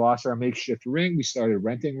closed. So we lost our makeshift ring. We started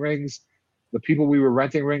renting rings. The people we were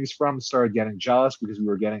renting rings from started getting jealous because we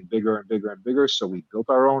were getting bigger and bigger and bigger. So we built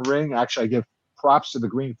our own ring. Actually, I give props to the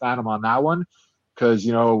Green Phantom on that one because,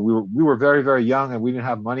 you know, we were very, very young and we didn't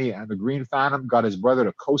have money. And the Green Phantom got his brother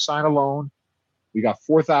to co-sign a loan. We got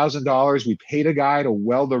 $4,000. We paid a guy to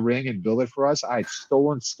weld the ring and build it for us. I had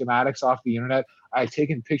stolen schematics off the internet. I had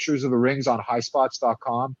taken pictures of the rings on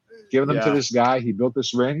highspots.com, given them to this guy. He built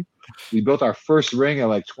this ring. We built our first ring at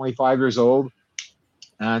like 25 years old.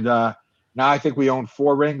 And now I think we own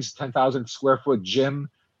 4 rings, 10,000 square foot gym,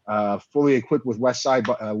 fully equipped with West Side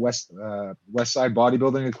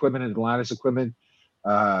bodybuilding equipment and Atlantis equipment,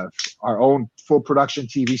 our own full production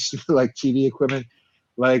TV equipment.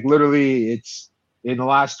 Like literally, it's in the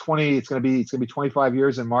last it's gonna be 25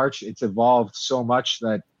 years in March. It's evolved so much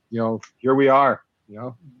that, you know, here we are. You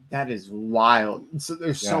know, that is wild. So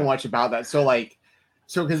there's so much about that. So like.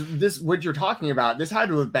 So, because what you're talking about, this had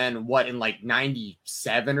to have been what in like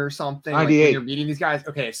 97 or something? 98. Like when you're meeting these guys.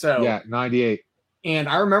 Okay, so yeah, 98. And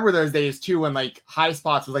I remember those days too, when like High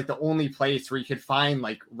Spots was like the only place where you could find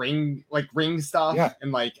like ring stuff,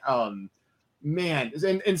 and like man,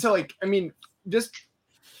 and so like I mean, just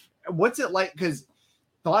what's it like? Because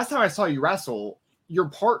the last time I saw you wrestle, your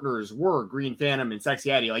partners were Green Phantom and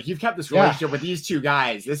Sexy Eddie. Like you've kept this relationship with these 2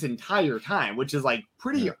 guys this entire time, which is like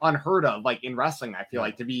pretty unheard of, like in wrestling. I feel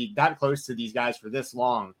like to be that close to these guys for this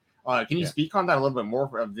long. Can you speak on that a little bit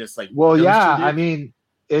more of this? Like, well, yeah, I mean,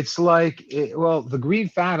 it's like, the Green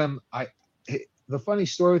Phantom. The funny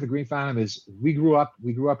story with the Green Phantom is we grew up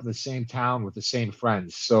in the same town with the same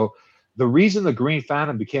friends. So the reason the Green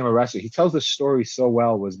Phantom became a wrestler, he tells this story so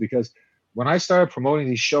well, was because when I started promoting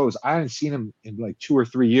these shows, I hadn't seen him in like 2 or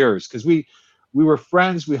 3 years because we were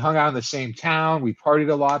friends. We hung out in the same town. We partied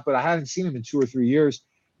a lot, but I hadn't seen him in 2 or 3 years.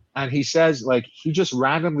 And he says, like, he just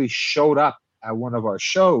randomly showed up at one of our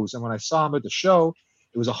shows. And when I saw him at the show,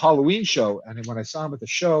 it was a Halloween show. And when I saw him at the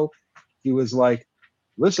show, he was like,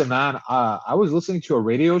 listen, man, I was listening to a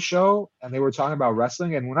radio show and they were talking about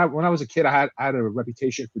wrestling. And when I was a kid, I had a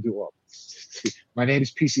reputation for my name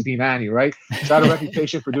is PCP Manny, right? So I had a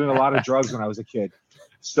reputation for doing a lot of drugs when I was a kid.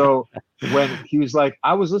 So when he was like,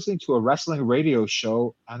 I was listening to a wrestling radio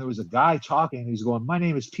show and there was a guy talking and he's going, my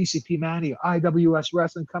name is PCP Manny, IWS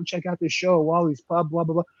Wrestling. Come check out this show, Wally's Pub, blah,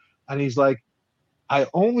 blah, blah. And he's like, I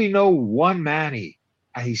only know one Manny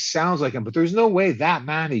and he sounds like him, but there's no way that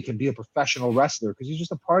Manny can be a professional wrestler because he's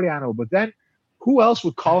just a party animal. But then who else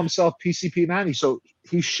would call himself PCP Manny? So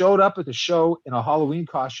he showed up at the show in a Halloween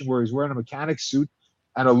costume where he's wearing a mechanic suit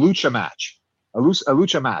and a lucha mask.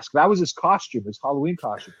 That was his costume, his Halloween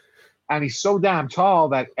costume. And he's so damn tall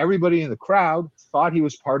that everybody in the crowd thought he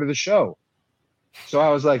was part of the show. So I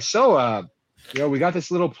was like, we got this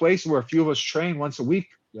little place where a few of us train once a week.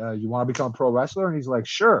 you want to become a pro wrestler? And he's like,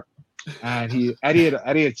 sure. And Eddie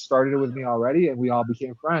had started it with me already, and we all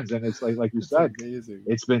became friends. And it's like you said, amazing.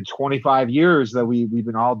 It's been 25 years that we've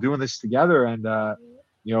been all doing this together, and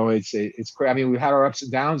it's crazy. I mean, we've had our ups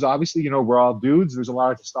and downs. Obviously, we're all dudes. There's a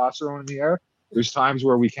lot of testosterone in the air. There's times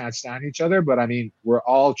where we can't stand each other, but I mean, we're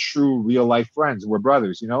all true real life friends. We're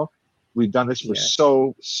brothers. We've done this for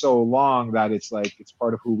so long that it's like it's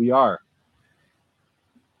part of who we are.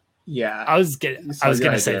 Yeah, I was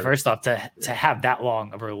gonna say, first off, to have that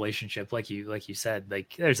long of a relationship, like you said,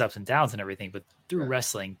 like there's ups and downs and everything, but through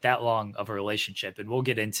wrestling, that long of a relationship, and we'll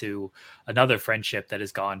get into another friendship that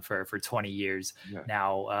has gone for 20 years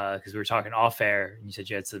now, because we were talking off air, and you said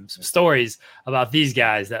you had some stories about these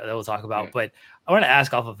guys that we'll talk about. But I want to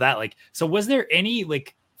ask off of that, like, so was there any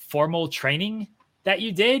like formal training that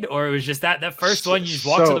you did, or it was just that first one you just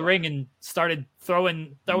walked to the ring and started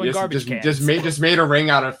throwing garbage cans? Just made a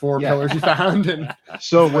ring out of 4 pillars you found. And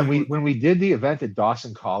so when we did the event at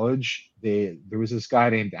Dawson College, there was this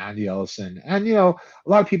guy named Andy Ellison, and a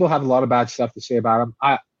lot of people have a lot of bad stuff to say about him.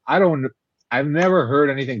 I've never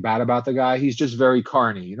heard anything bad about the guy. He's just very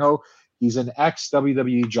carny. He's an ex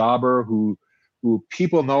WWE jobber who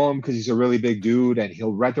people know him because he's a really big dude, and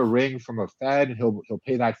he'll rent a ring from a Fed, and he'll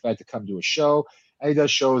pay that Fed to come to a show. And he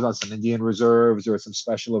does shows on some Indian reserves or some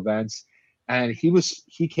special events. And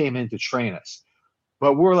he came in to train us.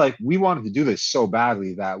 But we wanted to do this so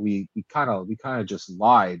badly that we kind of just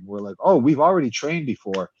lied. We're like, oh, we've already trained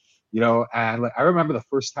before, and I remember the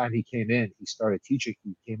first time he came in, he started teaching.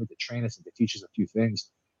 He came in to train us and to teach us a few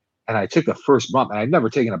things. And I took the first bump, and I'd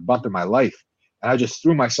never taken a bump in my life. And I just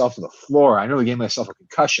threw myself to the floor. I nearly gave myself a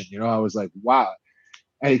concussion. I was like, wow.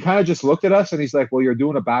 And he kind of just looked at us, and he's like, well, you're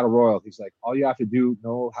doing a battle royal. He's like, all you have to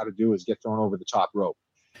know how to do is get thrown over the top rope.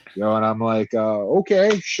 And I'm like,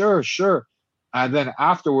 okay, sure. And then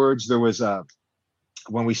afterwards, there was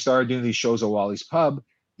when we started doing these shows at Wally's Pub,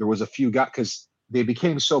 there was a few guys, because they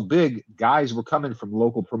became so big, guys were coming from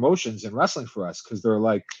local promotions and wrestling for us, because they're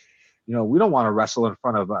like, we don't want to wrestle in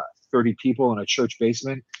front of 30 people in a church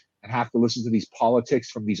basement and have to listen to these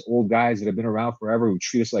politics from these old guys that have been around forever who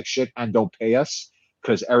treat us like shit and don't pay us,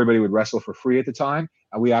 because everybody would wrestle for free at the time,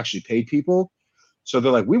 and we actually paid people. So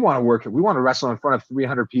they're like, we want to wrestle in front of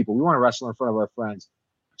 300 people. We want to wrestle in front of our friends.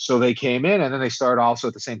 So they came in, and then they started also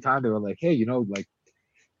at the same time. They were like, hey, like,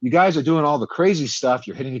 you guys are doing all the crazy stuff.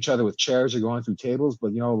 You're hitting each other with chairs or going through tables,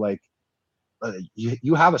 but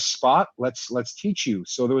you have a spot. Let's teach you.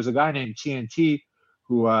 So there was a guy named TNT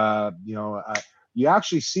who, you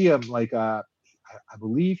actually see him like, I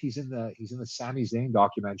believe he's in the Sami Zayn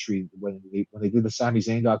documentary when they did the Sami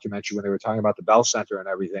Zayn documentary, when they were talking about the Bell Center and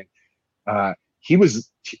everything.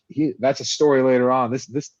 That's a story later on. This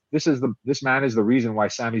man is the reason why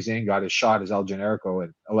Sami Zayn got his shot as El Generico,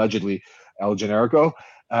 and allegedly El Generico.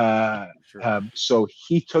 So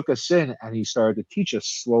he took us in, and he started to teach us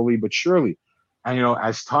slowly but surely. And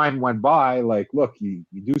as time went by, like, look, you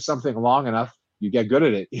do something long enough, you get good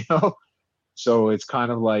at it. So it's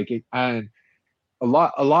kind of like it, and a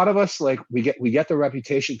lot of us, like, we get the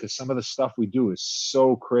reputation, because some of the stuff we do is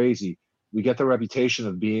so crazy. We get the reputation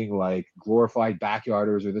of being like glorified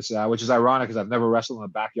backyarders or this or that, which is ironic because I've never wrestled in a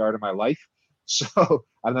backyard in my life. So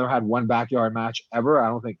I've never had one backyard match ever. I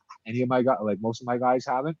don't think any of my guys, like most of my guys,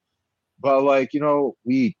 haven't. But like, you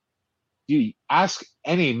ask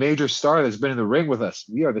any major star that's been in the ring with us,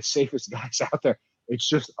 we are the safest guys out there. It's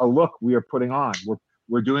just a look we are putting on.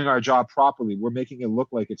 We're doing our job properly. We're making it look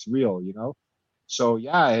like it's real, So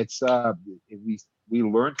yeah, it's we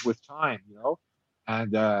learned with time,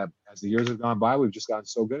 and as the years have gone by, we've just gotten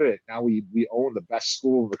so good at it. Now we own the best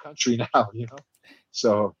school in the country now,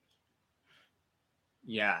 So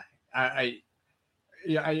yeah,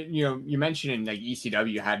 you mentioned like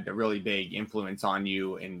ECW had a really big influence on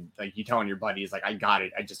you, and like you telling your buddies like, I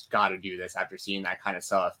just got to do this after seeing that kind of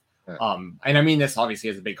stuff. Yeah. And I mean this obviously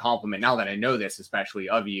as a big compliment now that I know this, especially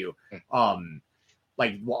of you.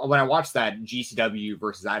 Like when I watched that GCW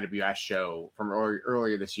versus IWS show from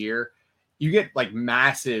earlier this year, you get like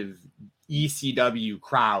massive ECW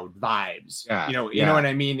crowd vibes. Yeah, you know what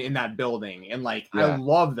I mean, in that building, and like I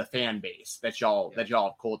love the fan base that y'all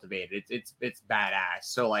have cultivated. It's badass.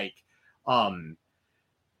 So like,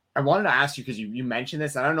 I wanted to ask you, because you mentioned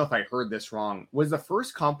this, I don't know if I heard this wrong. Was the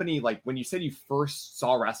first company, like when you said you first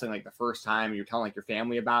saw wrestling like the first time, and you're telling like your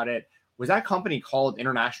family about it, was that company called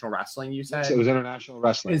International Wrestling? You said it was International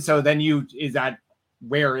Wrestling. And so then is that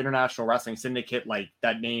where International Wrestling Syndicate, like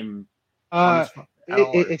that name?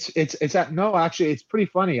 It's at, no, actually, it's pretty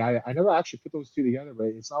funny. I never actually put those two together, but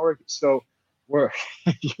it's not working. So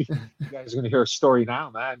you guys are going to hear a story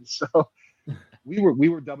now, man. So we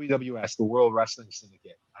were WWS, the World Wrestling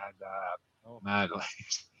Syndicate, and oh man, like,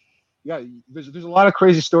 yeah, there's a lot of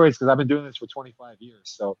crazy stories because I've been doing this for 25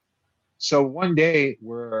 years. So one day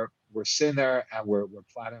we're sitting there and we're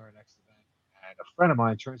planning our next event, and a friend of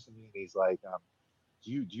mine turns to me and he's like,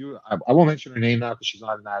 do you I won't mention her name now because she's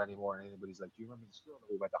not in that anymore or anything, but he's like, do you remember this girl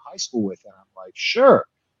that we went to high school with? And I'm like, sure.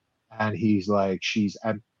 And he's like,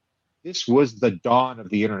 and this was the dawn of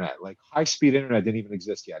the internet. Like high-speed internet didn't even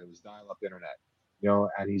exist yet. It was dial-up internet,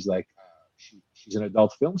 and he's like, she's an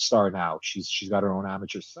adult film star now. She's got her own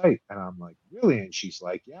amateur site. And I'm like, really? And she's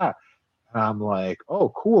like, yeah. And I'm like, oh,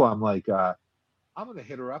 cool. I'm like, I'm going to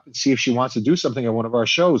hit her up and see if she wants to do something at one of our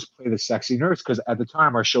shows, play the sexy nurse. Because at the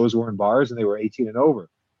time, our shows were in bars and they were 18 and over.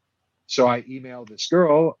 So I emailed this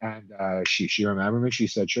girl and she remembered me. She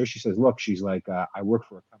said, sure. She says, look, she's like, I work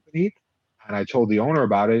for a company. And I told the owner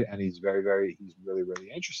about it. And he's he's really, really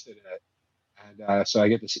interested in it. And so I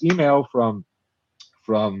get this email from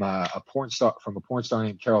a porn star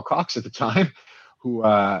named Carol Cox at the time, who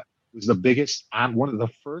was the biggest and one of the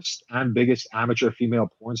first and biggest amateur female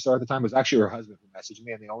porn star at the time. It was actually her husband who messaged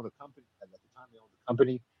me, and they owned a company at the time. They owned a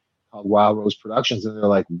company called Wild Rose Productions, and they're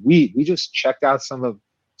like, we just checked out some of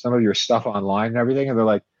your stuff online and everything, and they're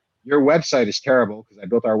like, your website is terrible, because I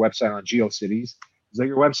built our website on GeoCities. He's like,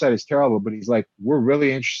 your website is terrible, but he's like, we're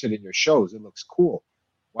really interested in your shows. It looks cool.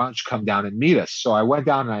 Why don't you come down and meet us? So I went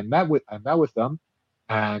down and I met with them.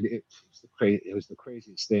 And it was the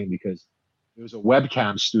craziest thing because it was a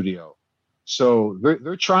webcam studio. So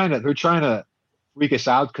they're trying to freak us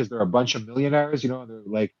out because they're a bunch of millionaires, and they're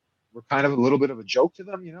like, we're kind of a little bit of a joke to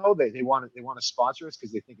them, They want to sponsor us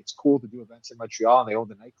because they think it's cool to do events in Montreal and they own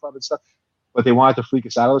the nightclub and stuff, but they wanted to freak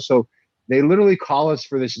us out. So they literally call us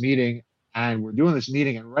for this meeting, and we're doing this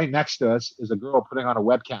meeting, and right next to us is a girl putting on a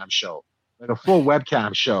webcam show, like a full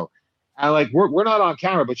webcam show. And like we're not on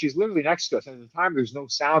camera, but she's literally next to us. And at the time, there's no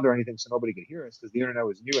sound or anything, so nobody could hear us because the internet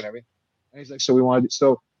was new and everything. And he's like,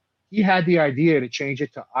 so he had the idea to change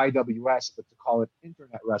it to IWS, but to call it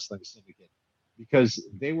Internet Wrestling Syndicate, because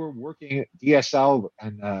they were working DSL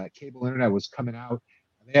and cable internet was coming out,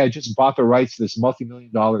 and they had just bought the rights to this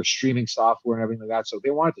multi-million-dollar streaming software and everything like that. So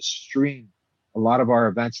they wanted to stream a lot of our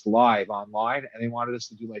events live online, and they wanted us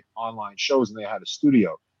to do like online shows, and they had a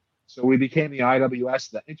studio. So we became the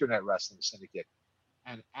IWS, the Internet Wrestling Syndicate.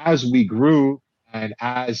 And as we grew and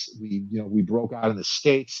as we broke out in the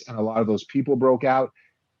States and a lot of those people broke out,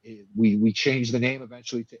 we changed the name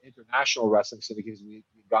eventually to International Wrestling Syndicate because we'd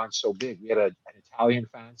gone so big. We had an Italian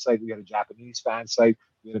fan site. We had a Japanese fan site.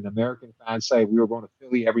 We had an American fan site. We were going to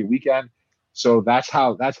Philly every weekend. So that's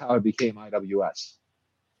how it became IWS.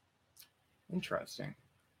 Interesting.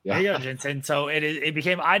 Yeah. There you go, Jensen. So it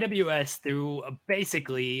became IWS through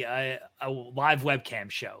basically a live webcam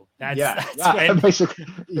show. Basically.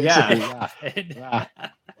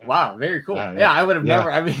 Wow, very cool. I would have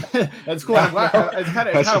never. I mean, that's cool. It's kind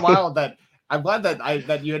of wild that I'm glad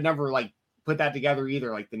that you had never like put that together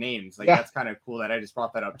either, like the names. Like that's kind of cool that I just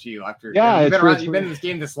brought that up to you after you've been in this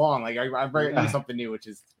game this long. Like I'm bringing you something new, which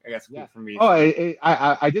is I guess cool for me. Oh,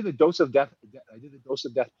 I did the Dose of Death. I did the Dose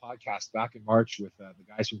of Death podcast back in March with the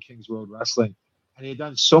guys from Kings Road Wrestling, and he had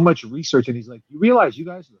done so much research. And he's like, "You realize you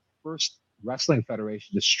guys are the first wrestling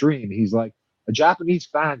federation to stream?" He's like, "A Japanese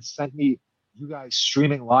fan sent me you guys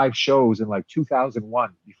streaming live shows in like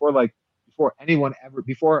 2001 before anyone ever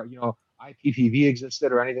IPTV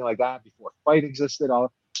existed or anything like that, before Fight existed.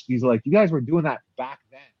 He's like, you guys were doing that back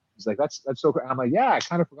then." He's like, that's so cool. And I'm like, yeah, I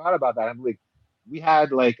kind of forgot about that. I'm like, we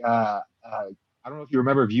had like I don't know if you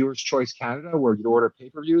remember Viewers Choice Canada, where you'd order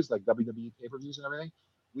pay-per-views, like WWE pay-per-views and everything.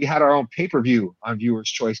 We had our own pay-per-view on Viewers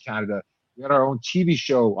Choice Canada. We had our own TV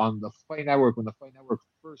show on the Fight Network when the Fight Network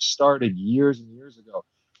first started years and years ago.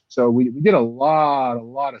 So we did a lot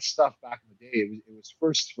of stuff back in the day. It was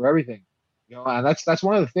first for everything, and that's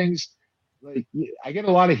one of the things. Like, I get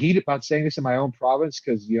a lot of heat about saying this in my own province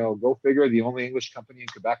because, go figure, the only English company in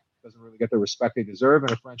Quebec doesn't really get the respect they deserve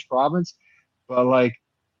in a French province. But like,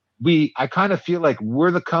 I kind of feel like we're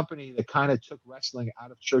the company that kind of took wrestling out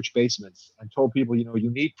of church basements and told people, you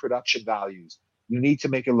need production values. You need to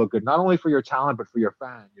make it look good, not only for your talent, but for your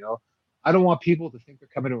fan. I don't want people to think they're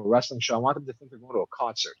coming to a wrestling show. I want them to think they're going to a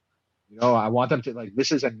concert. I want them to like,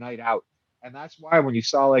 this is a night out. And that's why when you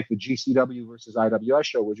saw like the GCW versus IWS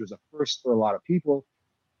show, which was a first for a lot of people,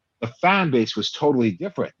 the fan base was totally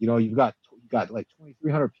different. You've got like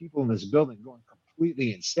 2,300 people in this building going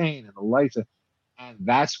completely insane, and the lights, and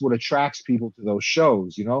that's what attracts people to those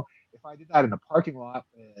shows. If I did that in a parking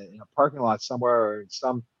lot somewhere, or in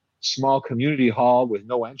some small community hall with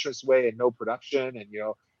no entranceway and no production, and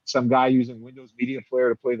some guy using Windows Media Player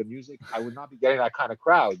to play the music, I would not be getting that kind of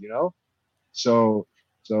crowd. So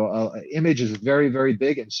image is very, very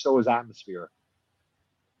big, and so is atmosphere.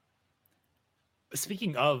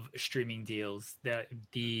 Speaking of streaming deals,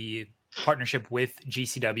 the partnership with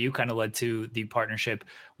GCW kind of led to the partnership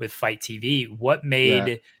with Fight TV. What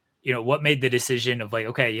made what made the decision of like,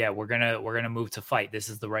 okay, yeah, we're gonna move to Fight. This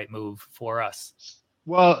is the right move for us.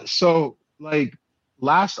 Well, so like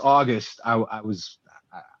last August, I was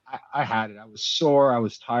sore, I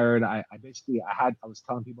was tired. I was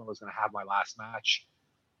telling people I was gonna have my last match.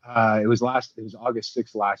 It was August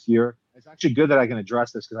 6th last year. It's actually good that I can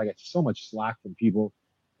address this because I get so much slack from people.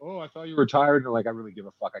 Oh, I thought you were tired. And like, I really give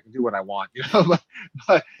a fuck. I can do what I want,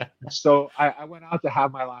 but so I went out to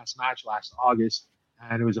have my last match last August,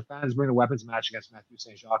 and it was a Fans Bring the Weapons match against Matthew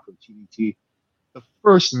St. Jacques from TDT. The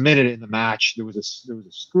first minute in the match, there was a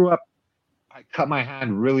screw up. I cut my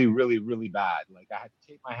hand really, really, really bad. Like I had to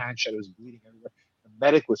tape my hand shut. It was bleeding everywhere. The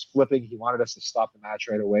medic was flipping. He wanted us to stop the match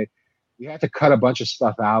right away. We had to cut a bunch of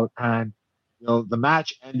stuff out, and the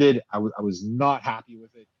match ended. I was not happy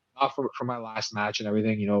with it, not for my last match and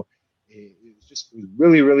everything. It was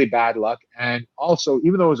really, really bad luck. And also,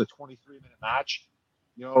 even though it was a 23-minute match,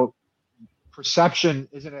 perception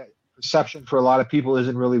for a lot of people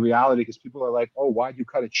isn't really reality, because people are like, oh, why'd you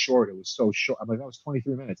cut it short? It was so short. I'm like, that was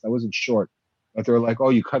 23 minutes. That wasn't short. But they're like, oh,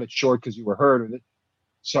 you cut it short because you were hurt.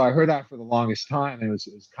 So I heard that for the longest time, and it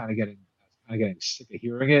was kind of getting sick of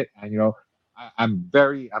hearing it. And I'm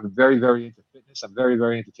very, very into fitness. I'm very,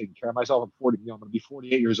 very into taking care of myself. I'm 40. I'm going to be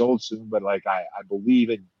 48 years old soon, but like I believe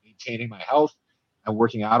in maintaining my health and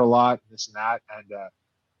working out a lot, this and that.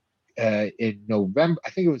 And in November,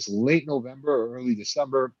 I think it was late November or early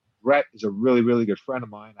December, Brett is a really, really good friend of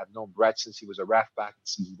mine. I've known Brett since he was a ref back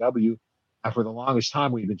in CZW, and for the longest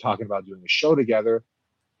time we've been talking about doing a show together,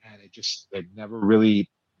 and it never really,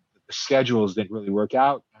 the schedules didn't really work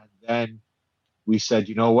out. And then we said,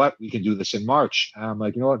 you know what, we can do this in March. And I'm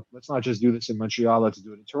like, you know what, let's not just do this in Montreal, let's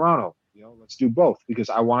do it in Toronto. Let's do both, because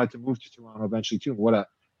I wanted to move to Toronto eventually too. What a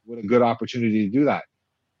good opportunity to do that.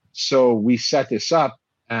 So we set this up,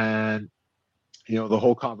 and the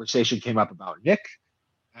whole conversation came up about Nick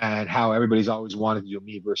and how everybody's always wanted to do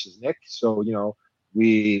me versus Nick. So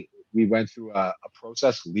we went through a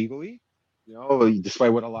process legally.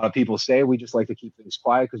 Despite what a lot of people say, we just like to keep things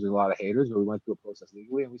quiet because there's a lot of haters. But we went through a process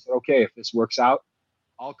legally, and we said, okay, if this works out,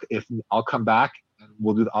 I'll come back and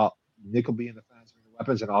we'll do. Nick will be in the Fans Bring the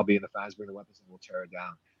Weapons, and I'll be in the Fans Bring the Weapons, and we'll tear it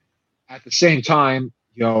down. At the same time,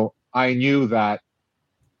 I knew that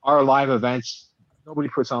our live events, nobody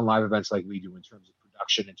puts on live events like we do in terms of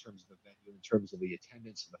production, in terms of the venue, in terms of the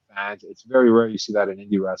attendance of the fans. It's very rare you see that in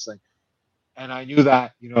indie wrestling. And I knew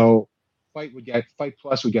that, Fight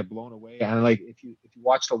Plus would get blown away. And like, if you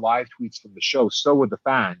watch the live tweets from the show, so would the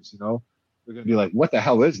fans, they're going to be like, what the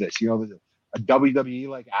hell is this? There's a WWE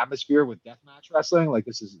like atmosphere with deathmatch wrestling. Like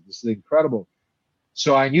this is incredible.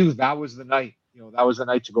 So I knew that was the night, that was the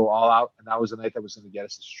night to go all out. And that was the night that was going to get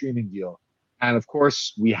us a streaming deal. And of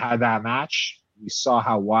course we had that match. We saw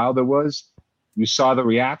how wild it was. You saw the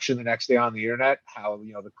reaction the next day on the internet, how,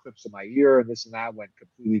 the clips of my ear and this and that went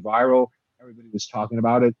completely viral. Everybody was talking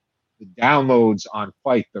about it. The downloads on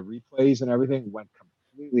Fight, the replays and everything went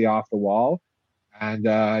completely off the wall. And,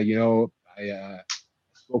 I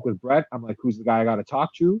spoke with Brett. I'm like, who's the guy I got to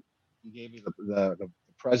talk to? He gave me the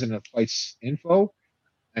president of Fight's info.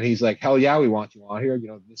 And he's like, hell yeah, we want you on here.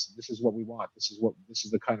 This is what we want. This is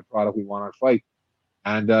the kind of product we want on Fight.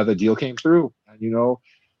 And the deal came through. And,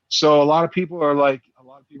 so a lot of people are like,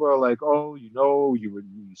 oh,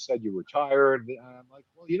 you said you were tired. And I'm like,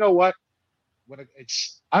 well, you know what?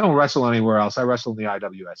 I don't wrestle anywhere else. I wrestle in the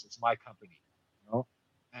IWS. It's my company,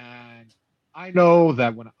 and I know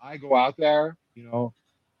that when I go out there,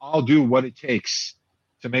 I'll do what it takes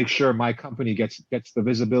to make sure my company gets the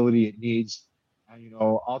visibility it needs. And,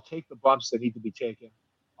 I'll take the bumps that need to be taken.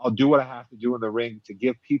 I'll do what I have to do in the ring to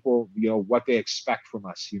give people, what they expect from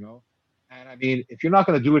us, And I mean, if you're not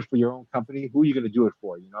going to do it for your own company, who are you going to do it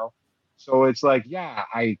for, So it's like, yeah,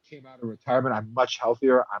 I came out of retirement. I'm much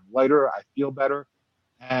healthier. I'm lighter. I feel better.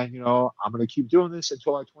 And, I'm going to keep doing this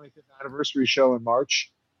until our 25th anniversary show in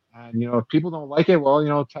March. And, if people don't like it,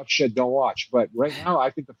 well, tough shit, don't watch. But right now,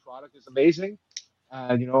 I think the product is amazing.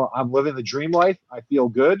 And, I'm living the dream life. I feel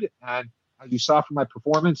good. And as you saw from my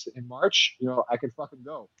performance in March, I can fucking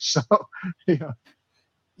go. So,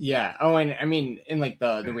 Yeah. Oh, and I mean, in like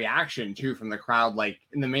the reaction too from the crowd, like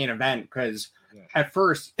in the main event, because at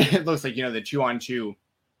first it looks like, the 2-on-2,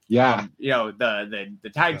 the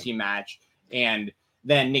tag team match, and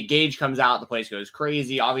then Nick Gage comes out, the place goes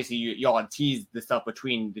crazy. Obviously, y'all had teased the stuff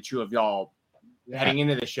between the two of y'all heading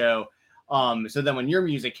into the show. So then when your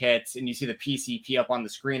music hits and you see the PCP up on the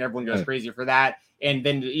screen, everyone goes crazy for that. And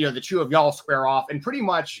then, the two of y'all square off and pretty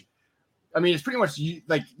much, it's pretty much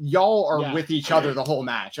like y'all are with each other the whole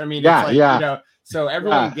match. It's like, so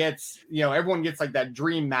everyone gets, everyone gets like that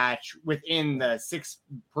dream match within the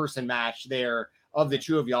 6-person match there of the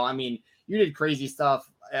two of y'all. You did crazy stuff.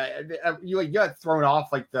 You got thrown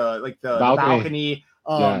off like the balcony.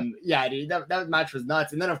 Dude, that match was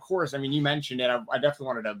nuts. And then of course, you mentioned it. I definitely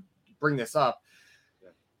wanted to bring this up.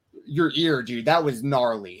 Your ear, dude, that was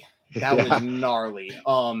gnarly. That was gnarly.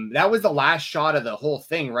 That was the last shot of the whole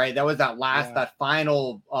thing, right? That was that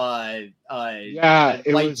final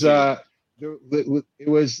it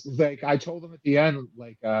was like I told him at the end,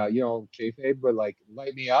 like kayfabe, but like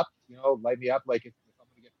light me up, like if I'm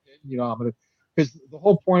gonna get pinned, I'm gonna, because the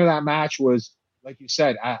whole point of that match was, like you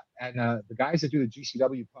said, and the guys that do the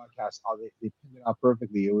GCW podcast, they pinned it out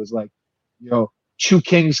perfectly. It was like, two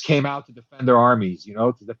kings came out to defend their armies,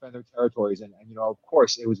 to defend their territories, and of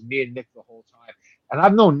course it was me and Nick the whole time, and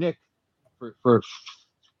I've known Nick for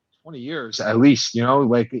 20 years at least,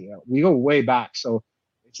 we go way back, so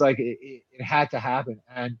it's like it had to happen.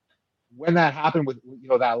 And when that happened with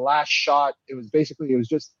that last shot, it was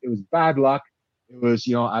bad luck. It was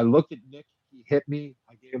I looked at Nick, he hit me,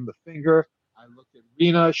 I gave him the finger. I looked at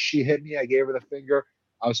Rena, she hit me, I gave her the finger.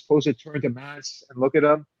 I was supposed to turn to Mance and look at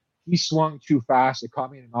him. He swung too fast. It caught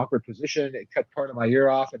me in an awkward position. It cut part of my ear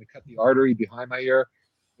off, and it cut the artery behind my ear.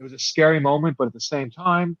 It was a scary moment, but at the same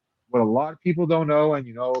time, what a lot of people don't know, and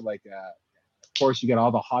of course, you get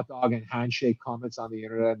all the hot dog and handshake comments on the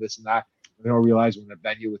internet, this and that. They don't realize we're in a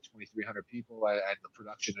venue with 2,300 people and the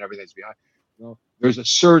production and everything's behind. There's a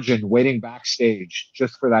surgeon waiting backstage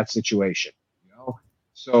just for that situation.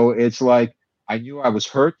 So it's like I knew I was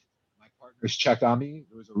hurt. My partners checked on me.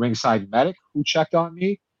 There was a ringside medic who checked on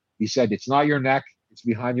me. He said, "It's not your neck. It's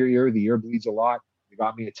behind your ear. The ear bleeds a lot." They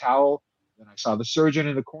got me a towel. Then I saw the surgeon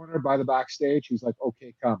in the corner by the backstage. He's like,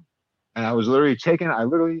 "Okay, come." And I was literally taken.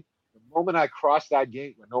 The moment I crossed that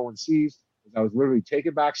gate when no one sees, I was literally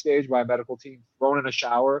taken backstage by a medical team, thrown in a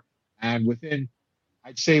shower, and within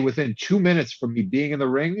 2 minutes from me being in the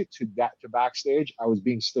ring to backstage, I was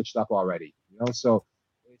being stitched up already. So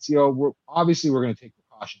it's we're going to take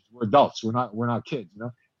precautions. We're adults. We're not kids.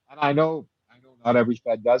 And I know not every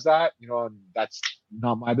Fed does that. And that's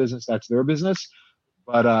not my business. That's their business.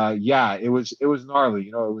 But it was gnarly.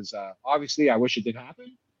 It was obviously I wish it didn't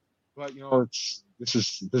happen, but this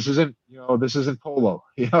isn't polo.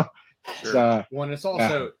 Sure. It's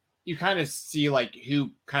also you kind of see like who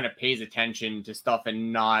kind of pays attention to stuff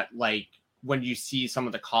and not like when you see some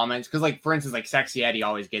of the comments, because like for instance, like Sexy Eddie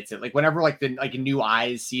always gets it. Like whenever like new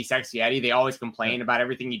eyes see Sexy Eddie, they always complain about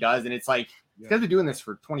everything he does, and it's like these guys are doing this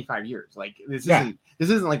for 25 years. Like this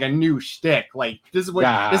isn't like a new shtick. Like this is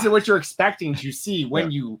what you're expecting to see when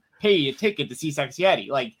you pay a ticket to see Sexy Eddie.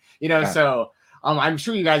 Like so. I'm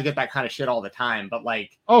sure you guys get that kind of shit all the time, but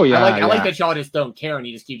like, I like that y'all just don't care and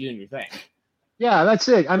you just keep doing your thing. Yeah, that's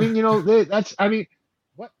it.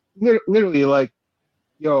 Literally, like,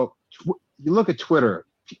 you look at Twitter,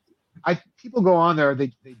 people go on there,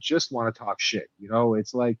 they just want to talk shit.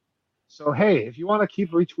 It's like, so hey, if you want to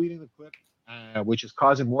keep retweeting the clip, which is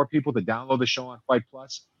causing more people to download the show on Fight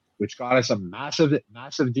Plus, which got us a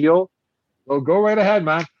massive deal, go right ahead,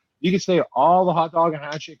 man. You can say all the hot dog and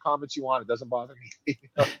handshake comments you want. It doesn't bother me.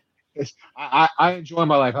 I enjoy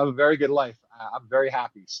my life. I have a very good life. I'm very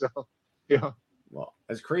happy. So, Well,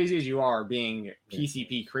 as crazy as you are being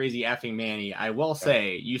PCP crazy effing Manny, I will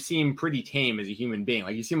say you seem pretty tame as a human being.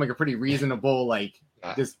 Like you seem like a pretty reasonable,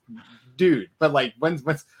 this dude. But like once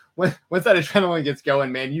that adrenaline gets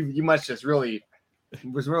going, man, you must just really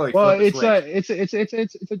well. It's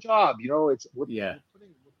a job. We're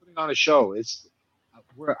putting on a show.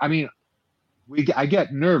 I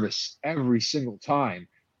get nervous every single time,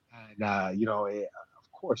 and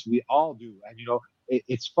of course we all do. And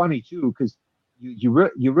it's funny too because you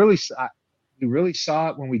really saw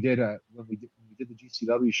it when we did the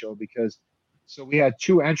GCW show, because so we had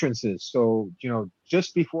two entrances. So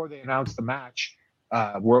just before they announced the match,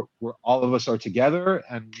 we're all of us are together,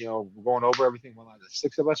 and we're going over everything. The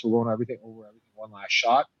 6 of us, we're going over everything one last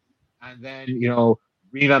shot, and then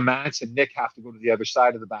Rena, Mance, and Nick have to go to the other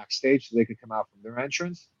side of the backstage so they could come out from their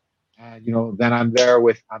entrance. And then I'm there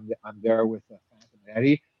with Phantom and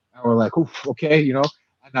Eddie, and we're like, oof, okay,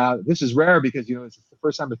 And this is rare because it's the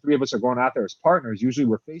first time the 3 of us are going out there as partners. Usually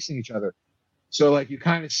we're facing each other, so like you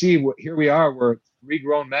kind of see here we are. We're 3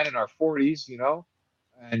 grown men in our 40s,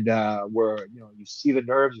 and we're you see the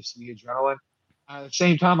nerves, you see the adrenaline. At the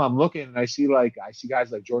same time, I'm looking and I see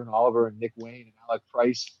guys like Jordan Oliver and Nick Wayne and Alec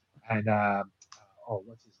Price and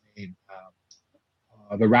what's his name?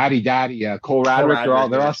 The Ratty Daddy, Cole Radrick.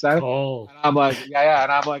 They're all set. Cole. And I'm like, yeah.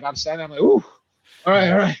 And I'm standing. I'm like, ooh. All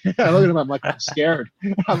right. I look at them. I'm like, I'm scared.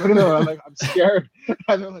 I'm looking at them. I'm like, I'm scared.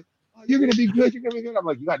 And they're like, oh, you're gonna be good. You're gonna be good. I'm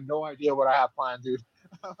like, you got no idea what I have planned, dude.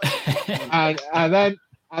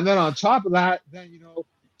 and then on top of that, then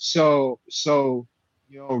so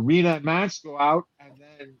Rena and Mance go out, and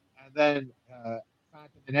then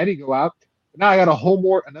Phantom and Eddie go out. But now I got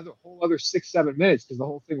another whole other 6-7 minutes because the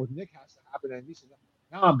whole thing with Nick has to happen. And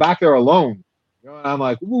now I'm back there alone, and I'm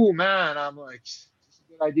like, ooh man, I'm like, is this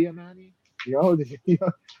a good idea, Manny?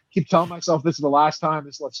 Keep telling myself this is the last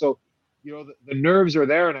time. So, the nerves are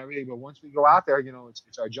there and everything. But once we go out there,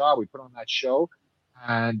 it's our job. We put on that show,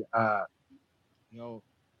 and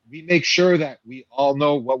we make sure that we all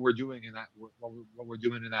know what we're doing in that what we're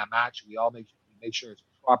doing in that match. We all make sure it's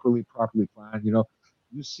properly planned.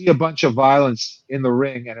 You see a bunch of violence in the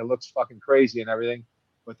ring, and it looks fucking crazy and everything.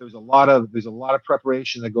 But there's a lot of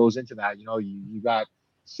preparation that goes into that. You got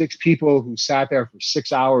 6 people who sat there for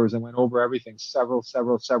 6 hours and went over everything several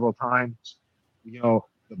times. The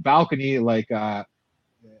balcony, like a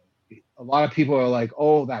lot of people are like,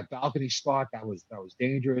 oh, that balcony spot, that was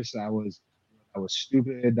dangerous. That was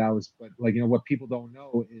stupid. But what people don't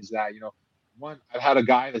know is that, one, I've had a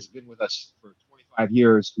guy that's been with us for 25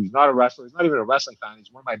 years who's not a wrestler. He's not even a wrestling fan.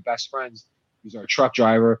 He's one of my best friends. He's our truck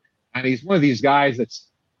driver. And he's one of these guys that's,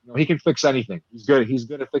 he can fix anything. He's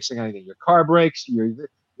good at fixing anything. Your car breaks. He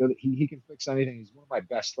can fix anything. He's one of my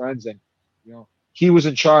best friends. And, he was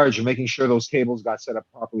in charge of making sure those tables got set up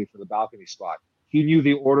properly for the balcony spot. He knew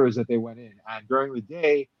the orders that they went in. And during the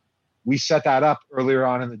day, we set that up earlier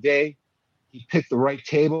on in the day. He picked the right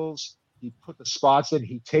tables. He put the spots in.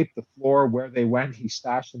 He taped the floor where they went. He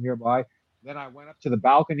stashed them nearby. Then I went up to the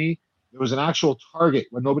balcony. There was an actual target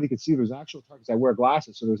when nobody could see. There was an actual target because I wear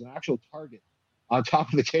glasses. So there was an actual target on top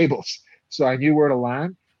of the tables. So I knew where to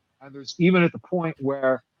land. And there's even at the point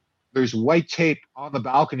where there's white tape on the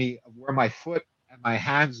balcony of where my foot and my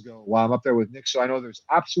hands go while I'm up there with Nick. So I know there's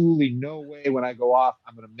absolutely no way when I go off,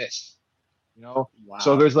 I'm going to miss, Wow.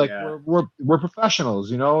 So there's we're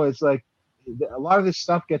professionals, It's like a lot of this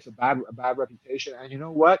stuff gets a bad reputation. And you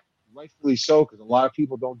know what? Rightfully so, because a lot of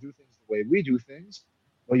people don't do things the way we do things.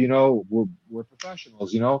 But, we're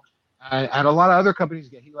professionals, And a lot of other companies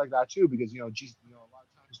get heat like that too, because, a lot of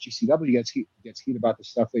times GCW gets heat about the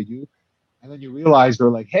stuff they do. And then you realize they're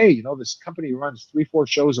like, hey, this company runs 3-4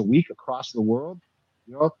 shows a week across the world.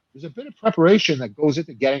 There's a bit of preparation that goes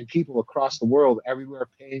into getting people across the world, everywhere,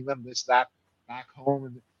 paying them this, that, back home.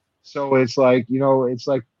 And so it's like, it's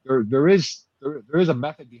like there is a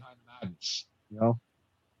method behind the madness,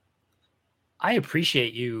 I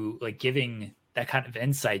appreciate you giving that kind of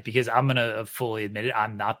insight, because I'm going to fully admit it.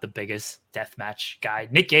 I'm not the biggest deathmatch guy.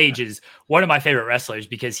 Nick Gage is one of my favorite wrestlers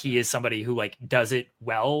because he is somebody who does it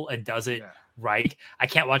well and does it right. I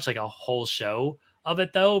can't watch a whole show of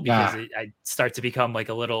it though, because I start to become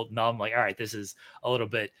a little numb. All right, this is a little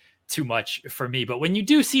bit too much for me. But when you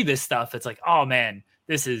do see this stuff, it's like, oh man,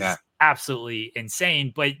 this is absolutely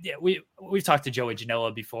insane. But we've talked to Joey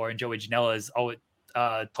Janela before, and Joey Janela has always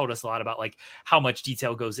told us a lot about how much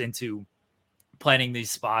detail goes into planning these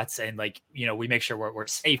spots, and we make sure we're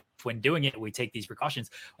safe when doing it. We take these precautions.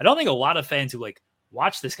 I don't think a lot of fans who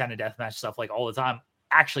watch this kind of deathmatch stuff all the time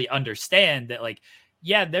actually understand that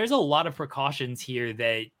there's a lot of precautions here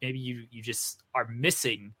that maybe you just are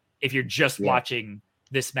missing if you're just watching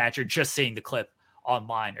this match or just seeing the clip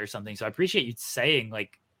online or something. So I appreciate you saying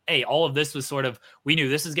hey, all of this was sort of, we knew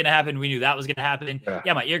this was going to happen. We knew that was going to happen.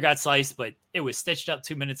 Yeah, my ear got sliced, but it was stitched up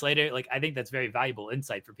 2 minutes later. I think that's very valuable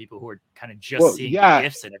insight for people who are kind of just seeing the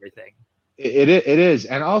gifts and everything. It is.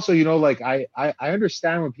 And also, I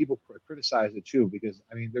understand when people criticize it too, because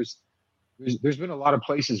I mean, there's been a lot of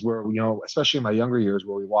places where, especially in my younger years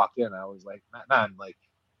where we walked in, I was like, man,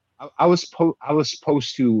 I was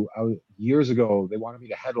supposed to, years ago, they wanted me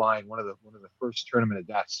to headline one of the first Tournament of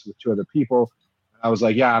Deaths with 2 other people. I was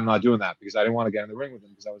like, yeah, I'm not doing that, because I didn't want to get in the ring with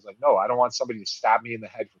them, because I was like, no, I don't want somebody to stab me in the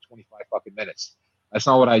head for 25 fucking minutes. That's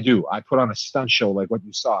not what I do. I put on a stunt show like what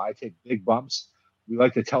you saw. I take big bumps. We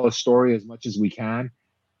like to tell a story as much as we can.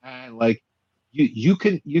 And you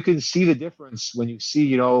can see the difference when you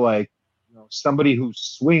see, somebody who's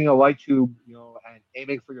swinging a light tube, and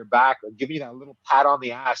aiming for your back, or giving you that little pat on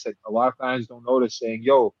the ass that a lot of fans don't notice, saying,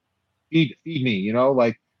 yo, feed me,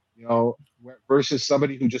 versus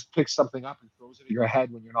somebody who just picks something up and throws it at your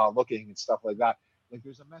head when you're not looking and stuff like that.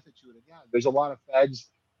 There's a method to it. And there's a lot of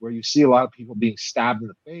feds where you see a lot of people being stabbed in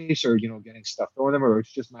the face, or, getting stuff thrown at them, or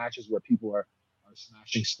it's just matches where people are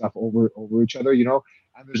smashing stuff over each other, And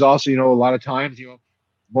there's also, a lot of times,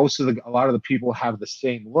 a lot of the people have the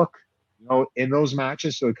same look, in those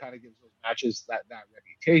matches. So it kind of gives those matches that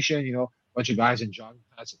reputation, a bunch of guys in jogging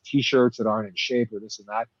pants and t-shirts that aren't in shape or this and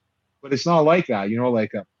that. But it's not like that,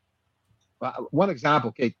 like one example.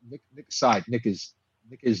 Okay, Nick aside, Nick is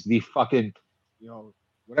the fucking,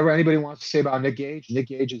 whatever anybody wants to say about Nick Gage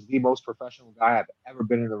is the most professional guy I've ever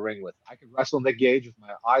been in the ring with. I could wrestle Nick Gage with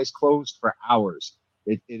my eyes closed for hours.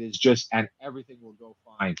 It is just, and everything will go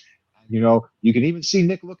fine. And, you can even see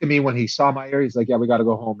Nick look at me when he saw my ear. He's like, yeah, we got to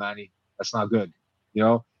go home, Manny. That's not good,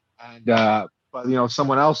 And, but,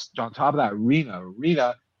 someone else on top of that,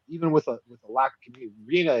 Rena, even with a lack of community,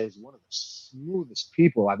 Rena is one of the smoothest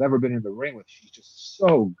people I've ever been in the ring with. She's just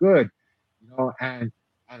so good, and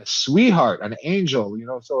a sweetheart, an angel,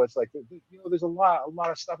 So it's like, there's a lot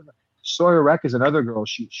of stuff in there. Sawyer Wreck is another girl.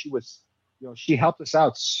 She was, she helped us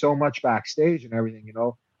out so much backstage and everything.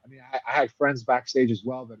 I mean, I had friends backstage as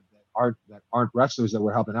well that aren't wrestlers that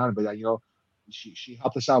were helping out, but she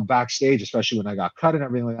helped us out backstage, especially when I got cut and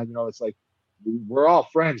everything like that. It's like we're all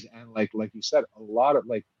friends, and like you said, a lot of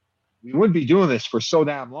we wouldn't be doing this for so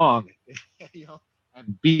damn long,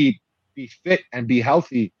 and be fit and be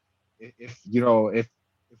healthy if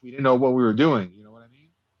we didn't know what we were doing. You know what I mean?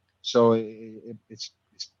 So it's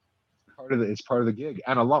part of the gig.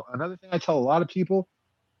 And another thing I tell a lot of people: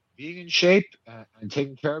 being in shape and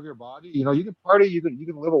taking care of your body. You can party, you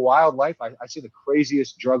can live a wild life. I see the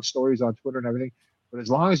craziest drug stories on Twitter and everything, but as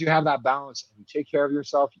long as you have that balance and you take care of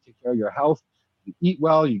yourself, you take care of your health, you eat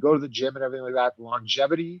well, you go to the gym and everything like that,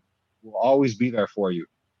 longevity will always be there for you.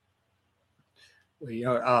 Well,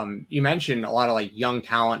 you mentioned a lot of young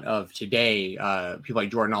talent of today, people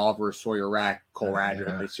like Jordan Oliver, Sawyer Wreck, Cole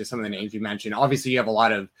Radrick. It's just some of the names you mentioned. Obviously, you have a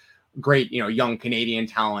lot of great, young Canadian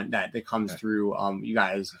talent that comes through you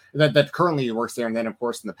guys that currently works there. And then, of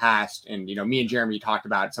course, in the past, and, me and Jeremy talked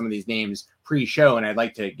about some of these names pre-show, and I'd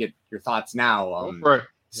like to get your thoughts now. Go for it.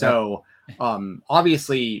 So,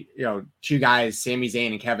 obviously, two guys, Sami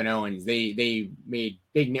Zayn and Kevin Owens, they made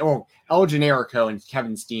big, El Generico and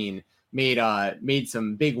Kevin Steen made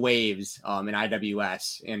some big waves in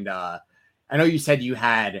IWS. And I know you said you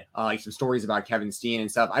had some stories about Kevin Steen and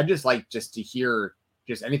stuff. I'd just like to hear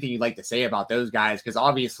just anything you'd like to say about those guys, because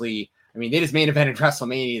obviously, I mean, they just main evented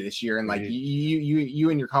WrestleMania this year, and you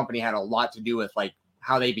and your company had a lot to do with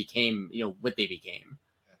how they became what they became.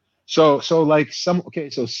 So Sammy was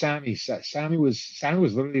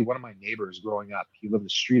literally one of my neighbors growing up. He lived a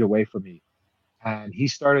street away from me, and he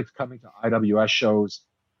started coming to IWS shows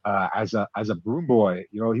as a broom boy.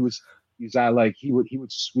 He would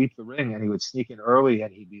sweep the ring, and he would sneak in early,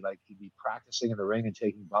 and he'd be practicing in the ring and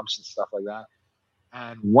taking bumps and stuff like that.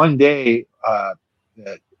 And one day,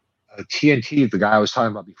 TNT, the guy I was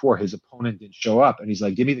talking about before, his opponent didn't show up, and he's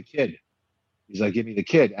like, "Give me the kid."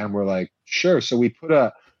 And we're like, "Sure." So we put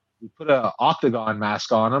a octagon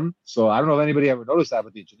mask on him. So I don't know if anybody ever noticed that,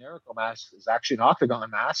 but the Generico mask is actually an octagon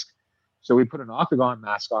mask. So we put an octagon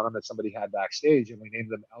mask on him that somebody had backstage, and we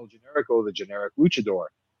named him El Generico, the generic luchador.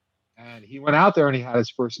 And he went out there and he had his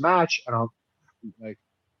first match, and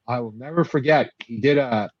I will never forget. He did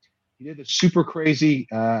a super crazy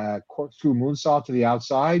corkscrew moonsault to the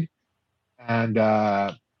outside, and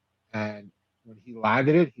when he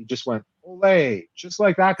landed it, he just went "Ole," just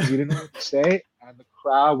like that, because he didn't know what to say, and the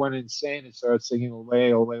crowd went insane and started singing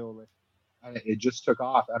 "Ole, Ole, Ole," and it just took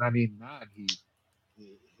off. And I mean, man,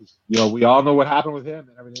 we all know what happened with him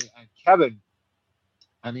and everything.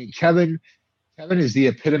 And Kevin is the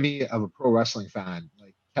epitome of a pro wrestling fan.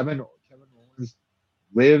 Kevin Owens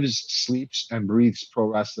lives, sleeps, and breathes pro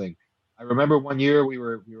wrestling. I remember one year we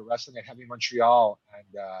were wrestling at Heavy Montreal, and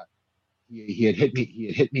he had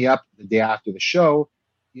hit me up the day after the show.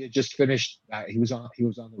 He had just finished. He was on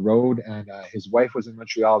the road, and his wife was in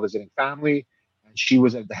Montreal visiting family, and she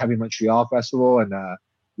was at the Heavy Montreal festival, and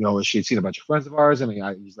she had seen a bunch of friends of ours.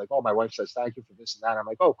 He's like, "Oh, my wife says thank you for this and that." I'm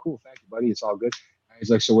like, "Oh, cool, thank you, buddy. It's all good." And he's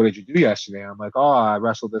like, "So what did you do yesterday?" I'm like, "Oh, I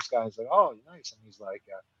wrestled this guy." He's like, "Oh, nice." And he's like,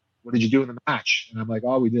 "What did you do in the match?" And I'm like,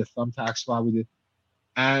 "Oh, we did a thumbtack spot. We did."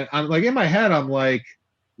 And I'm like, in my head, I'm like,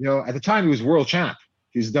 at the time he was world champ.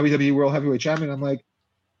 He was WWE World Heavyweight Champion. I'm like,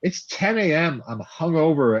 it's 10 a.m. I'm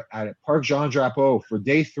hungover at Parc Jean Drapeau for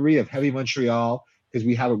day 3 of Heavy Montreal, because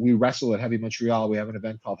we wrestle at Heavy Montreal. We have an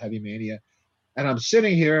event called Heavy Mania. And I'm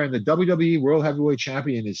sitting here, and the WWE World Heavyweight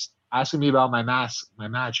Champion is asking me about my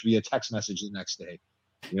match via text message the next day.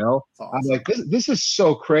 Awesome. I'm like, this is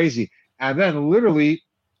so crazy. And then literally,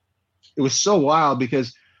 it was so wild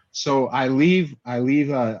because so I leave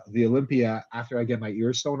the Olympia after I get my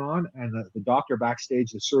ear sewn on, and the doctor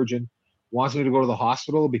backstage, the surgeon, wants me to go to the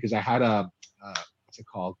hospital because I had a what's it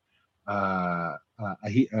called, a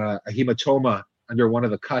hematoma under one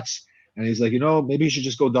of the cuts. And he's like, maybe you should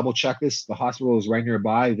just go double check this. The hospital is right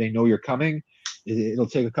nearby. They know you're coming. It'll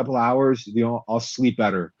take a couple of hours. I'll sleep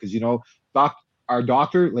better. Because, our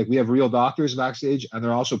doctor, like we have real doctors backstage, and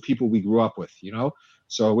they're also people we grew up with,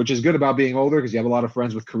 So, which is good about being older because you have a lot of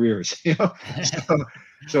friends with careers,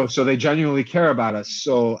 So they genuinely care about us.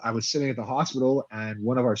 So I was sitting at the hospital, and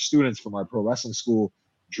one of our students from our pro wrestling school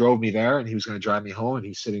drove me there, and he was going to drive me home, and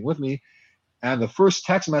he's sitting with me. And the first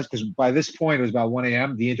text message, because by this point it was about 1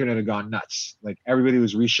 a.m., the internet had gone nuts. Like everybody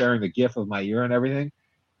was resharing the GIF of my ear and everything.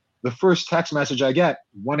 The first text message I get,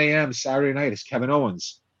 1 a.m. Saturday night, is Kevin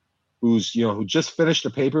Owens, who just finished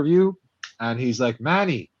a pay-per-view, and he's like,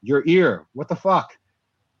 Manny, your ear, what the fuck?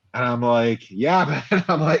 And I'm like, yeah, man.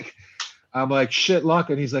 I'm like, shit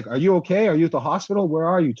luck. And he's like, are you okay? Are you at the hospital? Where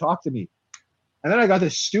are you? Talk to me. And then I got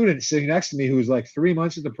this student sitting next to me who's like 3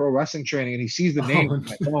 months into pro wrestling training, and he sees the name on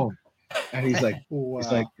my phone. And he's like, wow.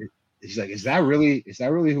 he's like, is that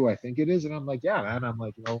really who I think it is? And I'm like, yeah, man. I'm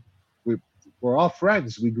like, we're all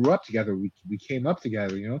friends. We grew up together. We came up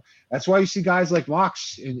together. That's why you see guys like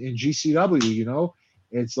Mox in GCW.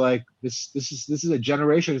 It's like this is a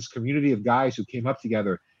generation, this community of guys who came up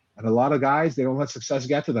together. And a lot of guys, they don't let success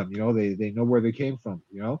get to them. They know where they came from.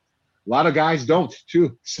 A lot of guys don't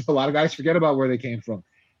too. So a lot of guys forget about where they came from.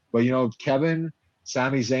 But Kevin,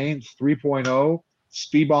 Sami Zayn, 3.0.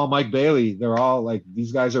 Speedball Mike Bailey, they're all like,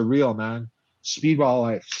 these guys are real, man.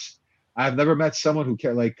 Speedball, I've never met someone who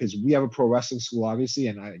care, like, because we have a pro wrestling school, obviously,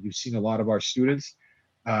 and you've seen a lot of our students,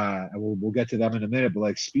 and we'll get to them in a minute, but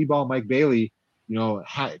like Speedball Mike Bailey,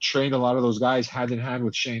 trained a lot of those guys hand in hand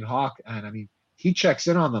with Shane Hawk, and I mean, he checks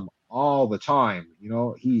in on them all the time.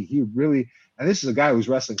 He really, and this is a guy who's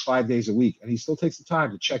wrestling 5 days a week, and he still takes the time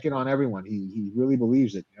to check in on everyone. He really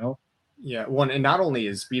believes it, Yeah, and not only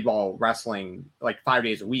is Speedball wrestling like 5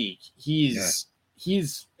 days a week, he's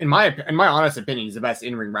in my honest opinion, he's the best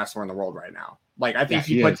in-ring wrestler in the world right now. Like I think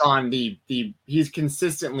he puts on he's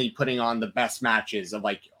consistently putting on the best matches of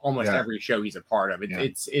like almost every show he's a part of.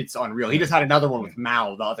 It's unreal. He just had another one with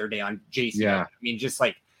Mao the other day on JC. I mean, just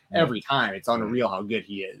like every time, it's unreal how good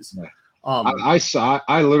he is.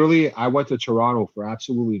 I went to Toronto for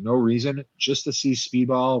absolutely no reason, just to see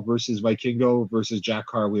Speedball versus Vikingo versus Jack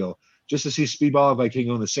Carwheel. Just to see Speedball and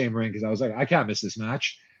Vikingo in the same ring, because I was like, I can't miss this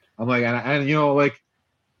match. I'm like, and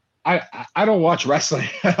I don't watch wrestling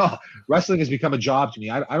at all. Wrestling has become a job to me.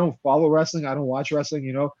 I don't follow wrestling. I don't watch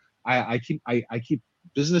wrestling. I keep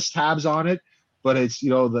business tabs on it, but it's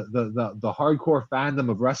the hardcore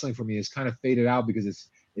fandom of wrestling for me has kind of faded out because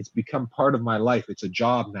it's become part of my life. It's a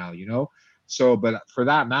job now, So, but for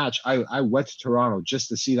that match, I went to Toronto just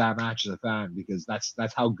to see that match as a fan, because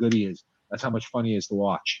that's how good he is. That's how much fun he is to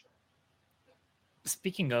watch.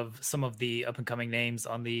 Speaking of some of the up and coming names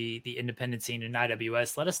on the independent scene in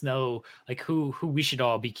IWS, let us know like who we should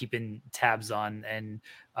all be keeping tabs on, and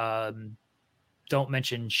don't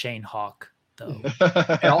mention Shane Hawk though.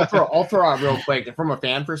 And I'll throw out real quick from a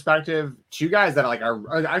fan perspective, two guys that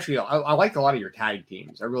are actually I like a lot of your tag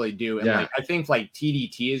teams. I really do. And I think like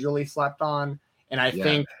TDT is really slept on, and I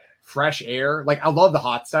think Fresh Air. Like I love the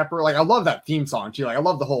Hot Stepper. Like I love that theme song too. Like I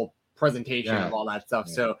love the whole presentation of all that stuff.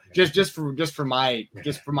 So just from my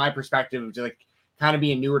perspective, to like kind of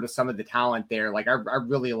being newer to some of the talent there, like I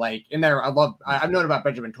really like in there. I've known about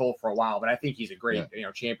Benjamin Toll for a while, but I think he's a great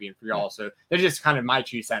champion for y'all. So they're just kind of my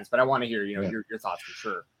 2 cents, but I want to hear your thoughts for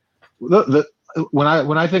sure. When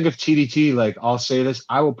I think of TDT, like I'll say this,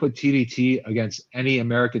 I will put TDT against any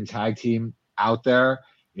American tag team out there.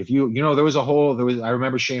 If I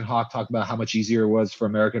remember Shane Hawk talking about how much easier it was for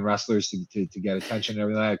American wrestlers to get attention and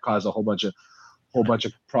everything. That caused a whole bunch of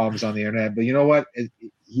problems on the internet. But you know what?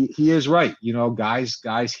 He is right.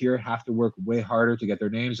 Guys here have to work way harder to get their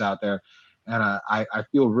names out there. And I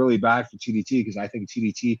feel really bad for TDT, because I think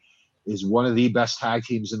TDT is one of the best tag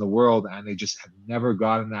teams in the world, and they just have never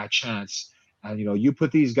gotten that chance. And, you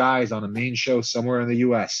put these guys on a main show somewhere in the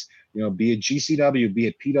U.S., be it GCW, be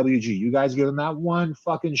it PWG, you guys give them that one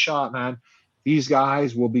fucking shot, man. These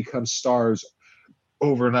guys will become stars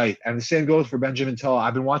overnight. And the same goes for Benjamin Tull.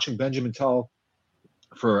 I've been watching Benjamin Tull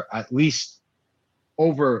for at least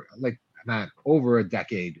over a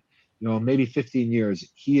decade, maybe 15 years.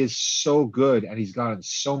 He is so good, and he's gotten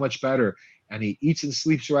so much better, and he eats and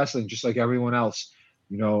sleeps wrestling just like everyone else,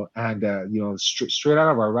 straight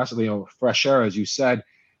out of our wrestling, Fresh Air, as you said.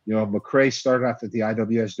 McRae started off at the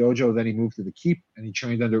IWS dojo, then he moved to the Keep, and he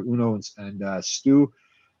trained under Uno and Stu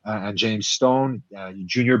and James Stone.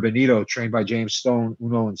 Junior Benito, trained by James Stone,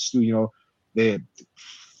 Uno and Stu. They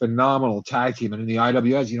phenomenal tag team. And in the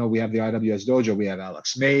IWS, we have the IWS dojo. We have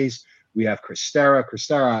Alex Mays, we have Christera.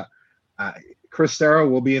 Chris Sarah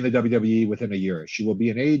will be in the WWE within a year. She will be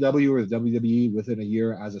in AEW or the WWE within a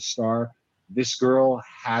year as a star. This girl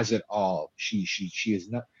has it all. She is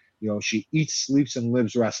not, she eats, sleeps, and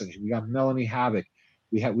lives wrestling. We got Melanie Havoc.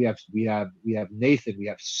 We have Nathan. We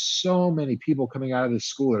have so many people coming out of this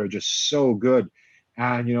school that are just so good.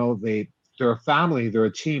 And they're a family, they're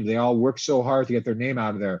a team. They all work so hard to get their name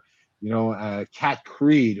out of there. Kat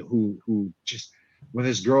Creed, who just, when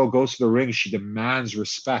this girl goes to the ring, she demands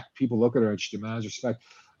respect. People look at her and she demands respect.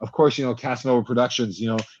 Of course, Casanova Productions,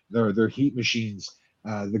 they're heat machines.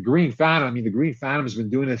 The Green Phantom, the Green Phantom has been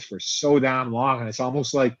doing this for so damn long, and it's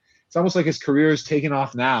almost like his career is taking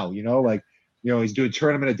off now. He's doing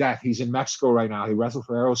Tournament of Death. He's in Mexico right now. He wrestled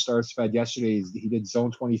for Aerostars Fed yesterday. He did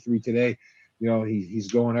Zone 23 today.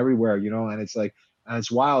 He's going everywhere. And it's like, and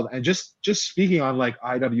it's wild. And just speaking on like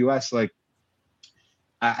IWS, like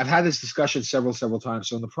I've had this discussion several times.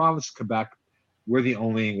 So in the province of Quebec, we're the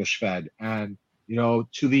only English Fed, and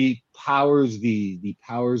to the powers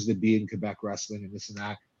that be in Quebec wrestling and this and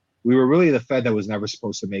that, we were really the Fed that was never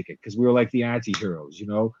supposed to make it, because we were like the anti-heroes.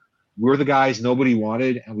 We're the guys nobody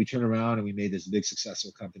wanted, and we turned around and we made this big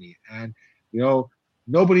successful company. And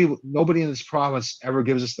nobody in this province ever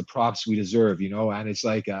gives us the props we deserve. And it's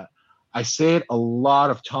like I say it a lot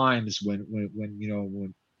of times when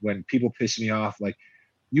people piss me off. Like,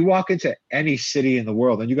 you walk into any city in the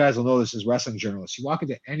world, and you guys will know this as wrestling journalists. You walk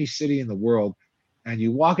into any city in the world, and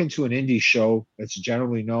you walk into an indie show that's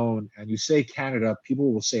generally known, and you say Canada,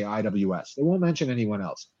 people will say IWS. They won't mention anyone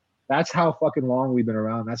else. That's how fucking long we've been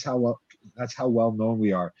around. That's how well known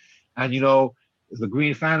we are. And the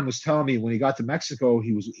Green Phantom was telling me when he got to Mexico,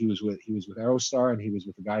 he was with Aerostar, and he was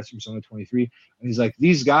with the guys from Zone 23, and he's like,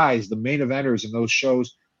 these guys, the main eventers in those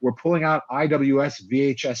shows, were pulling out IWS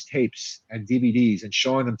VHS tapes and DVDs and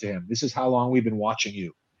showing them to him. This is how long we've been watching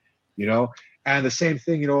you. And the same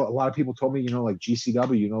thing, a lot of people told me, like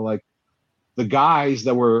GCW, like the guys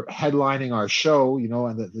that were headlining our show,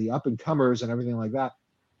 and the up and comers and everything like that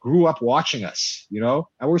grew up watching us, and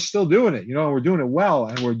we're still doing it, and we're doing it well,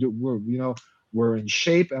 and we're in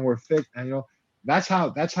shape and we're fit, and that's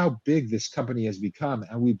how big this company has become.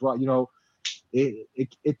 And we brought,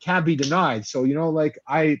 it can't be denied. So, like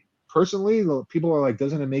I personally, people are like,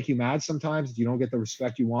 doesn't it make you mad sometimes if you don't get the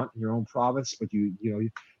respect you want in your own province? But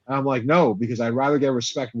and I'm like, no, because I'd rather get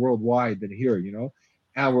respect worldwide than here,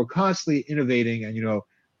 and we're constantly innovating. And,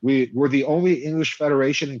 we're the only English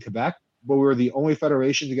federation in Quebec, but we're the only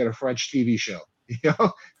federation to get a French TV show,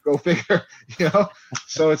 go figure,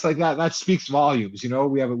 so it's like that speaks volumes.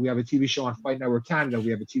 We have a TV show on Fight Network Canada. We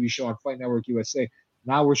have a TV show on Fight Network USA.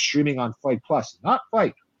 Now we're streaming on Fight Plus, not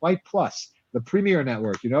Fight Plus, the premier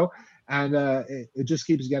network, and it just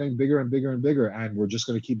keeps getting bigger and bigger and bigger, and we're just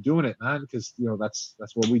going to keep doing it, man, because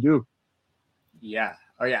that's what we do. Yeah.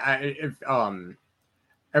 Oh yeah.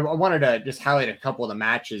 I wanted to just highlight a couple of the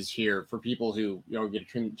matches here for people who get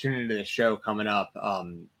to tune into the show coming up.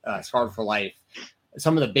 Scarred for Life.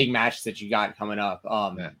 Some of the big matches that you got coming up.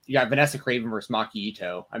 You got Vanessa Craven versus Maki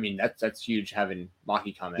Ito. That's huge having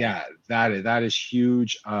Maki come in. Yeah, that is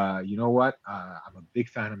huge. You know what? I'm a big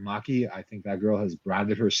fan of Maki. I think that girl has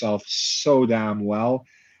branded herself so damn well.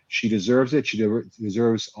 She deserves it. She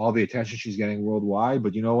deserves all the attention she's getting worldwide.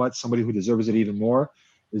 But you know what? Somebody who deserves it even more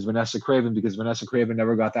is Vanessa Craven, because Vanessa Craven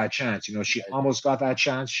never got that chance. She almost got that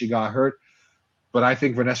chance. She got hurt. But I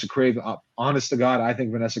think Vanessa Craven, honest to God, I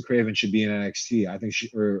think Vanessa Craven should be in NXT. I think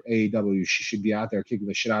or AEW, she should be out there kicking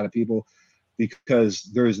the shit out of people, because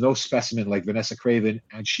there is no specimen like Vanessa Craven,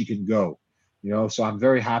 and she can go. So I'm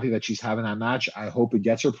very happy that she's having that match. I hope it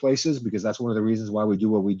gets her places, because that's one of the reasons why we do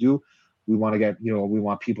what we do. We want to get, we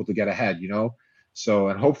want people to get ahead, So,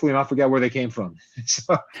 and hopefully not forget where they came from.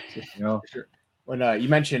 So, Sure. When you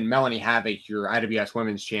mentioned Melanie Havoc, your IWS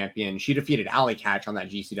Women's Champion, she defeated Allie Catch on that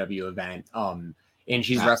GCW event. And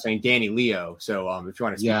she's wrestling Danny Leo. So if you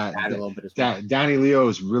want to speak to that a little bit as well. Danny Leo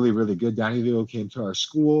is really, really good. Danny Leo came to our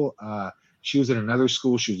school. She was in another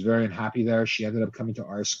school. She was very unhappy there. She ended up coming to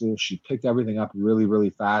our school. She picked everything up really, really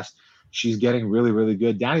fast. She's getting really, really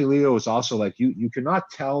good. Danny Leo is also like, you cannot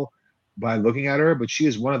tell by looking at her, but she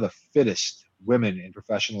is one of the fittest women in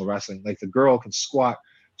professional wrestling. Like, the girl can squat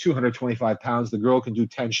 225 pounds. The girl can do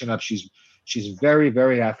 10 chin-ups. She's very,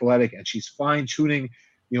 very athletic, and she's fine-tuning,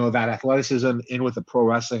 that athleticism in with the pro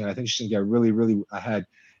wrestling. And I think she's going to get really, really ahead.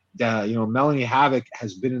 Melanie Havoc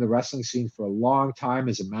has been in the wrestling scene for a long time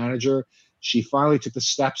as a manager. She finally took the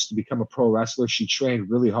steps to become a pro wrestler. She trained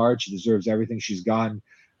really hard. She deserves everything she's gotten.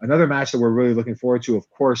 Another match that we're really looking forward to, of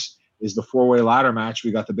course, is the four-way ladder match.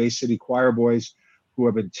 We got the Bay City Choir Boys, who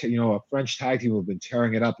have been, a French tag team who have been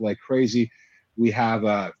tearing it up like crazy. We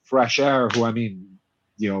have Fresh Air, who,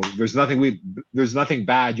 there's nothing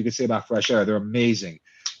bad you could say about Fresh Air. They're amazing.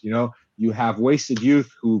 You have Wasted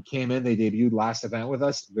Youth, who came in. They debuted last event with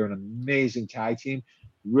us. They're an amazing tag team.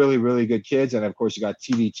 Really, really good kids. And of course, you got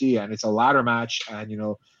TVT, and it's a ladder match. And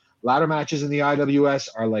ladder matches in the IWS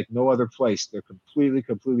are like no other place. They're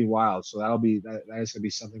completely wild. So that is going to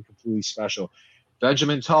be something completely special.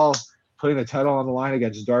 Benjamin Tull putting the title on the line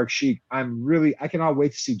against Dark Sheik. I cannot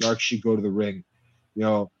wait to see Dark Sheik go to the ring.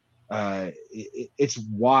 It's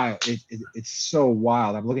wild. It's so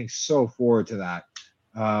wild. I'm looking so forward to that.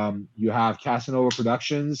 You have Casanova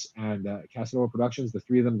Productions the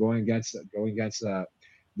three of them going against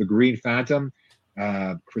the Green Phantom,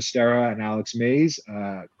 Christera and Alex Mays.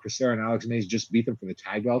 Christera and Alex Mays just beat them for the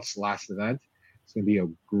tag belts last event. It's going to be a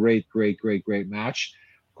great match.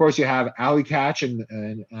 Of course, you have Ali Catch and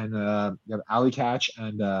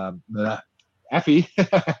Effie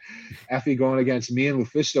Effie going against me and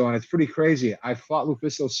Lufisto, and it's pretty crazy. I've fought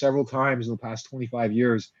Lufisto several times in the past 25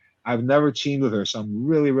 years. I've never teamed with her, so I'm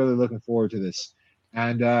really looking forward to this.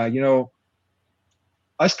 And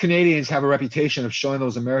us Canadians have a reputation of showing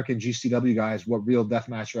those American GCW guys what real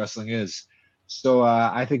deathmatch wrestling is. So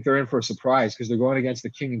I think they're in for a surprise because they're going against the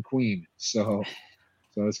King and Queen. So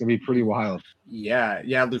it's gonna be pretty wild. Yeah.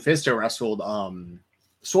 Lufisto wrestled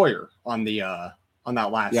Sawyer on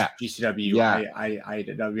that last GCW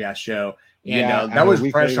IWS show. And that was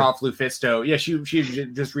fresh off Lufisto. Yeah, she was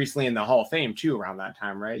just recently in the Hall of Fame too around that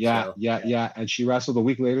time, right? Yeah. And she wrestled a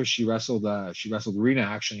week later. She wrestled Rena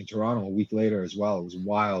actually in Toronto a week later as well. It was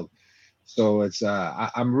wild. So it's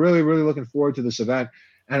I'm really looking forward to this event.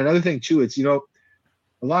 And another thing too, it's a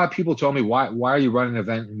lot of people told me why are you running an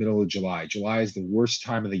event in the middle of July? July is the worst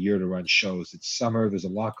time of the year to run shows. It's summer. There's a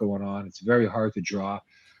lot going on. It's very hard to draw.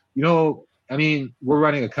 I mean, we're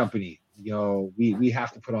running a company. We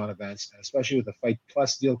have to put on events, and especially with the Fight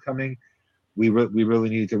Plus deal coming, we really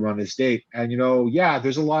needed to run this date. And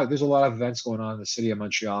there's a lot of events going on in the city of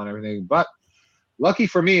Montreal and everything. But lucky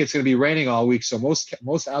for me, it's going to be raining all week, so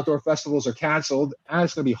most outdoor festivals are canceled, and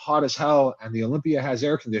it's going to be hot as hell. And the Olympia has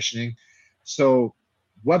air conditioning, so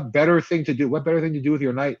what better thing to do with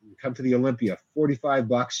your night? Come to the Olympia,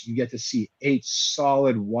 $45. You get to see 8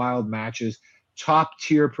 solid wild matches. Top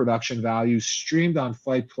tier production value, streamed on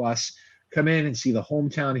Fight Plus. Come in and see the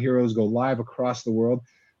hometown heroes go live across the world.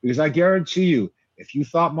 Because I guarantee you, if you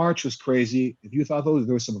thought March was crazy, if you thought there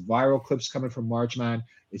were some viral clips coming from March, man,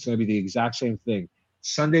 it's going to be the exact same thing.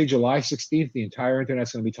 Sunday, July 16th, the entire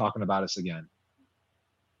internet's going to be talking about us again.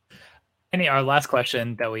 Our last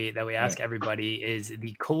question that we ask everybody is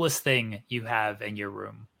the coolest thing you have in your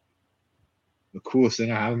room. The coolest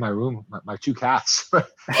thing I have in my room, my 2 cats. They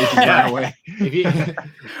just ran away. We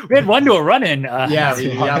had one to a run-in. We had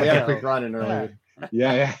a quick run-in earlier.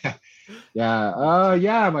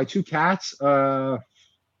 My 2 cats. A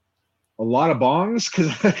lot of bongs because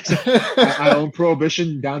I own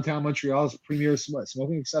Prohibition, downtown Montreal's premier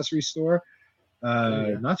smoking accessory store.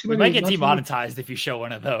 Not too many. We might get demonetized if you show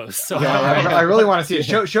one of those. So I really want to see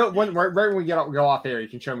it. Show right when we go off air. You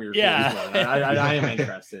can show me your. I am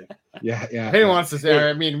interested. Yeah. If anyone wants to say,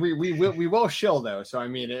 I mean, we will shill though. So I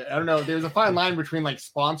mean, I don't know. There's a fine line between like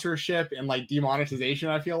sponsorship and like demonetization.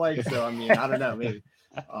 I feel like so. I mean, I don't know. Maybe.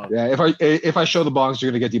 If I show the bongs, you're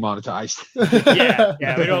gonna get demonetized. We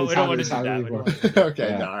don't want to do that.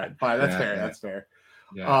 Okay, all right, fine. That's fair.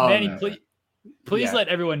 Yeah. Manny, please let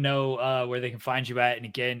everyone know where they can find you at. And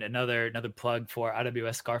again, another plug for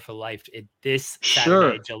IWS Scar for Life this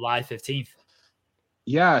Saturday, July 15th.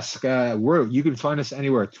 Yes, you can find us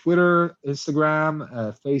anywhere: Twitter,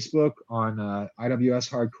 Instagram, Facebook, on IWS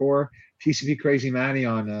Hardcore, PCP Crazy Manny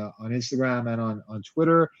on Instagram and on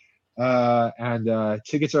Twitter. And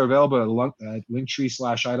tickets are available at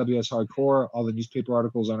Linktree/IWS Hardcore. All the newspaper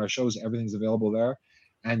articles on our shows, everything's available there.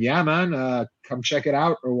 And yeah, man, come check it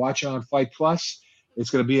out or watch it on Fight Plus. It's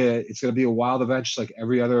gonna be a wild event, just like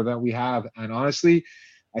every other event we have. And honestly,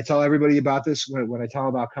 I tell everybody about this when I tell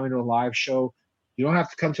them about coming to a live show. You don't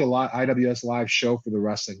have to come to a IWS live show for the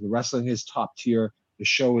wrestling. The wrestling is top tier. The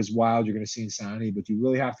show is wild. You're gonna see insanity, but you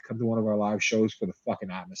really have to come to one of our live shows for the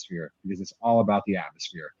fucking atmosphere, because it's all about the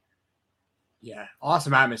atmosphere. Yeah,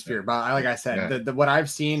 awesome atmosphere. But like I said, the what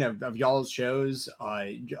I've seen of y'all's shows,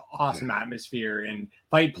 awesome atmosphere. And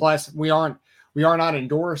Fight Plus, we are not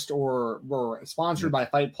endorsed or we're sponsored by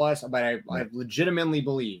Fight Plus, but I legitimately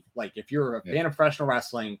believe, like, if you're a fan of professional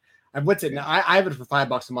wrestling, I have it for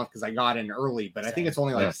 $5 a month because I got in early, but I think it's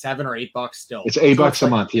only like $7 or $8 still. It's $8 a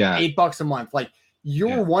month, yeah. $8 a month. Like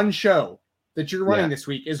your one show that you're running this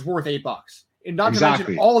week is worth $8. And not to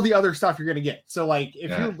mention all the other stuff you're going to get. So, like,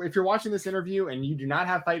 if you're watching this interview and you do not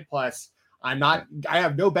have Fight Plus, I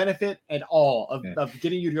have no benefit at all of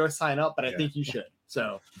getting you to go sign up, but I think you should.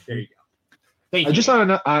 So there you go. Thank you. Just on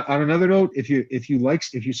another note, if you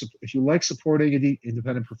like supporting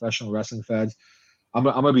independent professional wrestling fans, I'm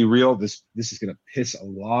gonna be real. This is gonna piss a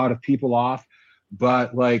lot of people off,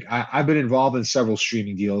 but like I've been involved in several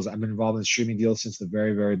streaming deals. I've been involved in streaming deals since the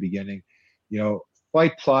very, very beginning.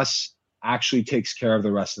 Fight Plus actually takes care of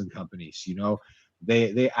the wrestling companies.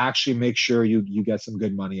 They actually make sure you get some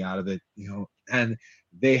good money out of it. And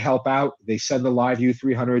they help out. They send the Live View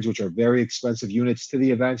 300s, which are very expensive units, to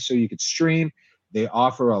the event so you could stream. They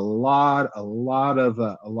offer a lot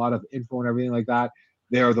of info and everything like that.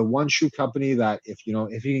 They are the one true company that if you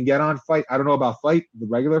can get on Fight, I don't know about Fight, the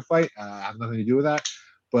regular Fight, I have nothing to do with that.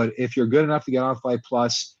 But if you're good enough to get on Fight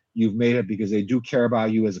Plus, you've made it because they do care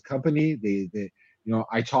about you as a company. They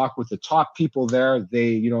I talk with the top people there.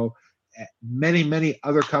 They, many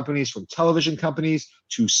other companies, from television companies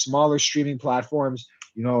to smaller streaming platforms,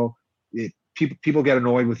 people get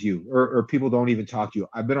annoyed with you or people don't even talk to you.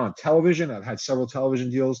 I've been on television. I've had several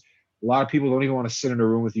television deals. A lot of people don't even want to sit in a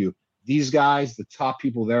room with you. These guys, the top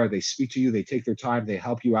people there, they speak to you, they take their time, they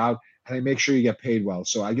help you out, and they make sure you get paid well.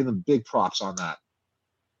 So I give them big props on that.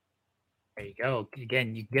 There you go.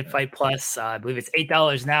 Again, you can get Fight Plus. I believe it's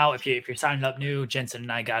 $8 now if you're signing up new. Jensen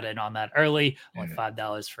and I got in on that early, only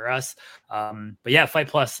 $5 for us. But yeah, Fight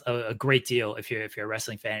Plus, a great deal if you're a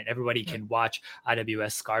wrestling fan. And everybody can watch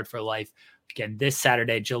IWS Scarred for Life again this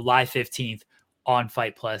Saturday, July 15th on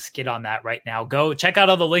Fight Plus. Get on that right now. Go check out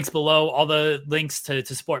all the links below. All the links to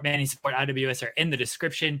support Manny, support IWS are in the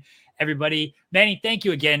description. Everybody, Manny, thank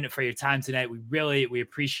you again for your time tonight. We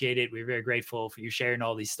appreciate it. We're very grateful for you sharing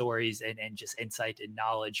all these stories and just insight and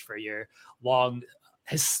knowledge for your long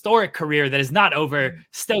historic career that is not over,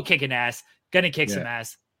 still kicking ass, gonna kick some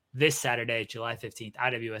ass this Saturday, July 15th,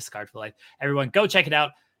 IWS Scarred for Life. Everyone, go check it out.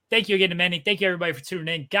 Thank you again to Manny. Thank you everybody for tuning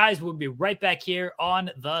in. Guys, we'll be right back here on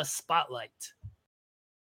The Spotlight.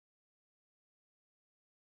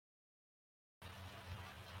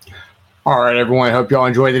 All right, everyone. I hope y'all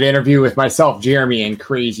enjoyed that interview with myself, Jeremy, and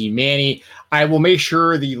Crazy Manny. I will make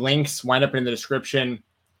sure the links wind up in the description.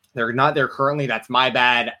 They're not there currently. That's my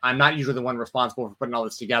bad. I'm not usually the one responsible for putting all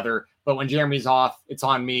this together, but when Jeremy's off, it's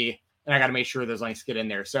on me, and I got to make sure those links get in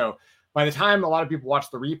there. So by the time a lot of people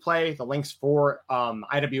watch the replay, the links for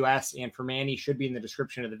IWS and for Manny should be in the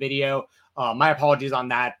description of the video. My apologies on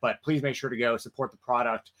that, but please make sure to go support the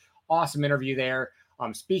product. Awesome interview there.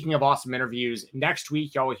 Speaking of awesome interviews, next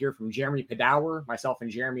week y'all will hear from Jeremy Padower. Myself,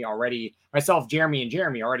 Jeremy, already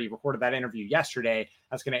recorded that interview yesterday.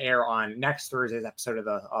 That's going to air on next Thursday's episode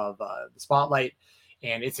of the Spotlight,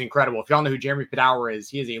 and it's incredible. If y'all know who Jeremy Padower is,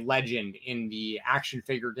 he is a legend in the action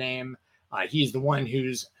figure game. He's the one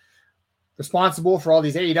who's responsible for all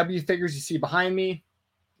these AEW figures you see behind me.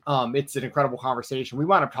 It's an incredible conversation. We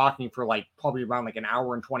wound up talking for probably around an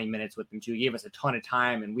hour and 20 minutes with him too. He gave us a ton of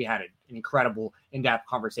time and we had an incredible in-depth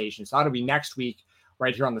conversation. So that'll be next week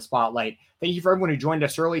right here on the Spotlight. Thank you for everyone who joined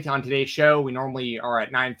us early on today's show. We normally are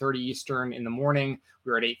at 9:30 Eastern in the morning.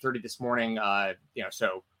 We were at 8:30 this morning.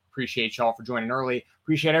 So appreciate y'all for joining early.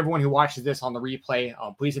 Appreciate everyone who watches this on the replay.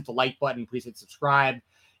 Please hit the like button. Please hit subscribe.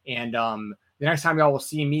 And the next time y'all will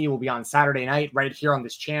see me will be on Saturday night right here on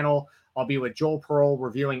this channel. I'll be with Joel Pearl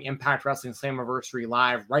reviewing Impact Wrestling Slammiversary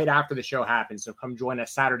live right after the show happens. So come join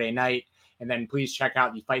us Saturday night. And then please check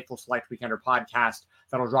out the Fightful Select Weekender podcast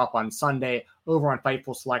that'll drop on Sunday over on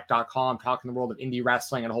FightfulSelect.com, talking the world of indie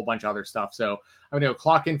wrestling and a whole bunch of other stuff. So I'm going to go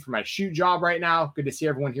clock in for my shoot job right now. Good to see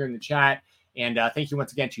everyone here in the chat. And thank you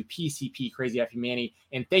once again to PCP, Crazy Effie Manny.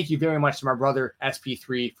 And thank you very much to my brother,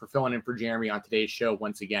 SP3, for filling in for Jeremy on today's show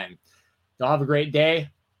once again. Y'all have a great day.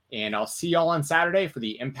 And I'll see y'all on Saturday for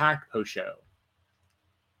the Impact post show.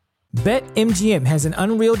 BetMGM has an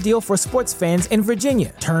unreal deal for sports fans in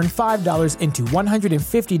Virginia. Turn $5 into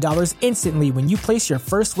 $150 instantly when you place your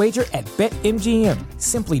first wager at BetMGM.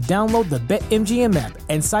 Simply download the BetMGM app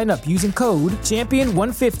and sign up using code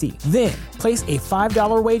Champion150. Then, place a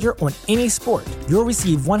 $5 wager on any sport. You'll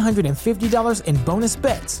receive $150 in bonus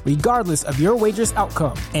bets, regardless of your wager's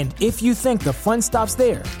outcome. And if you think the fun stops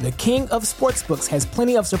there, the king of sportsbooks has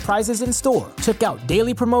plenty of surprises in store. Check out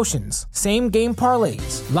daily promotions, same-game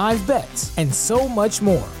parlays, live bets, and so much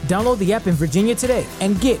more. Download the app in Virginia today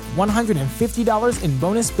and get $150 in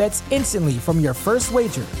bonus bets instantly from your first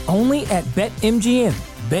wager. Only at BetMGM.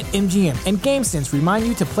 BetMGM and GameSense remind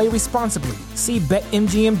you to play responsibly. See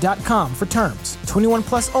BetMGM.com for terms. 21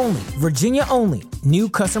 plus only. Virginia only. New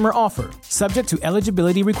customer offer. Subject to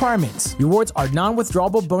eligibility requirements. Rewards are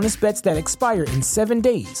non-withdrawable bonus bets that expire in 7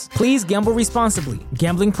 days. Please gamble responsibly.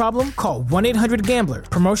 Gambling problem? Call 1-800-GAMBLER.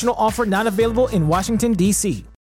 Promotional offer not available in Washington, D.C.